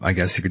 I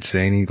guess you could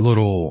say, any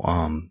little,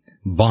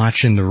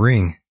 botch in the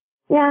ring.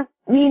 Yeah,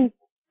 I mean,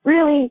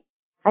 really,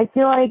 I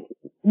feel like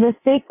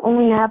mistakes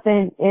only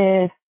happen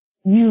if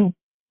you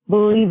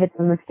believe it's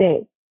a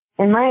mistake.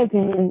 In my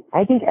opinion,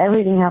 I think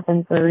everything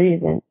happens for a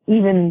reason.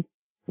 Even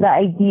the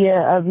idea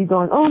of you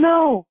going, oh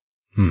no,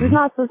 it's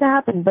not supposed to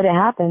happen, but it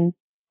happens.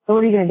 So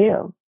what are you going to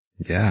do?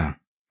 Yeah,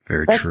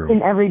 very That's true.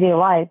 in everyday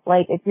life.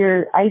 Like if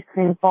your ice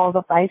cream falls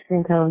off the ice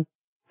cream cone,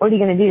 what are you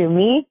going to do?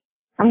 Me?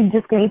 I'm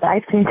just going to eat the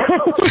ice cream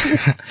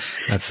cone.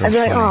 That's so I'd be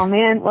funny. like, oh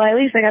man, well at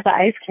least I got the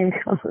ice cream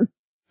cone.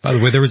 By the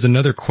way, there was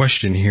another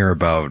question here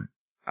about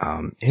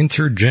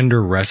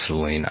intergender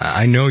wrestling.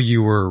 I know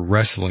you were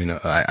wrestling.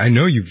 I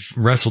know you've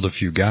wrestled a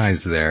few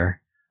guys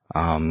there.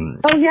 Oh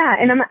yeah,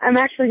 and I'm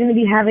actually going to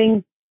be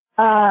having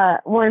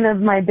one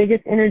of my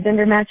biggest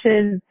intergender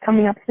matches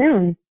coming up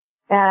soon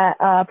at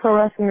Pro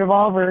Wrestling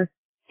Revolver.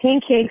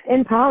 Pancakes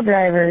and Pile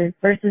Drivers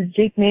versus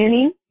Jake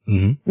Manning,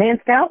 Man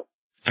Scout.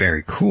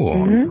 Very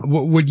cool.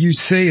 Would you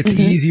say it's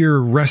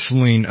easier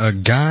wrestling a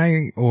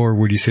guy, or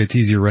would you say it's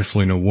easier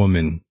wrestling a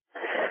woman?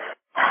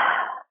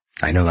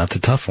 I know that's a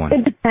tough one.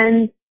 It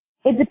depends.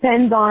 It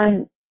depends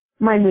on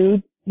my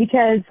mood,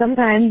 because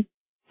sometimes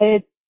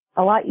it's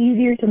a lot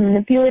easier to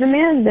manipulate a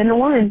man than a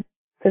woman,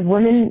 because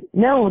women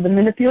know the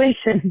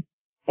manipulation.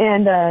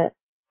 And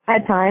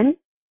at times,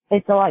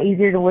 it's a lot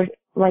easier to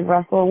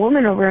wrestle a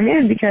woman over a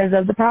man because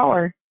of the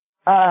power.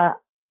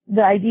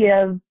 The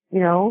idea of,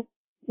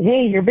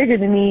 hey, you're bigger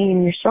than me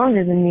and you're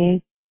stronger than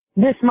me,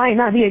 this might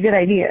not be a good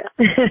idea.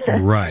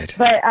 Right.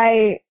 But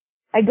I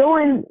go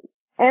in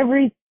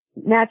every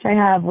match I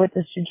have with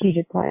a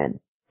strategic plan,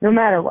 no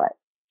matter what.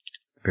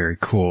 Very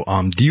cool.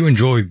 Do you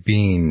enjoy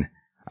being,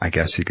 I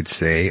guess you could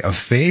say, a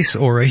face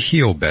or a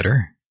heel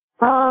better?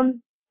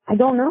 I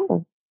don't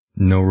know.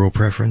 No real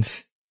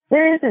preference?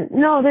 There's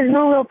no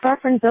real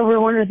preference over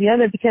one or the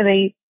other, because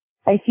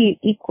I see it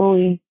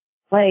equally.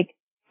 Like,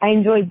 I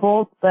enjoy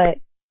both, but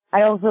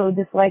I also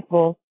dislike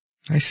both.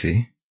 I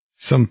see.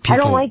 Some people...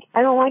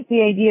 I don't like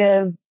the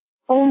idea of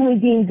only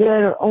being good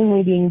or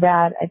only being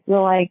bad. I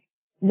feel like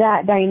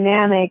that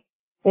dynamic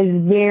is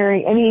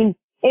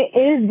it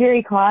is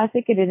very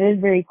classic and it is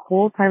very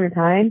cool time to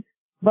time,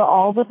 but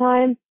all the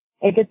time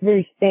it gets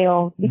very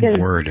stale, because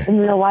in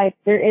real life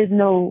there is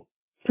no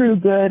true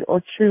good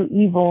or true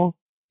evil.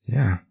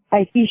 Yeah.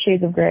 I see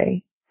shades of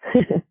gray.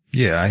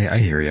 Yeah, I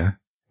hear you.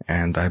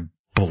 And I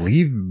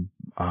believe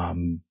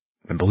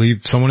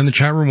someone in the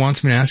chat room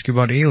wants me to ask you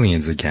about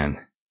aliens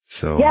again.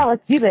 So yeah,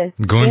 let's do this.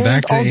 Going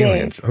back to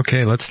aliens.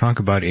 Okay, let's talk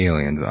about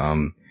aliens.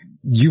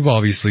 You've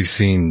obviously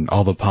seen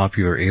all the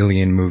popular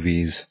alien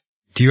movies.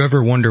 Do you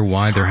ever wonder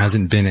why there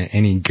hasn't been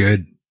any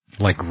good,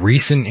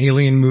 recent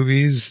alien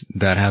movies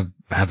that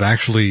have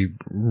actually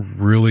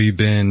really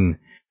been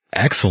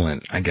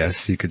excellent, I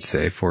guess you could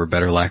say, for a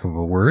better lack of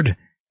a word?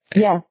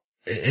 Yeah.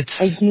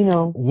 I do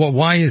know.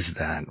 Why is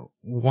that?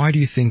 Why do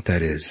you think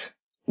that is?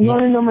 You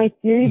want to know my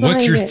theory behind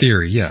What's your it?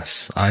 theory?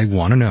 Yes, I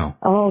want to know.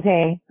 Oh,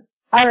 okay.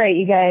 All right,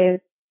 you guys.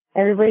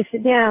 Everybody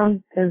sit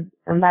down, because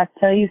I'm about to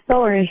tell you a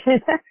story.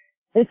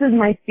 This is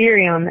my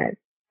theory on this.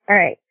 All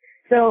right.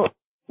 So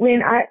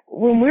when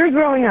we were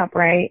growing up,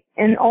 right,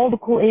 and all the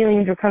cool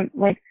aliens were coming,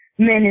 like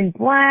Men in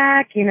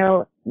Black,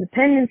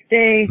 Independence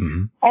Day,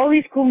 all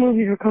these cool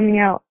movies were coming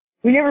out.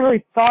 We never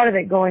really thought of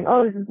it going,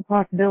 oh, this is a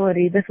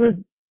possibility. This was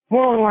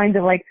more along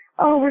the lines of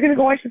oh, we're going to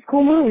go watch this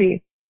cool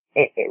movie.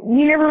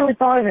 we never really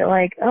thought of it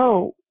like,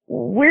 oh,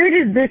 where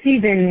did this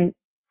even,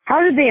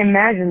 how did they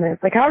imagine this?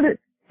 Like,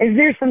 is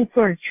there some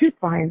sort of truth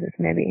behind this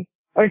maybe?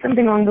 Or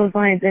something along those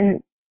lines?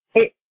 And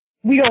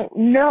we don't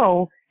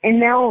know. And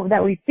now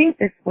that we think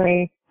this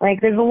way,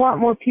 like, there's a lot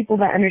more people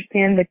that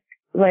understand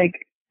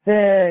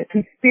the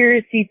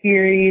conspiracy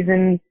theories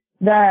and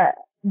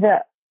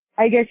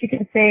I guess you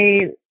could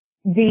say,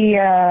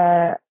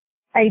 the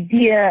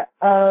idea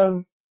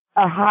of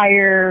a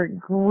higher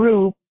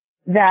group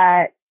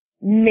that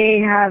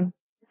may have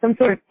some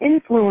sort of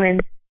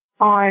influence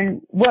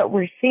on what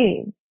we're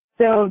seeing.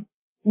 So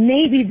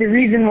maybe the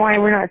reason why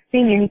we're not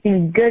seeing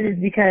anything good is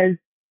because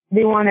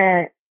they want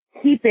to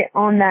keep it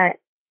on that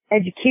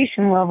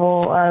education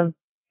level of,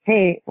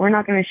 hey, we're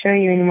not going to show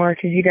you anymore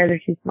because you guys are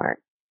too smart.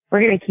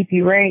 We're going to keep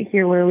you right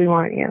here where we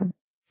want you.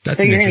 That's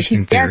so an you're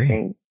interesting keep theory.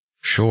 Guessing.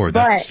 Sure,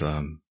 that's,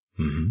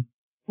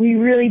 We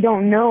really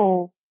don't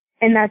know,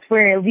 and that's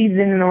where it leads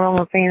in the realm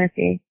of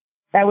fantasy.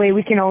 That way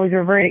we can always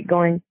revert it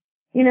going,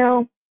 you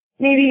know,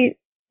 maybe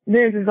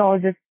this is all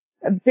just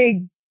a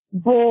big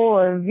bowl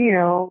of, you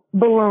know,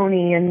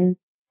 baloney and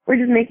we're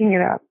just making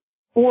it up.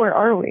 Or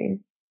are we?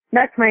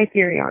 That's my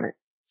theory on it.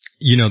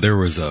 You know, there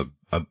was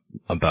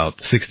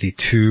about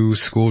 62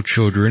 school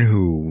children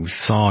who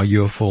saw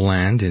UFO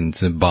land in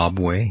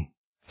Zimbabwe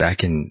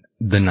back in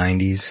the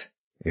 90s.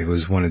 It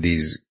was one of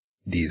these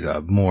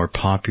more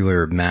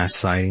popular mass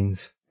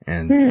sightings.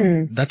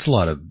 And that's a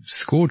lot of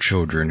school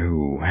children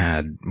who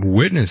had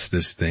witnessed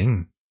this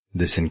thing,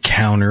 this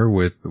encounter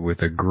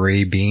with a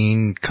gray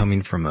being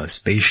coming from a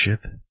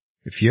spaceship.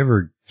 If you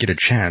ever get a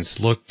chance,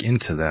 look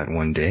into that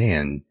one day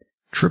and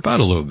trip out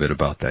a little bit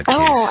about that case.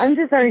 Oh, I'm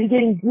just already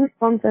getting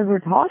goosebumps as we're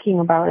talking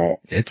about it.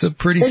 It's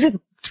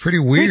pretty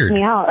weird.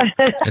 Me out.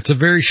 It's a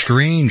very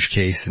strange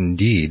case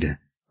indeed.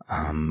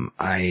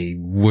 I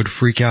would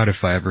freak out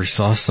if I ever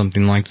saw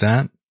something like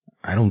that.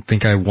 I don't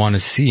think I want to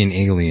see an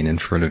alien in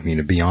front of me,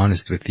 to be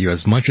honest with you.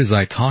 As much as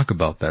I talk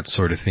about that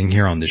sort of thing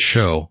here on the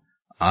show,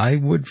 I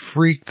would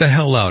freak the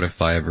hell out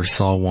if I ever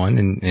saw one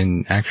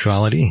in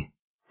actuality.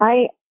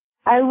 I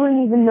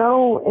wouldn't even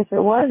know if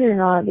it was or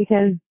not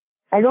because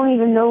I don't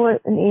even know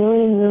what an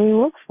alien really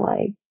looks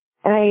like.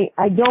 And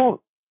I don't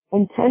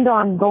intend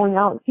on going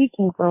out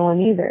seeking for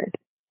one either.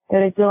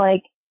 But I feel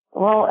like,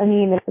 well, I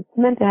mean, if it's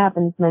meant to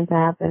happen, it's meant to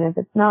happen. If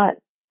it's not,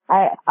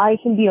 I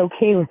can be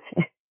okay with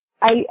it.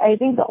 I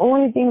think the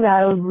only thing that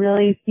I would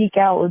really seek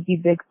out would be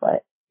Bigfoot.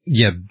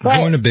 Yeah,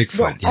 going to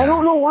Bigfoot, yeah. I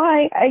don't know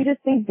why. I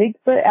just think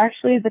Bigfoot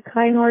actually is a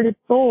kind-hearted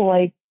soul.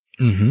 Like,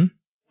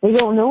 they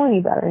don't know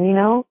any better, you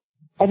know?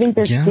 I think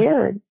they're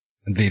scared.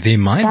 They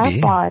might That's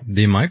be. odd.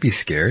 They might be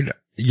scared.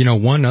 You know,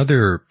 one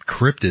other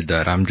cryptid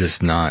that I'm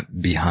just not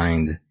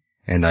behind,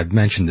 and I've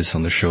mentioned this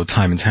on the show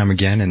time and time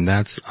again, and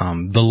that's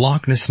the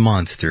Loch Ness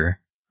Monster.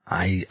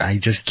 I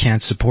just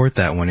can't support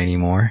that one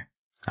anymore.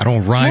 I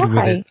don't ride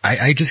with it.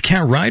 I just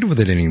can't ride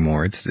with it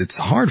anymore. It's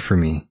hard for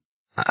me.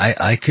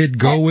 I could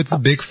go with the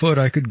Bigfoot,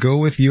 I could go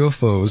with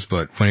UFOs,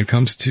 but when it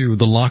comes to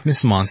the Loch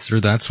Ness Monster,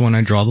 that's when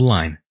I draw the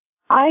line.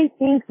 I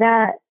think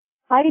that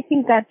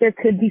there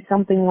could be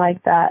something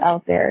like that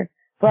out there.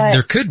 But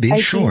there could be, I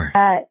sure. Think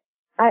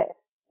that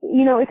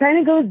it kind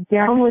of goes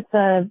down with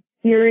the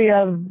theory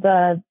of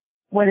the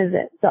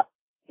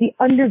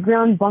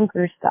underground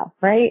bunker stuff,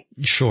 right?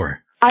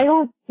 Sure. I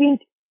don't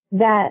think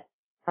that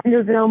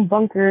underground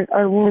bunkers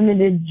are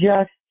limited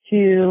just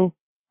to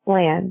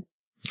land.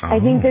 I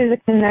think there's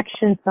a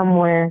connection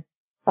somewhere.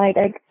 Like,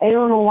 I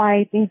don't know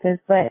why I think this,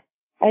 but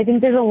I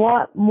think there's a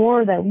lot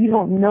more that we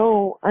don't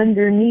know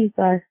underneath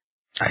us.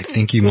 I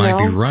think you might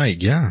be right,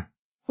 yeah.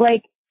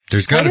 Like,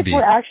 there's gotta be.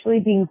 We're actually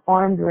being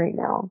farmed right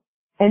now.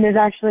 And there's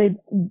actually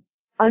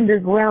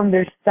underground,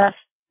 there's stuff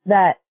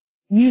that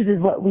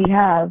uses what we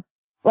have.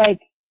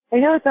 Like, I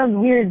know it sounds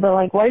weird, but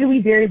like, why do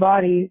we bury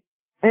bodies?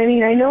 I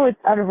mean, I know it's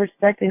out of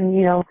respect and,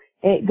 you know,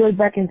 it goes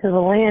back into the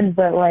land,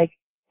 but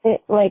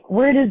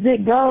where does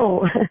it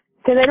go?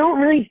 Cause I don't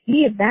really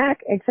see it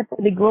back except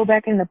that they grow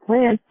back into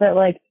plants, but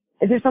like,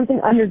 is there something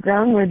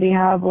underground where they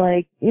have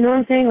like, you know what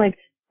I'm saying? Like,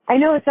 I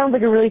know it sounds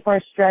like a really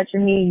far stretch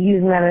of me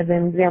using that as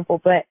an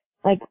example, but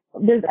like,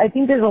 I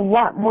think there's a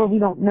lot more we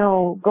don't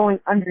know going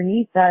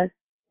underneath us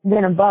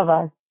than above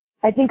us.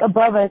 I think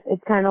above us,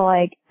 it's kind of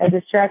like a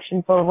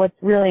distraction for what's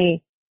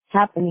really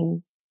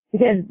happening.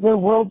 Because the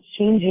world's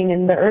changing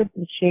and the earth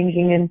is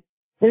changing and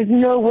there's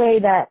no way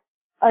that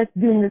us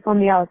doing this on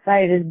the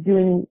outside is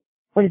doing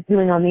what it's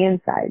doing on the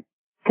inside.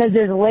 Cause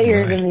there's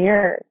layers in the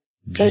earth.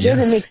 So it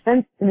doesn't make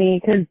sense to me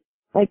cause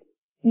like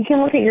you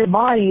can look at your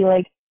body,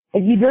 like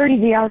if you dirty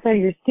the outside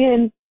of your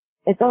skin,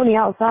 it's on the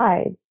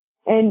outside.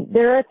 And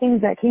there are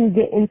things that can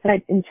get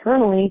inside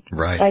internally.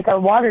 Right. Like our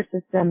water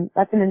system,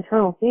 that's an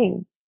internal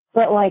thing.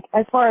 But like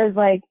as far as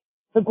like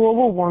the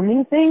global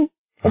warming thing,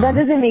 that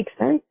doesn't make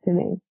sense to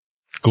me.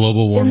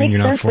 Global warming, you're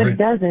not for it? It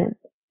doesn't.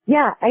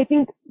 Yeah, I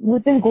think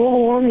within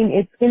global warming,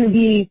 it's going to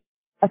be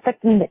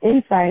affecting the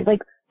inside.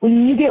 Like,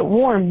 when you get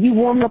warm, you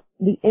warm up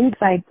the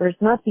inside first,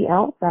 not the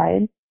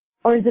outside.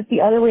 Or is it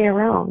the other way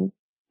around?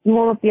 You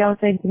warm up the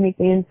outside to make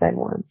the inside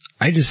warm.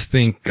 I just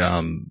think,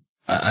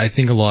 I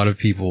think a lot of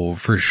people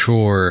for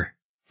sure,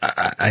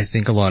 I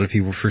think a lot of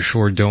people for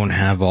sure don't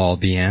have all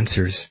the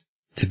answers,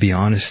 to be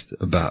honest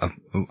about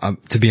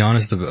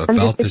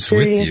this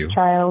with you.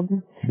 Child.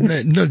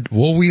 No,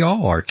 well, we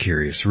all are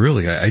curious,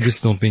 really. I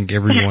just don't think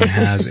everyone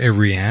has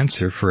every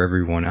answer for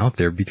everyone out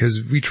there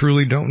because we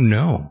truly don't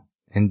know.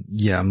 And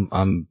yeah,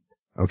 I'm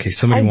okay.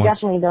 Somebody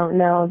wants. I definitely don't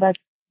know. That's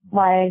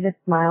why I just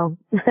smile.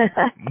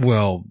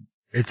 Well,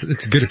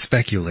 it's good to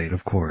speculate,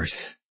 of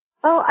course.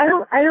 Oh, I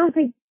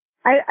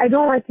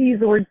don't like to use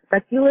the word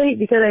speculate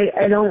because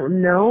I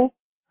don't know,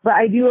 but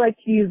I do like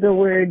to use the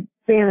word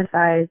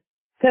fantasize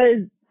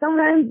because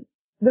sometimes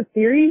the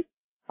theories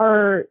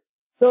are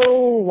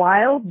so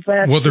wild,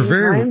 but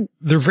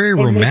they're very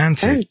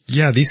romantic.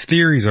 Yeah, these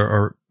theories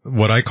are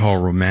what I call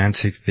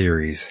romantic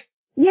theories.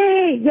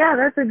 Yeah,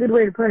 that's a good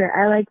way to put it.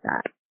 I like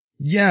that.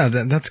 Yeah,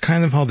 that's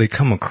kind of how they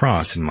come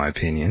across, in my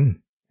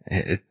opinion.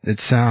 It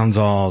sounds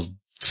all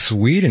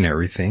sweet and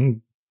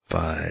everything,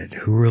 but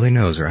who really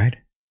knows, right?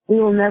 We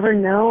will never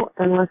know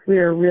unless we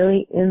are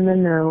really in the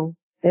know,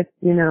 if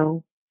you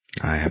know.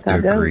 I have to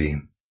agree.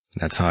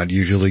 That's how it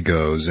usually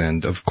goes.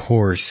 And of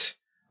course,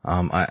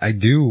 I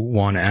do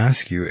want to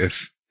ask you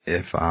if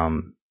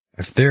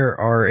there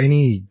are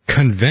any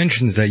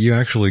conventions that you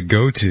actually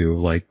go to,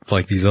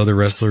 like these other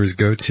wrestlers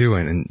go to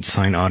and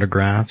sign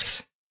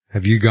autographs.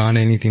 Have you gone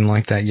to anything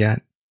like that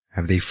yet?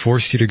 Have they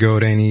forced you to go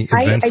to any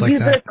events like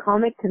that? I do the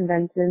comic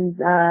conventions,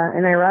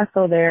 and I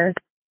wrestle there,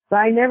 but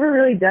I never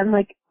really done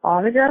like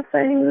autograph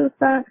signings and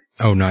stuff.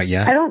 Oh, not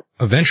yet?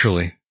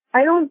 Eventually.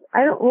 Well,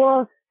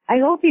 I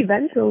hope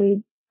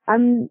eventually.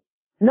 I'm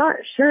not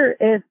sure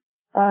if,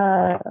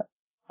 a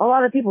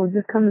lot of people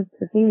just come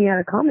to see me at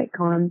a Comic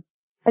Con.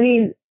 I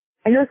mean,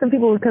 I know some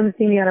people would come to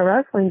see me at a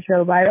wrestling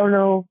show, but I don't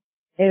know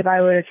if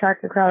I would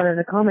attract a crowd at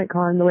a Comic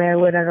Con the way I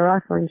would at a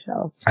wrestling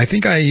show. I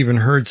think I even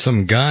heard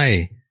some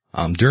guy,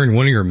 during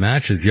one of your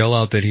matches yell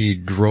out that he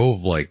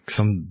drove like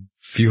some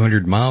few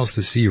hundred miles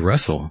to see you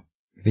wrestle.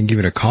 I think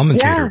even a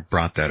commentator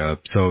brought that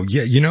up. So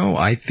yeah,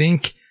 I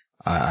think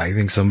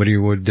somebody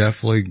would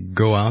definitely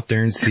go out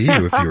there and see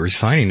you if you were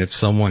signing. If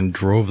someone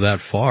drove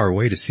that far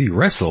away to see you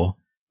wrestle,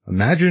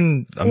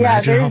 imagine how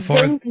far.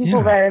 There's been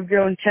people that have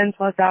driven 10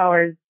 plus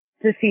hours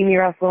to see me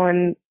wrestle,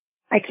 and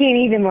I can't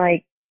even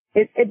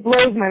it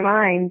blows my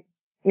mind,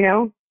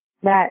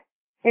 that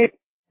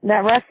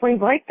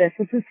wrestling's like this.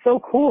 This is so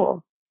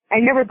cool. I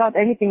never thought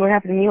anything would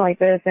happen to me like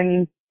this,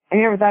 and I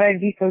never thought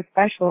I'd be so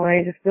special, and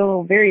I just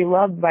feel very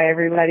loved by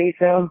everybody,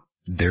 so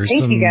thank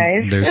you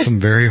guys. There's some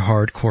very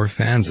hardcore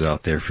fans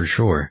out there for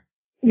sure.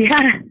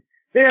 Yeah,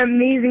 they're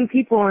amazing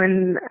people,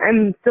 and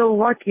I'm so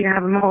lucky to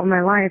have them all in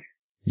my life.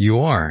 You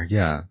are,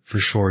 yeah, for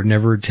sure.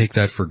 Never take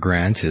that for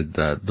granted,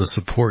 that the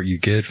support you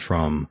get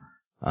from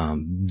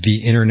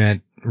the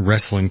internet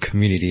wrestling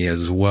community,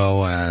 as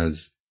well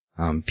as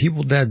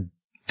people that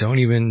don't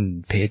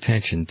even pay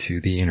attention to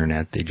the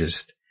internet. They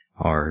just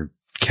are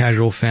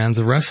casual fans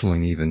of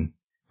wrestling even.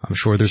 I'm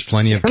sure there's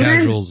plenty of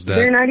casuals that...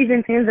 They're not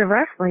even fans of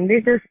wrestling.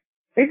 They're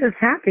just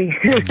happy.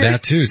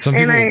 That too. Some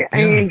people... And I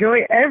enjoy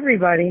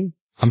everybody.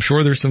 I'm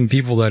sure there's some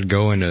people that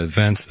go into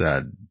events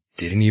that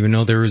didn't even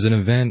know there was an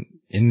event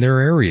in their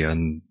area,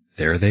 and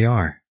there they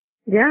are.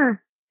 Yeah.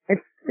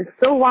 It's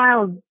so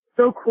wild,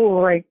 so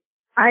cool.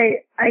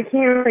 I can't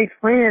really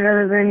explain it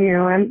other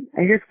than,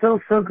 I just feel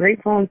so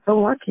grateful and so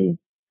lucky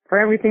for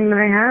everything that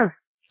I have.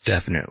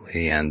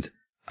 Definitely. And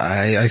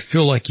I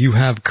feel like you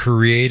have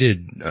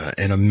created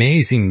an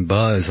amazing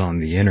buzz on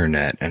the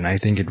internet, and I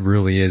think it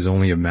really is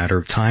only a matter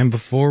of time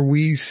before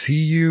we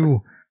see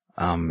you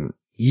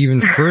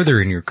even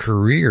further in your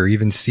career,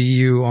 even see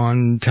you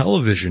on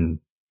television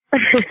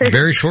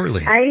very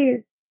shortly.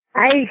 I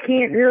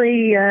can't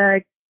really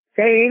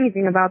say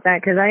anything about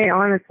that because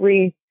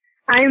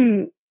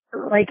I'm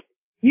like,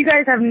 you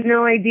guys have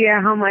no idea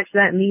how much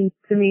that means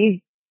to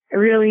me,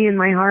 really, in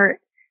my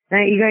heart,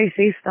 that you guys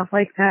say stuff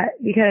like that,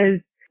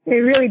 because it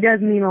really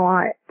does mean a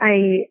lot.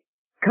 I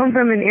come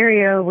from an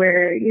area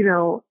where,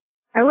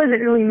 I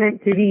wasn't really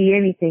meant to be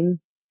anything,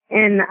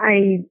 and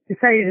I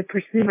decided to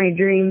pursue my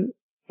dream,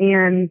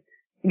 and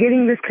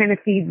getting this kind of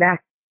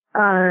feedback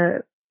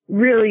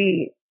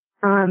really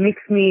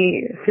makes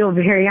me feel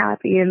very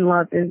happy and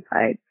loved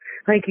inside.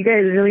 Like, you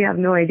guys really have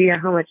no idea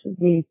how much it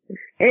means.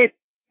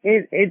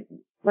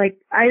 Like,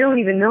 I don't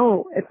even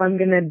know if I'm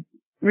gonna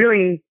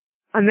really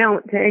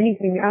amount to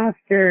anything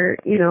after,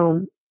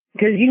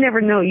 because you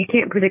never know. You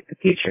can't predict the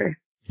future.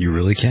 You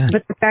really can't.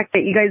 But the fact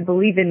that you guys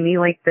believe in me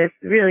like this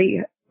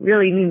really,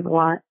 really means a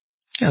lot.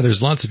 Yeah,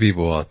 there's lots of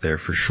people out there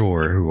for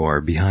sure who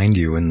are behind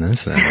you in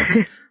this.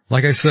 And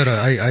like I said,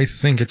 I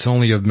think it's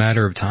only a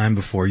matter of time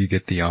before you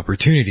get the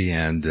opportunity,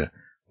 and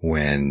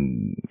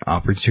when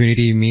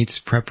opportunity meets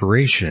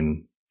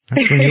preparation,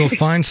 that's when you'll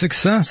find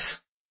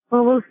success.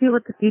 Well, we'll see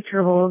what the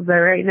future holds, but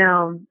right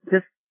now,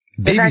 just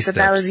the fact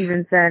that was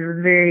even said was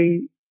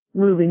very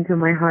moving to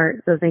my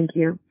heart, so thank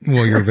you.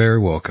 Well, you're very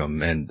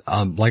welcome. And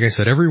like I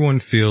said, everyone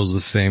feels the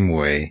same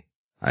way.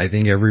 I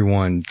think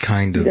everyone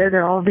kind of...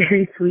 They're all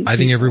very sweet. I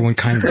think everyone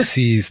kind of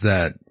sees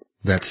that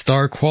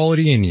star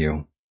quality in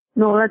you.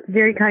 No, that's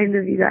very kind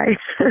of you guys.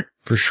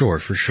 For sure,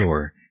 for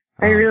sure.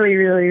 I really,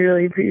 really,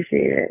 really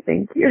appreciate it.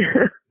 Thank you.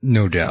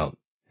 No doubt.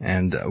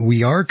 And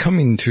we are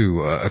coming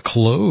to a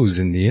close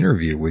in the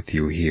interview with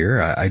you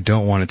here. I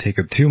don't want to take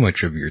up too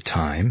much of your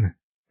time.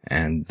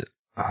 And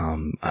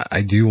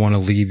I do want to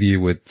leave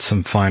you with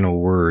some final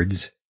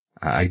words.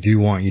 I do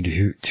want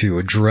you to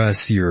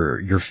address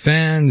your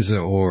fans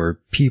or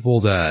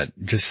people that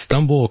just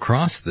stumble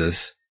across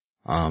this.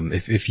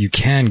 If you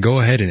can, go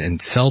ahead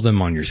and sell them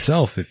on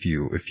yourself if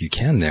you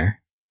can there.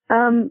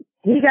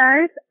 Hey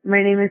guys,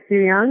 my name is Sue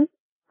Young.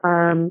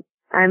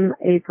 I'm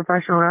a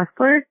professional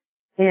wrestler,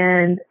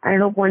 and I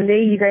hope one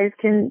day you guys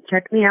can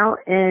check me out.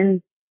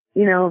 And,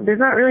 you know, there's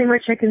not really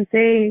much I can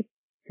say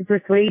to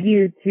persuade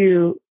you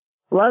to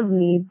love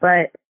me,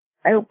 but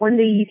I hope one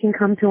day you can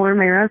come to one of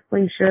my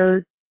wrestling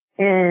shows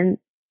and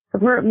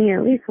support me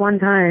at least one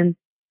time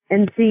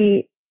and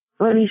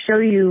let me show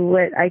you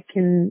what I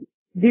can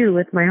do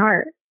with my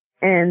heart.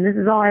 And this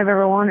is all I've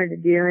ever wanted to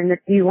do. And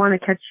if you want to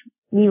catch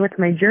me with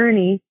my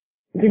journey,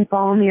 you can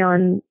follow me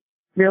on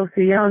Real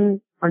Sue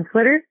Young on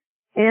Twitter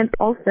and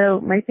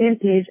also my fan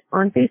page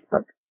on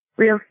Facebook,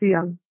 Real Sue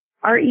Young,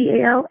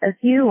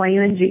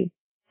 RealSuYung.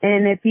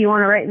 And if you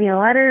want to write me a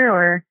letter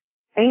or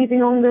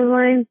anything along those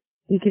lines,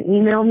 you can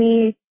email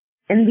me.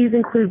 And these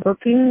include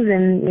bookings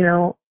and, you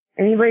know,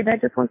 anybody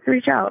that just wants to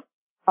reach out.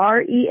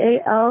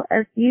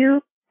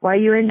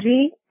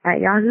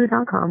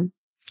 RealSuYung@yahoo.com.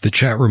 The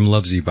chat room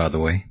loves you, by the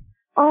way.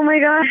 Oh my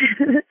God.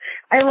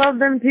 I love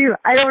them too.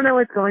 I don't know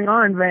what's going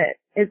on, but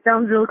it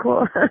sounds real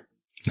cool.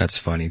 That's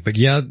funny. But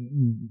yeah,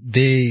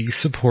 they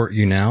support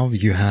you now.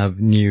 You have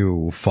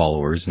new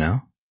followers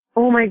now.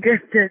 Oh my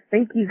goodness.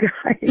 Thank you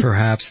guys.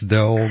 Perhaps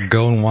they'll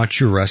go and watch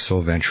you wrestle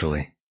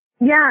eventually.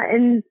 Yeah.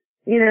 And,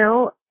 you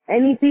know,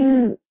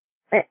 the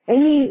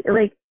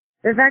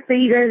fact that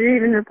you guys are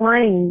even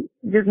replying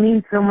just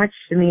means so much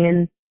to me.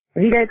 And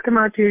if you guys come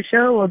out to a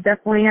show, we'll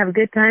definitely have a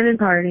good time and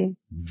party.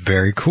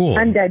 Very cool.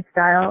 Undead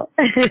style.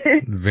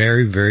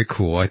 Very, very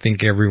cool. I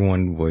think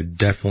everyone would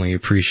definitely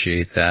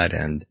appreciate that.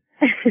 And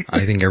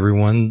I think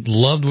everyone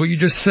loved what you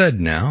just said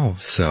now.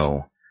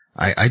 So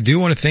I do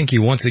want to thank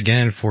you once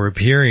again for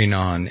appearing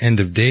on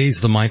End of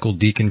Days, the Michael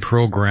Deacon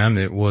program.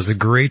 It was a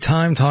great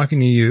time talking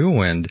to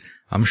you, and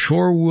I'm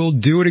sure we'll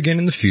do it again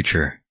in the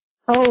future.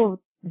 Oh,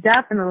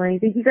 definitely.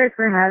 Thank you guys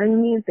for having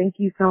me, and thank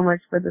you so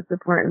much for the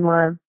support and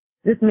love.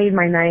 This made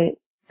my night.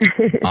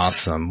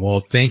 Awesome.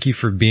 Well, thank you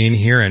for being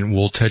here, and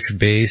we'll touch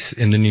base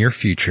in the near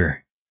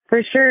future.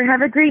 For sure.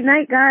 Have a great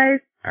night, guys.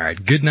 All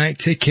right. Good night.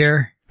 Take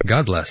care.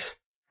 God bless.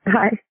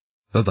 Bye.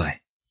 Bye-bye.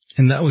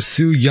 And that was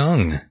Sue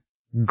Young.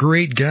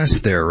 Great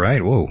guest there,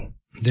 right? Whoa.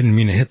 Didn't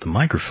mean to hit the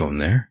microphone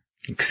there.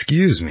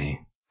 Excuse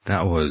me.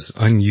 That was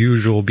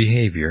unusual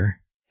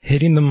behavior.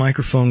 Hitting the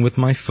microphone with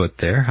my foot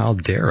there. How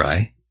dare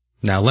I?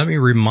 Now let me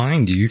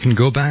remind you, you can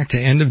go back to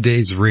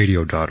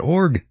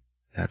endofdaysradio.org.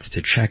 That's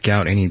to check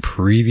out any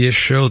previous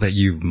show that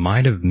you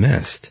might have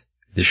missed.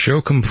 The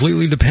show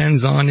completely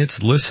depends on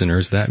its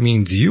listeners. That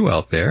means you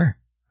out there.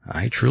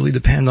 I truly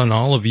depend on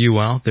all of you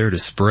out there to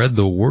spread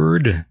the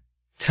word.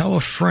 Tell a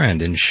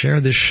friend and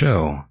share this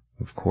show.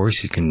 Of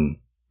course, you can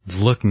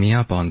look me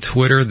up on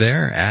Twitter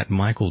there at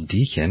Michael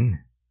Deacon.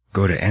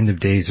 Go to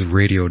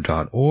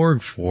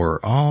endofdaysradio.org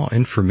for all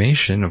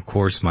information. Of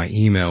course, my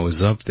email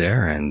is up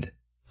there, and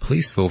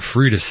please feel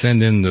free to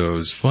send in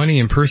those funny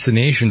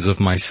impersonations of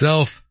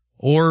myself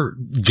or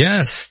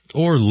guests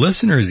or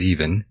listeners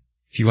even.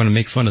 If you want to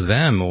make fun of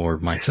them or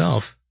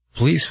myself,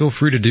 please feel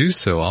free to do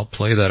so. I'll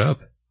play that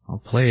up. I'll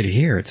play it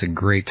here. It's a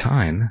great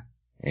time.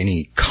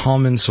 Any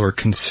comments or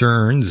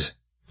concerns,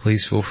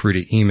 please feel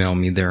free to email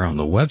me there on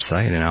the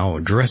website and I'll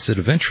address it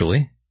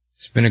eventually.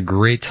 It's been a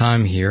great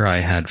time here. I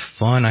had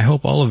fun. I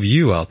hope all of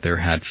you out there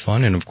had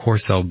fun. And of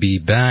course, I'll be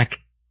back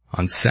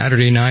on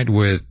Saturday night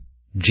with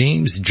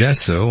James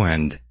Gesso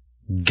and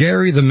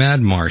Gary the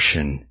Mad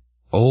Martian.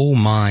 Oh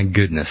my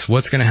goodness.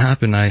 What's going to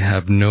happen? I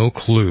have no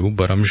clue,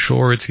 but I'm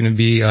sure it's going to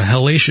be a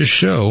hellacious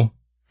show,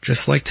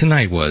 just like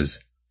tonight was.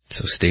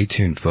 So stay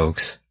tuned,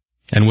 folks.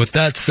 And with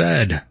that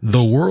said,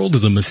 the world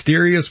is a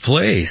mysterious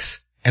place,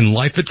 and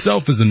life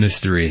itself is a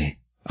mystery.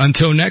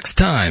 Until next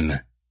time,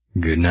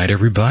 good night,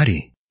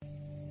 everybody.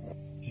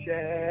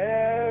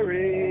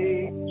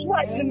 Sherry.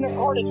 Right in the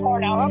hardest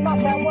heart out. I'm not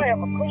that way.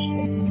 I'm a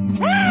Christian.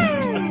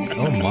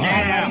 Oh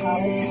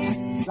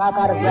my. Drop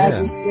out of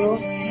graduate school.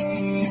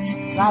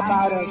 Drop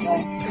out of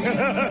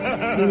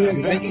You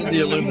mentioned the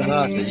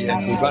Illuminati,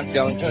 and we won't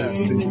go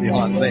into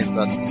behind them,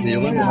 but the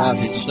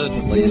Illuminati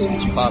certainly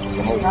is part of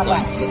the whole thing.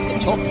 The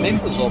top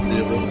members of the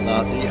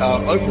Illuminati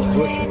are open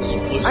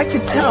worshippers. I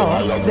could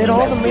tell that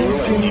all the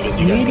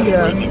mainstream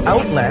media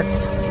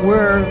outlets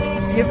were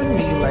giving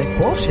me like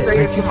bullshit.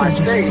 Like you can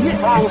just see it.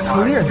 It's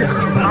clear.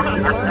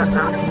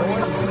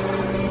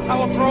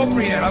 How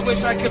appropriate. I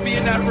wish I could be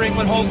in that ring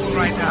with Hogan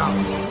right now.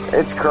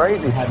 It's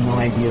crazy. I had no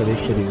idea this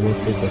shit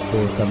existed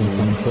before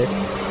 726.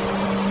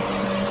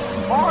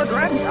 Oh,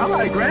 Grammy. I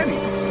like Grammy.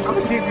 I'm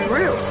gonna keep it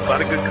real. A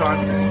lot of good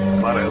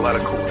content. A lot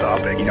of cool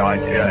topic. I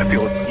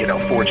feel,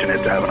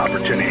 fortunate to have an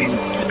opportunity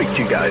to speak to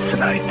you guys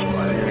tonight.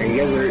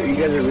 You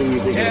guys are really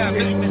big. Yeah,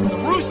 Mr.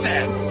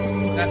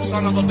 Rusev, that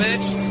son of a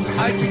bitch.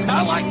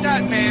 I like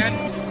that, man.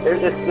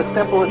 It's the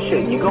simplest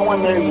shit. You go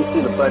in there, you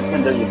see the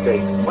bartender, you say,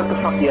 what the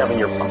fuck do you have in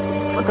your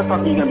pocket? What the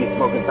fuck are you going to be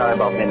smoking till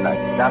about midnight?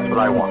 That's what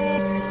I want.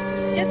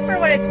 Just for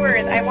what it's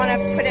worth, I want to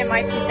put in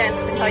my 2 cents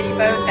to tell you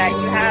both that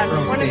you have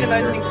one of the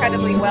most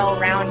incredibly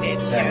well-rounded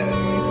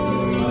shows.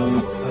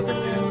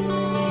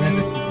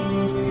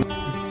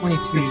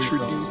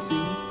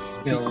 Introducing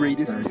the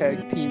greatest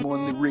tag team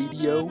on the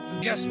radio.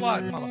 Guess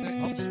what,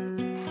 motherfucker?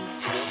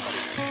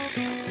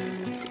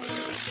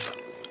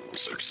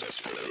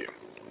 Successfully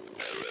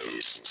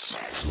erased.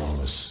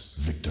 Flawless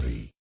victory.